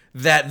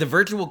that the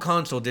Virtual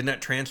Console did not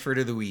transfer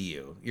to the Wii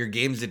U. Your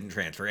games didn't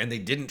transfer, and they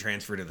didn't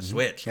transfer to the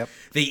Switch. Yep.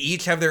 They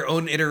each have their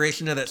own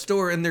iteration of that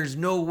store, and there's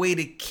no way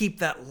to keep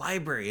that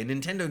library. And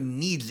Nintendo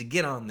needs to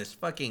get on this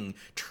fucking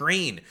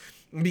train.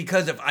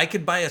 Because if I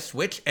could buy a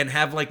Switch and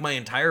have like my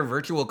entire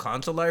Virtual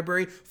Console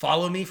library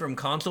follow me from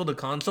console to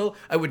console,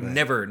 I would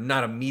never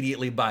not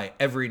immediately buy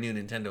every new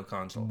Nintendo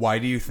console. Why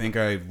do you think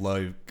I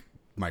love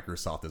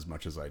Microsoft as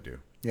much as I do?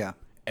 Yeah.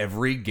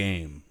 Every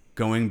game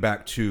going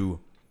back to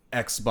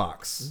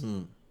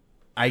Xbox,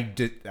 I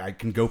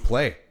can go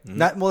play.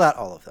 Not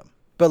all of them.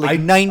 But like I-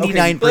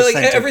 99%. But like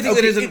of- everything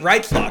that isn't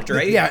rights locked,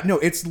 right? Yeah, no,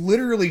 it's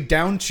literally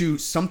down to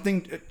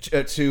something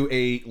to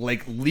a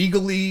like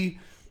legally.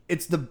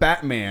 It's the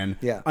Batman.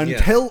 Yeah.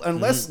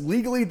 Unless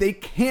legally they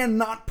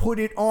cannot put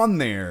it on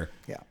there.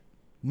 Yeah.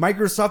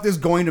 Microsoft is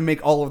going to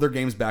make all of their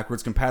games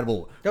backwards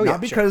compatible. Oh, yeah,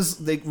 Not because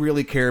they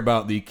really care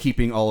about the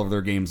keeping all of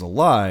their games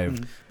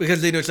alive.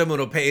 Because they know someone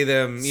will pay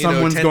them,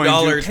 Someone's $10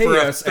 going to pay for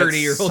a us at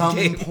 30-year-old some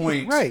game.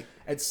 point. Right.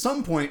 At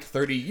some point,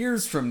 30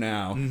 years from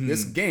now,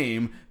 this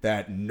game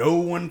that no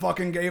one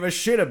fucking gave a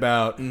shit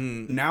about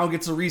now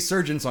gets a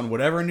resurgence on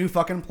whatever new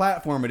fucking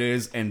platform it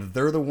is, and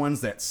they're the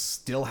ones that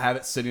still have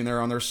it sitting there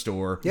on their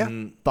store. Yeah.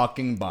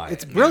 Fucking buy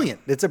It's it.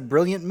 brilliant. It's a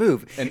brilliant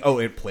move. And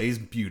it plays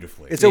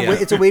beautifully. It's a Yeah. way,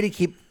 it's a way to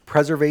keep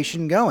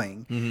preservation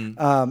going.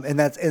 And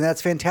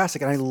that's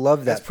fantastic. And I love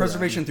that. That's for them.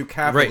 preservation through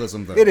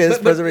capitalism, though. It is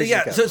But preservation.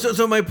 yeah, of so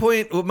capitalism.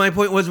 my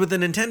point was with the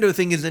Nintendo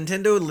thing is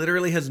Nintendo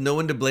literally has no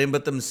one to blame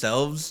but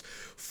themselves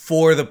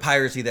for the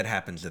piracy that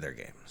happens to their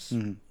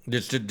games.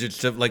 Just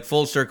to like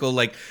full circle,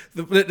 like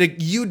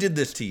you did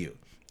this to you.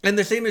 And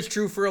the same is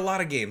true for a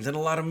lot of games and a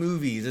lot of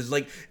movies. It's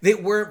like they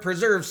weren't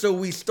preserved, so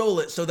we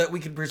stole it so that we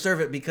could preserve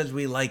it because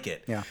we like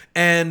it. Yeah.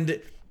 And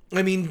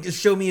I mean,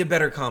 show me a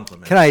better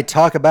compliment. Can I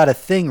talk about a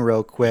thing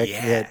real quick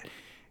Yeah. that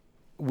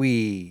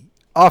we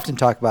often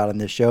talk about on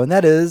this show, and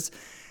that is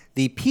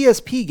the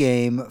PSP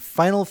game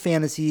Final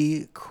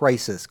Fantasy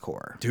Crisis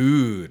Core.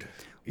 Dude.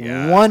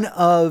 Yeah. One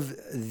of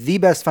the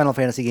best Final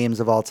Fantasy games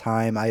of all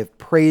time. I have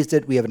praised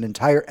it. We have an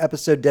entire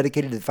episode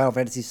dedicated to the Final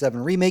Fantasy VII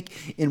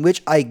Remake in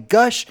which I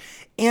gush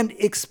and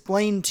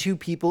explain to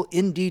people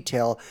in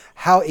detail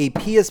how a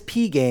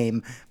PSP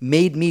game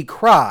made me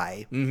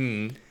cry.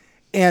 Mm-hmm.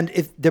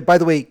 And by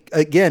the way,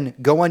 again,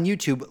 go on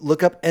YouTube,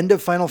 look up End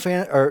of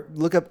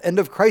look up End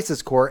of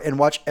Crisis Core and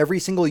watch every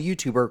single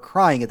YouTuber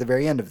crying at the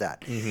very end of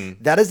that.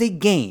 Mm-hmm. That is a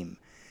game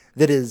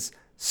that is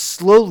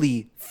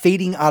slowly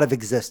fading out of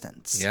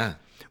existence. Yeah.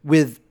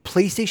 With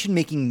PlayStation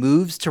making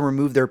moves to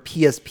remove their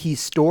PSP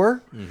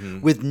store,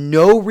 with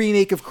no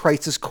remake of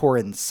Crisis Core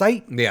in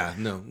sight. Yeah,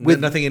 no. With-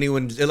 Nothing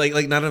anyone like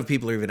not enough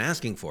people are even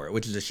asking for it,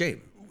 which is a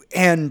shame.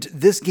 And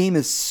this game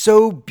is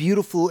so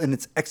beautiful in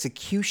its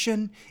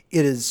execution.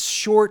 It is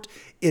short.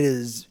 It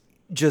is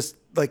just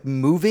like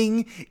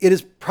moving. It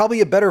is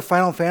probably a better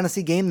Final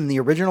Fantasy game than the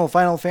original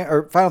Final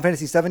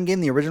Fantasy VII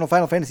game, the original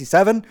Final Fantasy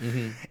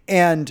VII.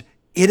 And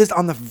it is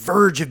on the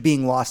verge of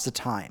being lost to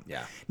time.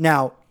 Yeah.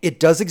 Now, it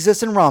does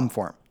exist in ROM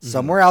form.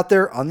 Somewhere out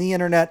there on the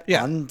internet,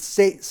 on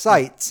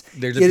sites.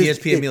 There's a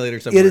PSP emulator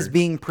somewhere. It is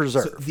being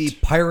preserved. So the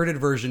pirated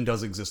version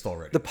does exist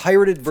already. The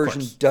pirated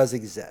version does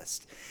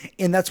exist.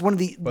 And that's one of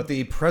the... But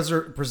the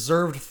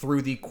preserved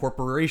through the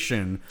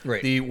corporation,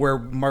 Right. Where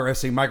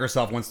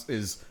Microsoft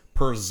is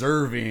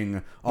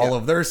preserving all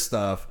of their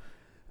stuff.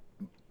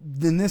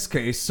 In this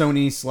case,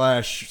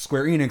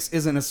 Sony/Square Enix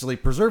isn't necessarily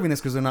preserving this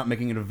because they're not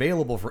making it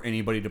available for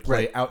anybody to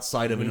play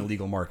outside of an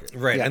illegal market.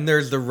 Right, Yeah. and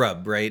there's the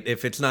rub, right?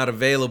 If it's not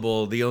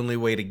available, the only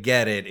way to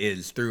get it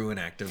is through an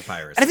active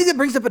piracy. And I think that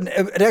brings up an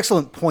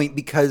excellent point,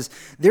 because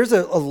there's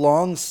a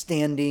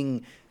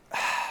long-standing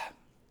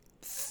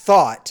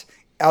thought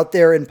out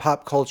there in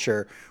pop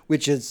culture,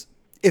 which is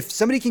if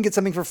somebody can get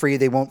something for free,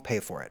 they won't pay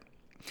for it.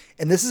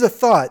 And this is a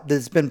thought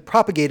that's been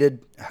propagated.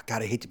 Oh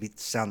God, I hate to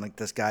sound like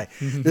this guy.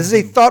 This is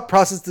a thought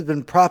process that's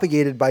been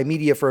propagated by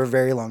media for a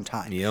very long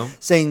time, Yeah.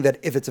 saying that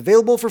if it's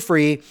available for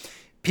free,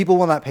 people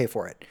will not pay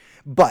for it.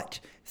 But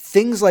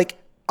things like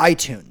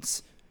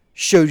iTunes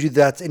showed you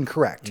that's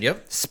incorrect.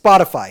 Yep.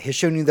 Spotify has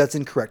shown you that's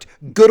incorrect.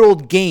 Good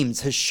Old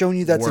Games has shown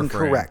you that's Warframe.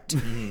 incorrect.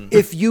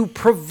 If you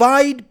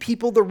provide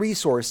people the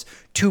resource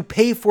to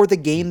pay for the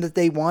game that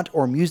they want,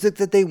 or music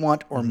that they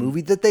want, or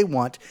movie that they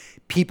want,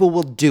 people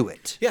will do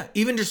it. Yeah,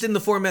 even just in the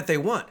format they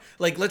want.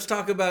 Like, let's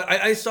talk about.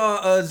 I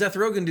saw Seth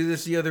Rogen do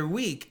this the other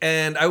week,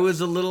 and I was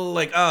a little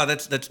like,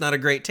 that's not a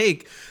great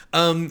take.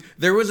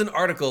 There was an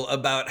article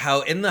about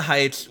how In the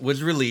Heights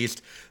was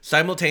released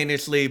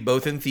simultaneously,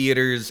 both in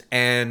theaters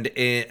and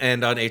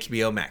on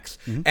HBO Max,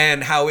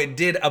 and how it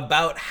did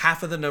about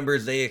half of the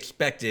numbers they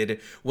expected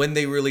when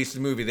they released the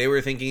movie. They were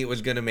thinking it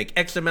was going to make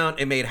X amount,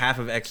 it made half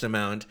of X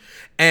amount,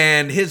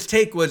 and his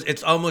take was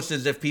it's almost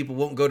as if people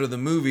won't go to the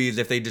movies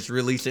if they just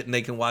release it and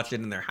they can watch it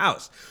in their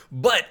house.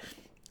 But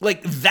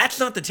like, that's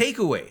not the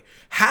takeaway.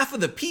 Half of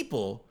the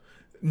people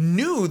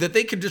knew that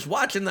they could just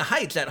watch In the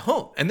Heights at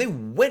home, and they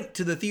went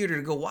to the theater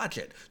to go watch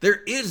it.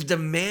 There is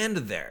demand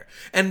there.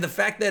 And the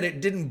fact that it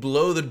didn't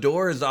blow the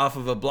doors off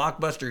of a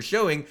blockbuster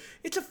showing,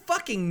 it's a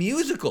fucking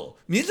musical.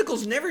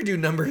 Musicals never do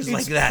numbers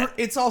like that.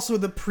 It's also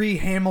the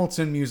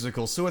pre-Hamilton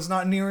musical, so it's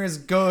not near as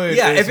good.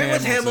 Yeah, as if it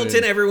was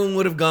Hamilton, everyone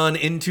would have gone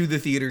into the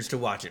theaters to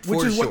watch it,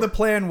 which is sure. what the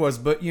plan was.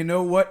 But you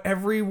know what?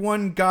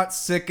 Everyone got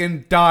sick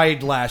and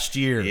died last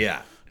year.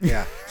 Yeah.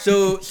 Yeah.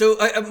 So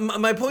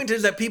my point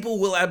is that people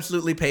will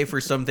absolutely pay for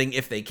something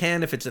if they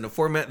can, if it's in a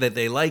format that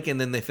they like, and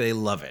then if they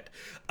love it.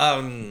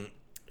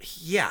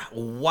 Yeah,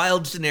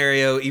 wild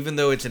scenario, even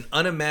though it's an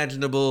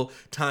unimaginable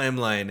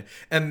timeline.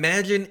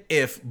 Imagine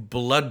if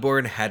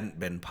Bloodborne hadn't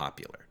been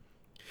popular.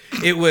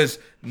 It was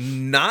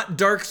not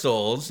Dark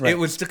Souls. Right. It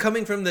was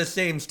coming from the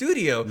same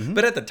studio,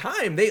 but at the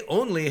time, they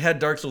only had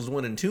Dark Souls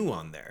 1 and 2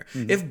 on there.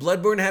 If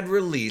Bloodborne had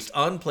released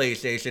on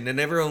PlayStation and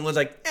everyone was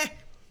like,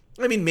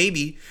 I mean,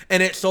 maybe.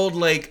 And it sold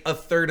like a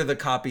third of the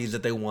copies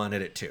that they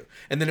wanted it to.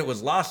 And then it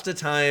was lost to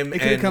time. It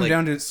could have come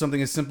down to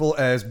something as simple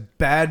as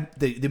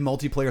the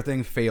multiplayer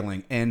thing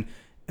failing, and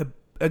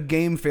a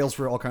game fails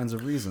for all kinds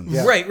of reasons.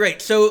 Yeah.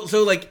 Right. So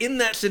like in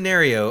that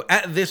scenario,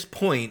 at this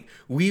point,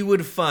 we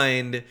would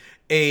find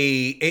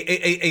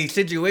a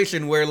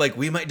situation where like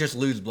we might just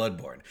lose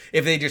Bloodborne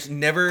if they just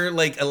never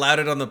like allowed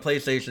it on the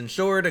PlayStation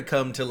Store to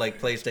come to like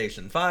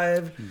PlayStation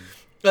 5.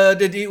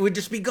 It would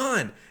just be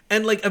gone.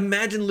 And like,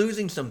 imagine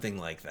losing something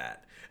like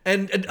that.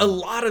 And a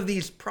lot of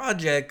these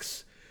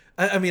projects,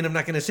 I mean, I'm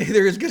not going to say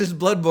they're as good as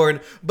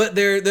Bloodborne, but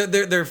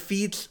they're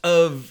feats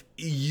of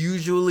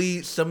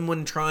usually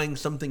someone trying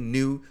something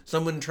new,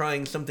 someone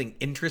trying something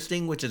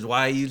interesting, which is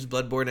why I use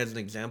Bloodborne as an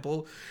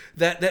example,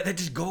 that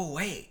just go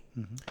away.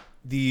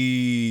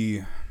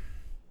 The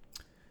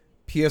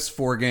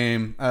PS4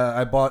 game,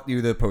 I bought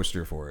you the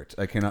poster for it.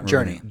 I cannot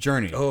remember.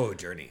 Journey. Oh,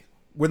 Journey.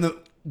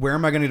 Where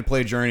am I going to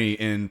play Journey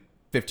in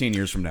 15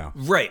 years from now?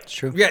 Right.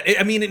 True. Yeah,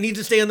 I mean, it needs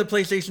to stay on the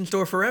PlayStation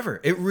Store forever.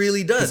 It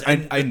really does.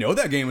 I know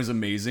that game is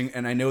amazing,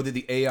 and I know that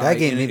the AI That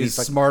game in made it me is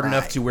fucking smart cry.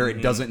 enough to where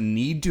it doesn't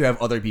need to have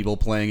other people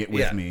playing it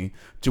with Yeah. me,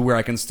 to where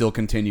I can still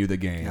continue the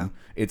game. Yeah.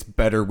 It's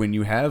better when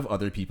you have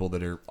other people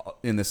that are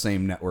in the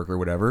same network or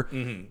whatever.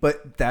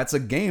 But that's a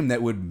game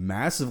that would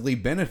massively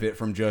benefit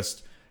from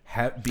just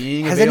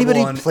being Has available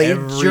anybody on played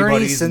Journey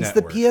everybody's since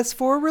network. the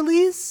PS4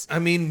 release? I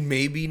mean,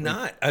 maybe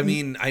not. I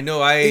mean, I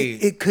know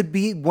It could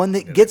be one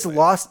that gets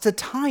lost to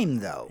time,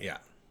 though. Yeah.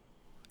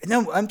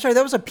 No, I'm sorry.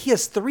 That was a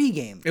PS3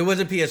 game. It was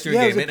a PS3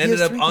 Yeah, it game. was It a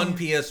ended up PS3 on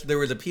game. PS. There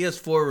was a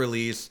PS4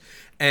 release,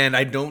 and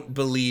I don't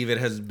believe it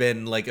has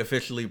been like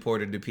officially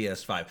ported to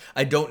PS5.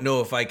 I don't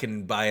know if I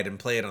can buy it and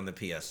play it on the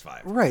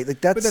PS5. Right.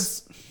 Like But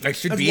that's I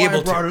should That's be why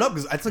able I brought to. it up,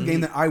 because that's a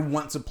game that I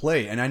want to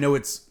play, and I know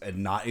it's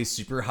not a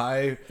super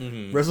high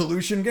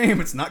resolution game.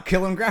 It's not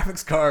killing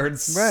graphics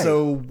cards, Right.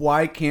 so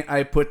why can't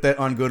I put that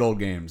on Good Old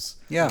Games?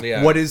 Yeah.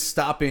 Yeah. What is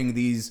stopping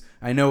these?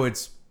 I know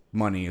it's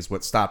money is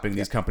what's stopping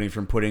these companies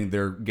from putting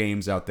their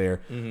games out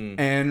there.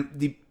 And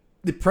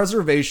the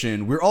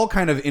preservation, we're all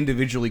kind of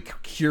individually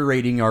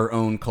curating our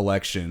own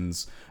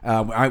collections.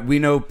 We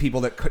know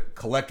people that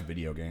collect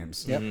video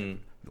games. Yep.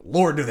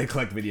 Lord, do they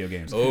collect video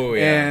games. Oh,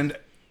 yeah.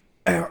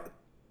 And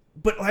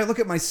but I look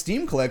at my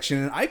Steam collection,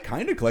 and I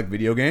kind of collect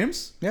video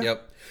games. Yeah.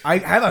 Yep. I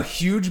have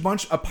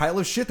a pile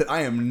of shit that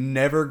I am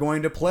never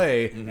going to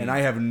play, and I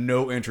have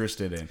no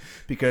interest in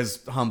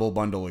because Humble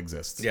Bundle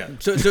exists. Yeah.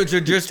 So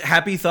just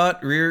happy thought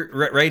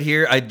right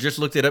here. I just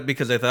looked it up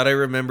because I thought I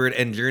remembered,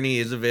 and Journey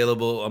is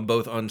available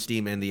on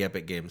Steam and the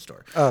Epic Game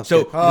Store. Oh,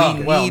 so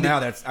good. Well, now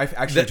I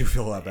actually do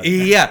feel a lot better.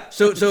 Yeah.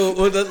 So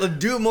let's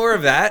do more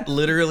of that.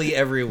 Literally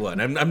everyone.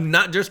 I'm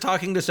not just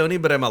talking to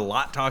Sony, but I'm a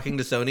lot talking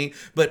to Sony.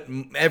 But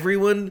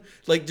everyone,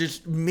 like,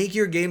 just make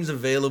your games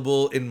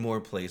available in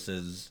more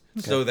places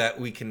so that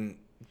we can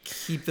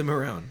keep them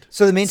around.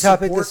 So the main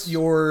topic Support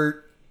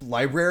your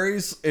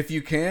libraries if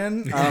you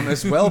can,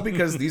 as well,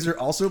 because these are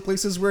also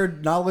places where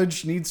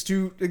knowledge needs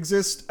to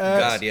exist.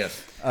 God,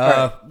 yes.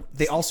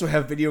 They also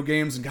have video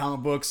games and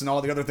comic books and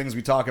all the other things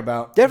we talk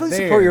about. definitely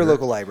support your there.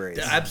 local libraries.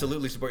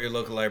 Absolutely support your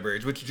local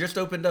libraries, which just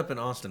opened up in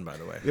Austin, by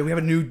the way. Yeah, we have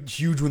a new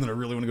huge one that I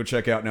really want to go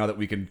check out now that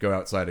we can go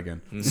outside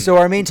again. So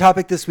our main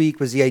topic this week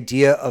was the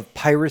idea of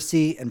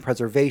piracy and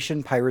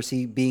preservation.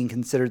 Piracy being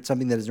considered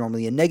something that is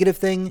normally a negative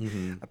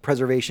thing.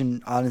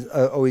 Preservation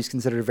always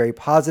considered a very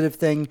positive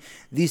thing.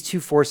 These two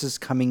forces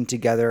coming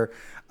together.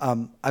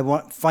 I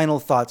want final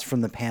thoughts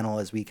from the panel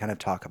as we kind of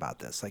talk about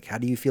this. Like, how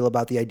do you feel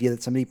about the idea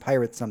that somebody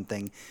pirates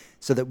something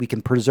so that we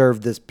can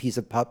preserve this piece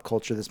of pop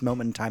culture, this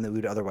moment in time that we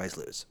would otherwise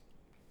lose?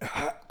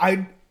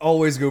 I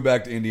always go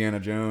back to Indiana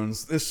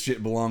Jones. This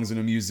shit belongs in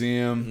a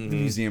museum. The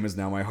museum is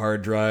now my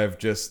hard drive.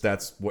 Just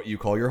that's what you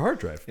call your hard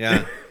drive.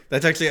 Yeah.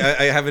 That's actually,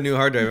 I have a new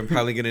hard drive. I'm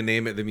probably going to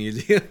name it the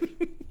museum.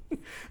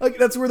 Like,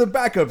 that's where the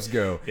backups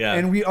go. Yeah.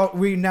 And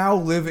we now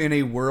live in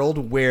a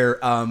world where,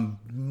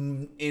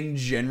 in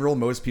general,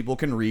 most people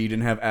can read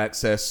and have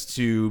access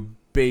to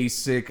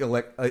basic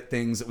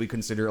things that we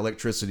consider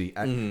electricity,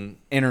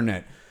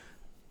 internet,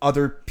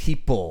 other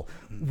people.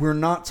 We're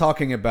not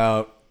talking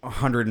about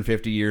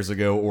 150 years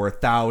ago or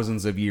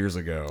thousands of years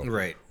ago.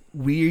 Right.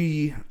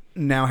 We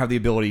now have the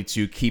ability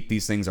to keep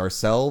these things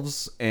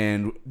ourselves,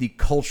 and the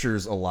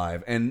culture's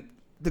alive. And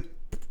the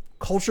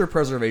culture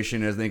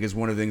preservation, I think, is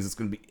one of the things that's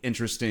going to be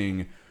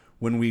interesting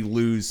when we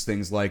lose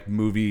things like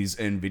movies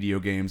and video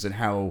games, and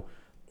how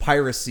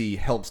piracy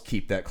helps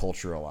keep that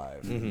culture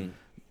alive.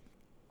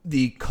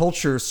 The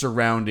culture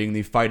surrounding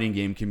the fighting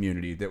game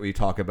community that we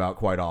talk about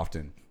quite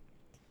often.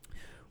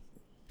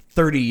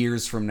 30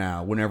 years from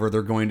now, whenever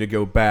they're going to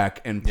go back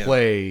and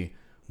play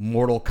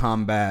Mortal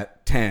Kombat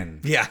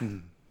 10. Yeah.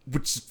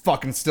 Which is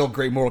fucking still a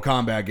great Mortal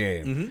Kombat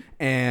game.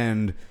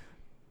 And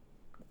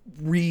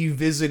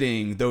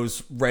revisiting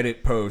those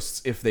Reddit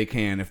posts if they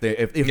can, if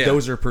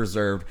those are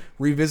preserved,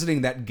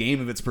 revisiting that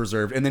game if it's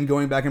preserved, and then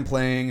going back and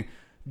playing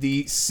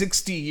the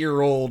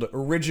 60-year-old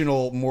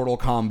original Mortal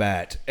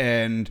Kombat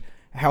and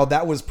how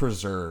that was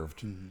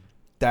preserved.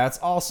 That's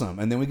awesome.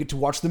 And then we get to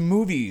watch the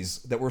movies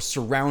that were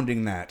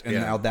surrounding that and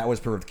how that was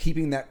preserved,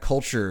 keeping that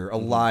culture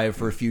alive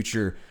for a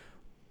future.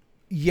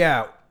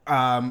 Yeah.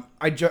 I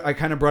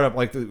kind of brought up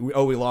like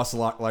we lost the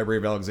Library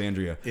of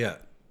Alexandria. Yeah.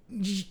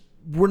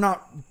 We're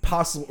not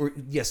possible.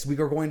 Yes, we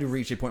are going to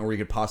reach a point where we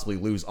could possibly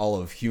lose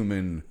all of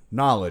human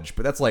knowledge,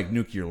 but that's like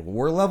nuclear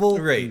war level.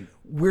 Right.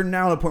 We're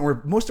now at a point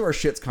where most of our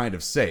shit's kind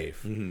of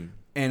safe.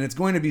 And it's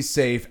going to be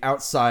safe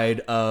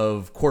outside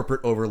of corporate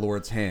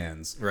overlords'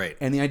 hands. Right.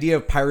 And the idea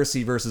of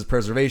piracy versus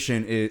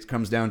preservation, it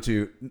comes down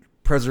to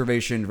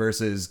preservation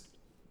versus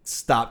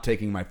stop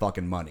taking my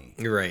fucking money.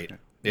 You're right.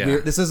 Yeah.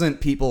 This isn't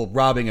people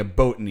robbing a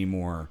boat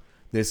anymore.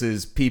 This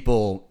is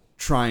people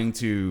trying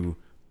to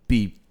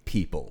be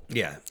people.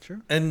 Yeah.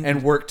 Sure.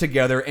 And work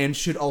together, and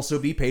should also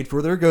be paid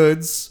for their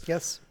goods.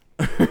 Yes.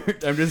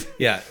 I'm just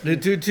to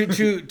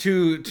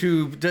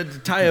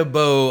tie a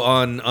bow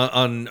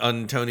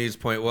on Tony's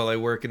point while I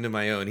work into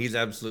my own. He's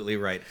absolutely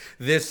right.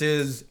 This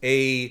is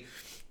a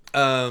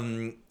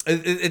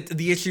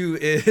the issue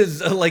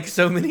is, like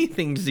so many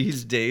things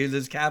these days,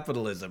 is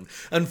capitalism.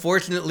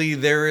 Unfortunately,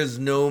 there is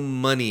no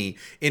money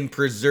in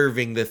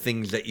preserving the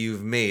things that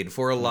you've made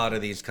for a lot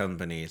of these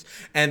companies,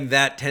 and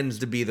that tends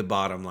to be the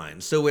bottom line.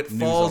 So it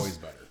falls. always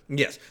better.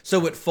 Yes.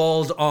 So it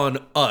falls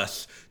on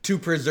us to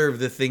preserve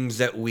the things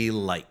that we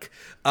like.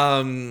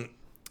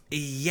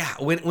 Yeah,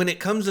 when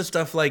it comes to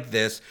stuff like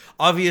this,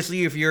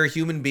 obviously, if you're a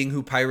human being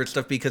who pirates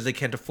stuff because they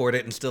can't afford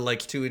it and still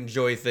likes to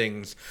enjoy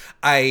things,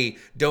 I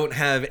don't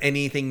have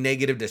anything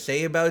negative to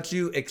say about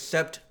you,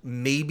 except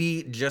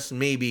maybe, just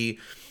maybe,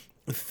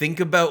 think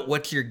about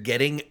what you're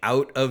getting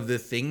out of the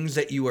things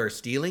that you are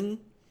stealing,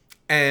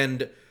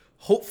 and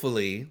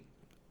hopefully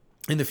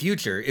in the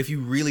future, if you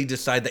really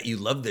decide that you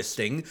love this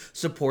thing,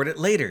 support it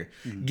later.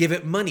 Give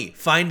it money.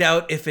 Find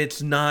out if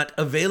it's not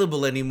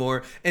available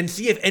anymore, and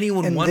see if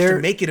anyone wants to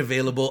make it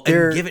available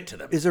and give it to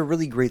them. Is a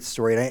really great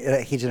story, and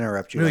I hate to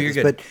interrupt you. No, like you're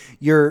this, good. But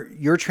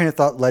your train of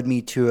thought led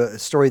me to a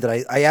story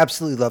that I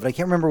absolutely love. And I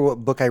can't remember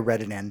what book I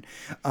read it in.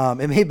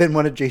 It may have been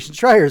one of Jason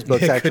Schreier's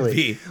books, It could actually,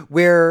 be.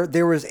 where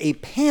there was a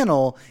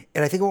panel,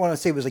 and I think I want to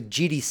say it was like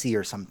GDC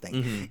or something.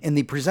 Mm-hmm. And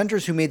the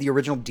presenters who made the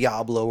original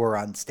Diablo were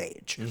on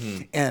stage,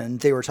 and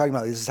they were talking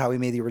about, this is how we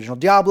made the original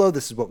Diablo.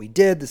 This is what we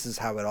did. This is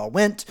how it all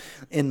went.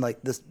 And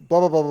like this, blah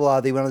blah blah blah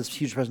blah. They went on this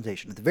huge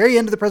presentation. At the very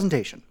end of the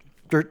presentation,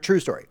 true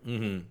story.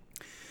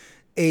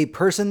 A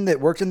person that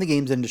worked in the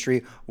games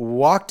industry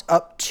walked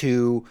up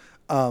to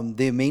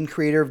the main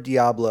creator of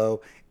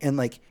Diablo and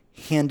like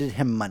handed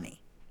him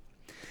money.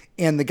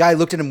 And the guy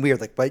looked at him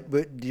weird, like, but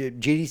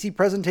JDC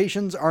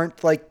presentations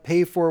aren't like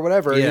pay for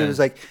whatever. And he was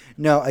like,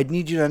 no, I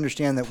need you to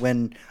understand that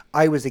when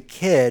I was a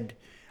kid,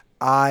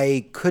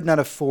 I could not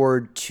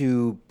afford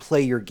to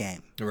play your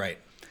game. Right.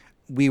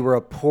 We were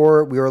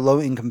a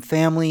low income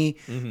family.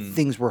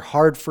 Things were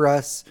hard for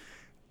us.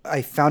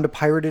 I found a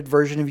pirated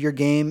version of your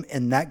game,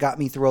 and that got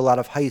me through a lot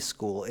of high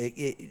school.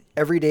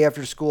 Every day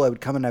after school, I would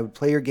come and I would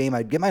play your game.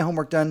 I'd get my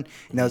homework done,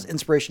 and that was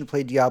inspiration to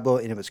play Diablo,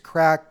 and it was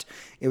cracked.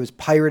 It was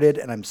pirated,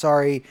 and I'm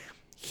sorry.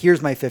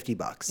 Here's my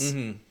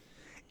 $50.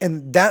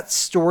 And that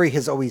story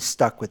has always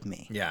stuck with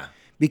me. Yeah.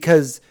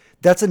 Because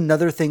that's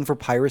another thing for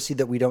piracy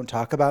that we don't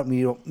talk about, and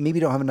we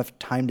don't have enough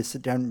time to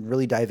sit down and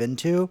really dive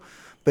into.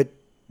 But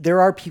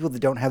there are people that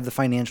don't have the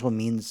financial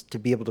means to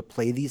be able to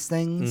play these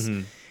things.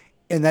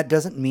 And that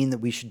doesn't mean that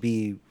we should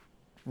be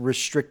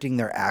restricting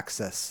their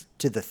access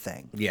to the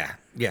thing. Yeah.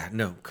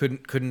 No,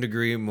 couldn't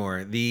agree more.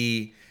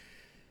 When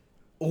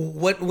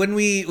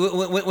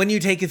you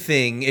take a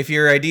thing, if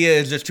your idea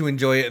is just to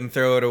enjoy it and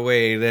throw it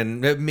away,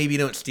 then maybe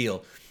don't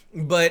steal.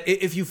 But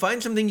if you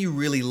find something you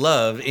really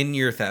love in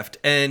your theft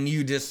and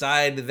you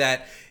decide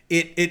that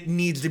it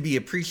needs to be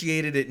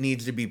appreciated, it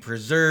needs to be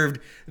preserved,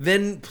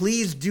 then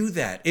please do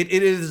that. It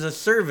is a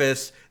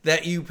service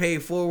that you pay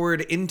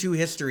forward into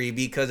history,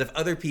 because if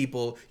other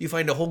people, you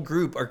find a whole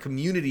group or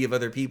community of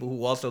other people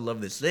who also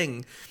love this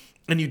thing,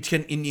 and you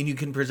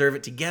can preserve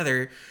it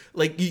together,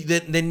 like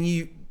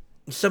then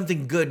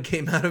something good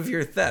came out of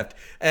your theft,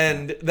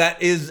 and that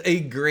is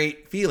a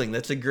great feeling.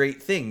 That's a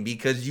great thing,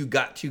 because you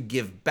got to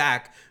give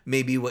back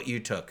maybe what you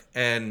took.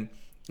 And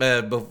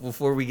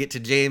before we get to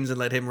James and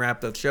let him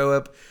wrap the show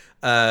up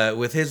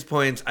with his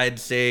points, I'd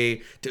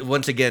say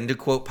once again, to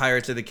quote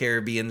Pirates of the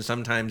Caribbean,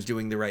 sometimes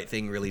doing the right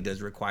thing really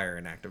does require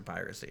an act of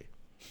piracy.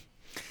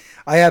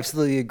 I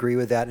absolutely agree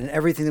with that, and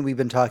everything that we've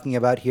been talking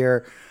about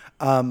here.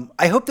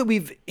 I hope that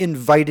we've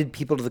invited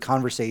people to the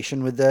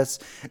conversation with this,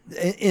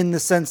 in the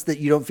sense that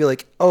you don't feel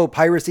like, oh,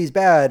 piracy's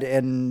bad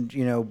and,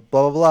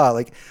 blah, blah, blah.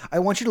 Like, I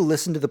want you to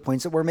listen to the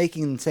points that we're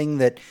making and saying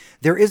that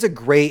there is a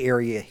gray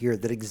area here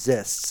that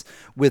exists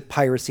with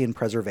piracy and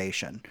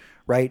preservation,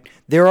 right?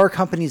 There are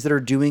companies that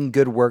are doing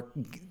good work,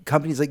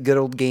 companies like Good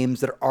Old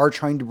Games that are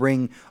trying to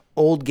bring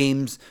old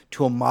games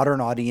to a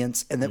modern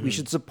audience, and that we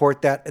should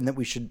support that, and that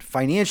we should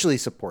financially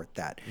support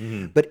that.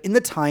 But in the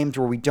times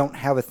where we don't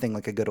have a thing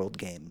like a Good Old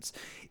Games,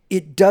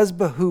 it does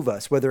behoove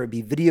us, whether it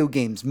be video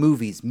games,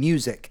 movies,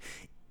 music,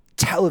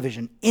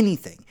 television,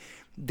 anything,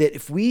 that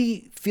if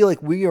we feel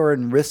like we are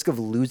in risk of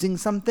losing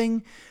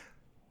something,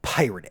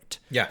 pirate it.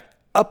 Yeah.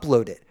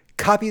 Upload it.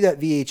 Copy that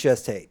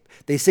VHS tape.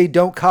 They say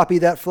don't copy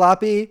that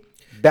floppy.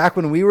 Back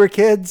when we were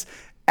kids,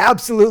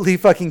 absolutely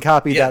fucking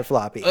copy that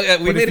floppy. They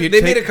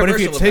made a commercial But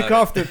if you take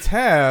about off the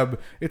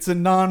tab, it's a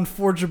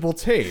non-forgeable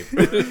tape.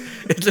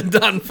 It's a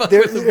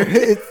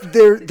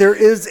non-fuckable. There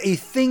is a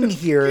thing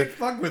here.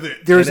 Fuck with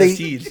it. There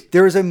NFTs.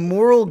 is a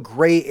moral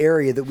gray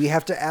area that we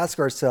have to ask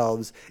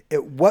ourselves: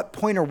 at what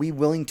point are we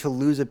willing to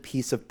lose a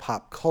piece of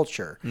pop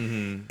culture?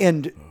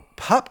 And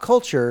pop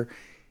culture,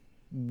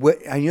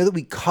 I know that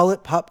we call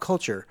it pop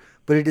culture,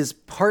 but it is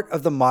part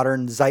of the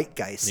modern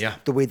zeitgeist. Yeah.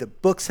 The way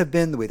that books have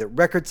been, the way that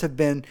records have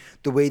been,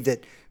 the way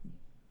that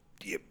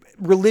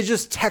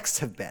religious texts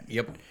have been.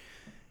 Yep.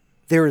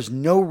 There is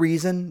no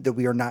reason that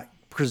we are not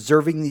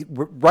preserving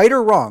right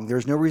or wrong.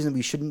 There's no reason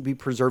we shouldn't be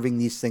preserving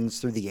these things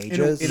through the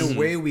ages. In a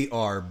way we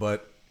are,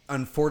 but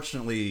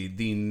unfortunately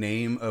the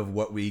name of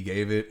what we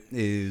gave it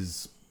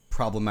is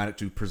problematic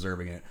to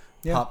preserving it.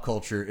 Yeah. Pop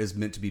culture is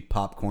meant to be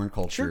popcorn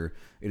culture. Sure.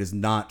 It is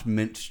not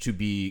meant to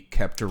be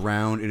kept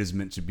around. It is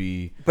meant to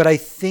be, But I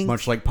think,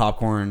 much like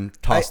popcorn,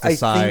 tossed I think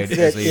aside that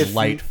as a if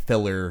light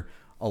filler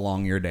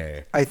along your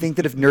day. I think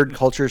that if nerd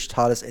culture's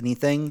taught us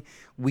anything,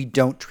 we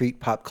don't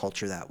treat pop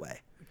culture that way.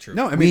 True.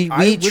 No, I mean, We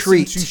I listen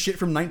treat- to shit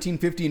from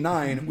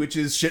 1959, which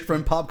is shit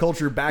from pop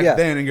culture back Yeah.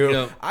 then, and go,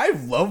 Yeah. I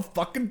love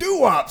fucking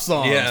doo-wop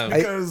songs, Yeah.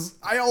 because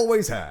I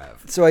always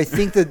have. So I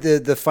think that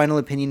the final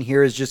opinion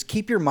here is just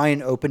keep your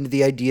mind open to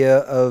the idea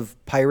of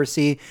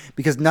piracy,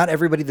 because not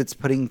everybody that's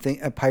pirating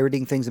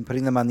things and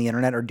putting them on the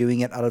internet are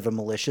doing it out of a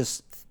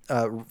malicious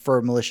for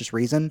a malicious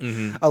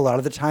reason. A lot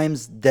of the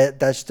times that's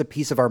just a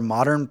piece of our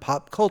modern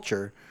pop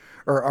culture,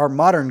 or our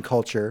modern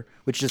culture,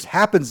 which just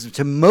happens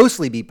to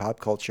mostly be pop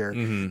culture,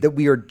 that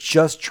we are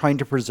just trying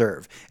to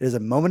preserve. It is a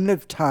moment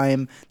of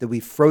time that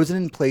we've frozen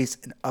in place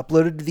and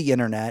uploaded to the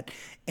internet,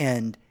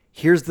 and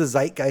here's the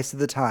zeitgeist of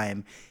the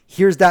time.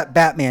 Here's that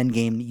Batman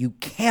game you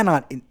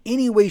cannot in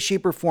any way,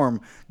 shape, or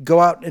form go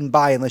out and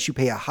buy unless you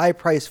pay a high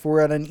price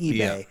for it on eBay.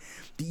 Yeah.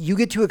 You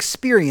get to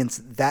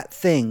experience that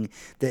thing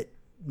that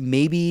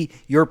maybe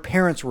your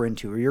parents were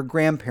into or your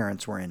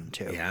grandparents were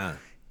into. Yeah.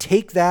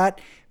 Take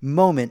that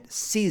moment,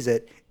 seize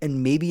it,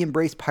 and maybe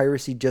embrace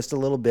piracy just a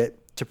little bit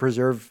to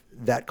preserve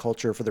that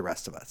culture for the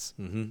rest of us.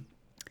 Mm-hmm.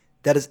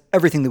 That is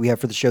everything that we have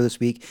for the show this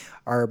week.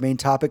 Our main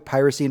topic,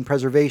 piracy and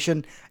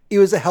preservation. It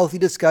was a healthy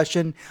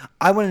discussion.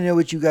 I want to know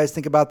what you guys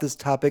think about this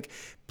topic.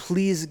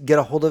 Please get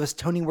a hold of us.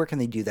 Tony, where can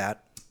they do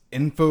that?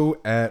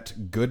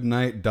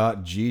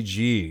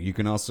 info@goodnight.gg. You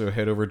can also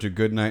head over to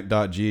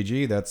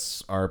goodnight.gg.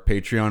 That's our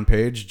Patreon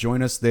page.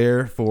 Join us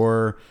there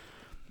for...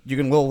 You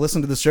can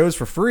listen to the shows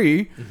for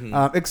free,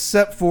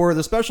 except for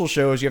the special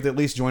shows. You have to at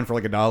least join for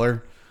like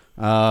 $1.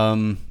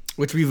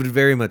 Which we would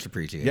very much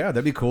appreciate. Yeah,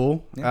 that'd be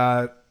cool.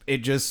 Yeah.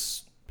 It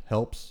just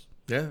helps.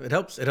 Yeah, it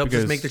helps. It helps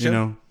us make the show. You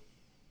know,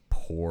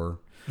 poor.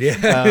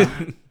 Yeah.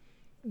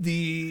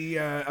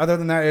 Other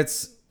than that,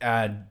 it's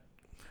at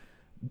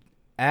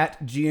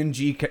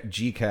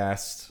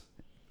GNGcast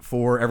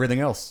for everything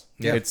else.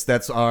 Yeah.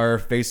 That's our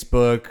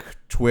Facebook,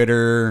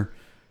 Twitter.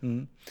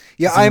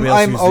 Yeah, Does anybody else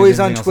I'm use always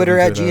on anything Twitter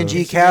else at other than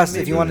GNGcast. those?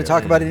 If you want to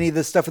talk about any of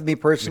this stuff with me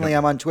personally,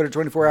 I'm on Twitter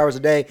 24 hours a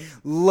day.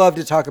 Love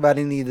to talk about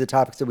any of the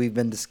topics that we've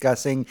been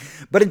discussing.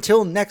 But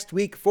until next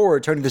week, for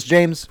Tony, this is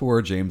James. For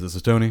James, this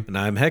is Tony. And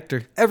I'm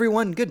Hector.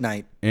 Everyone, good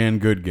night.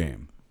 And good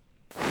game.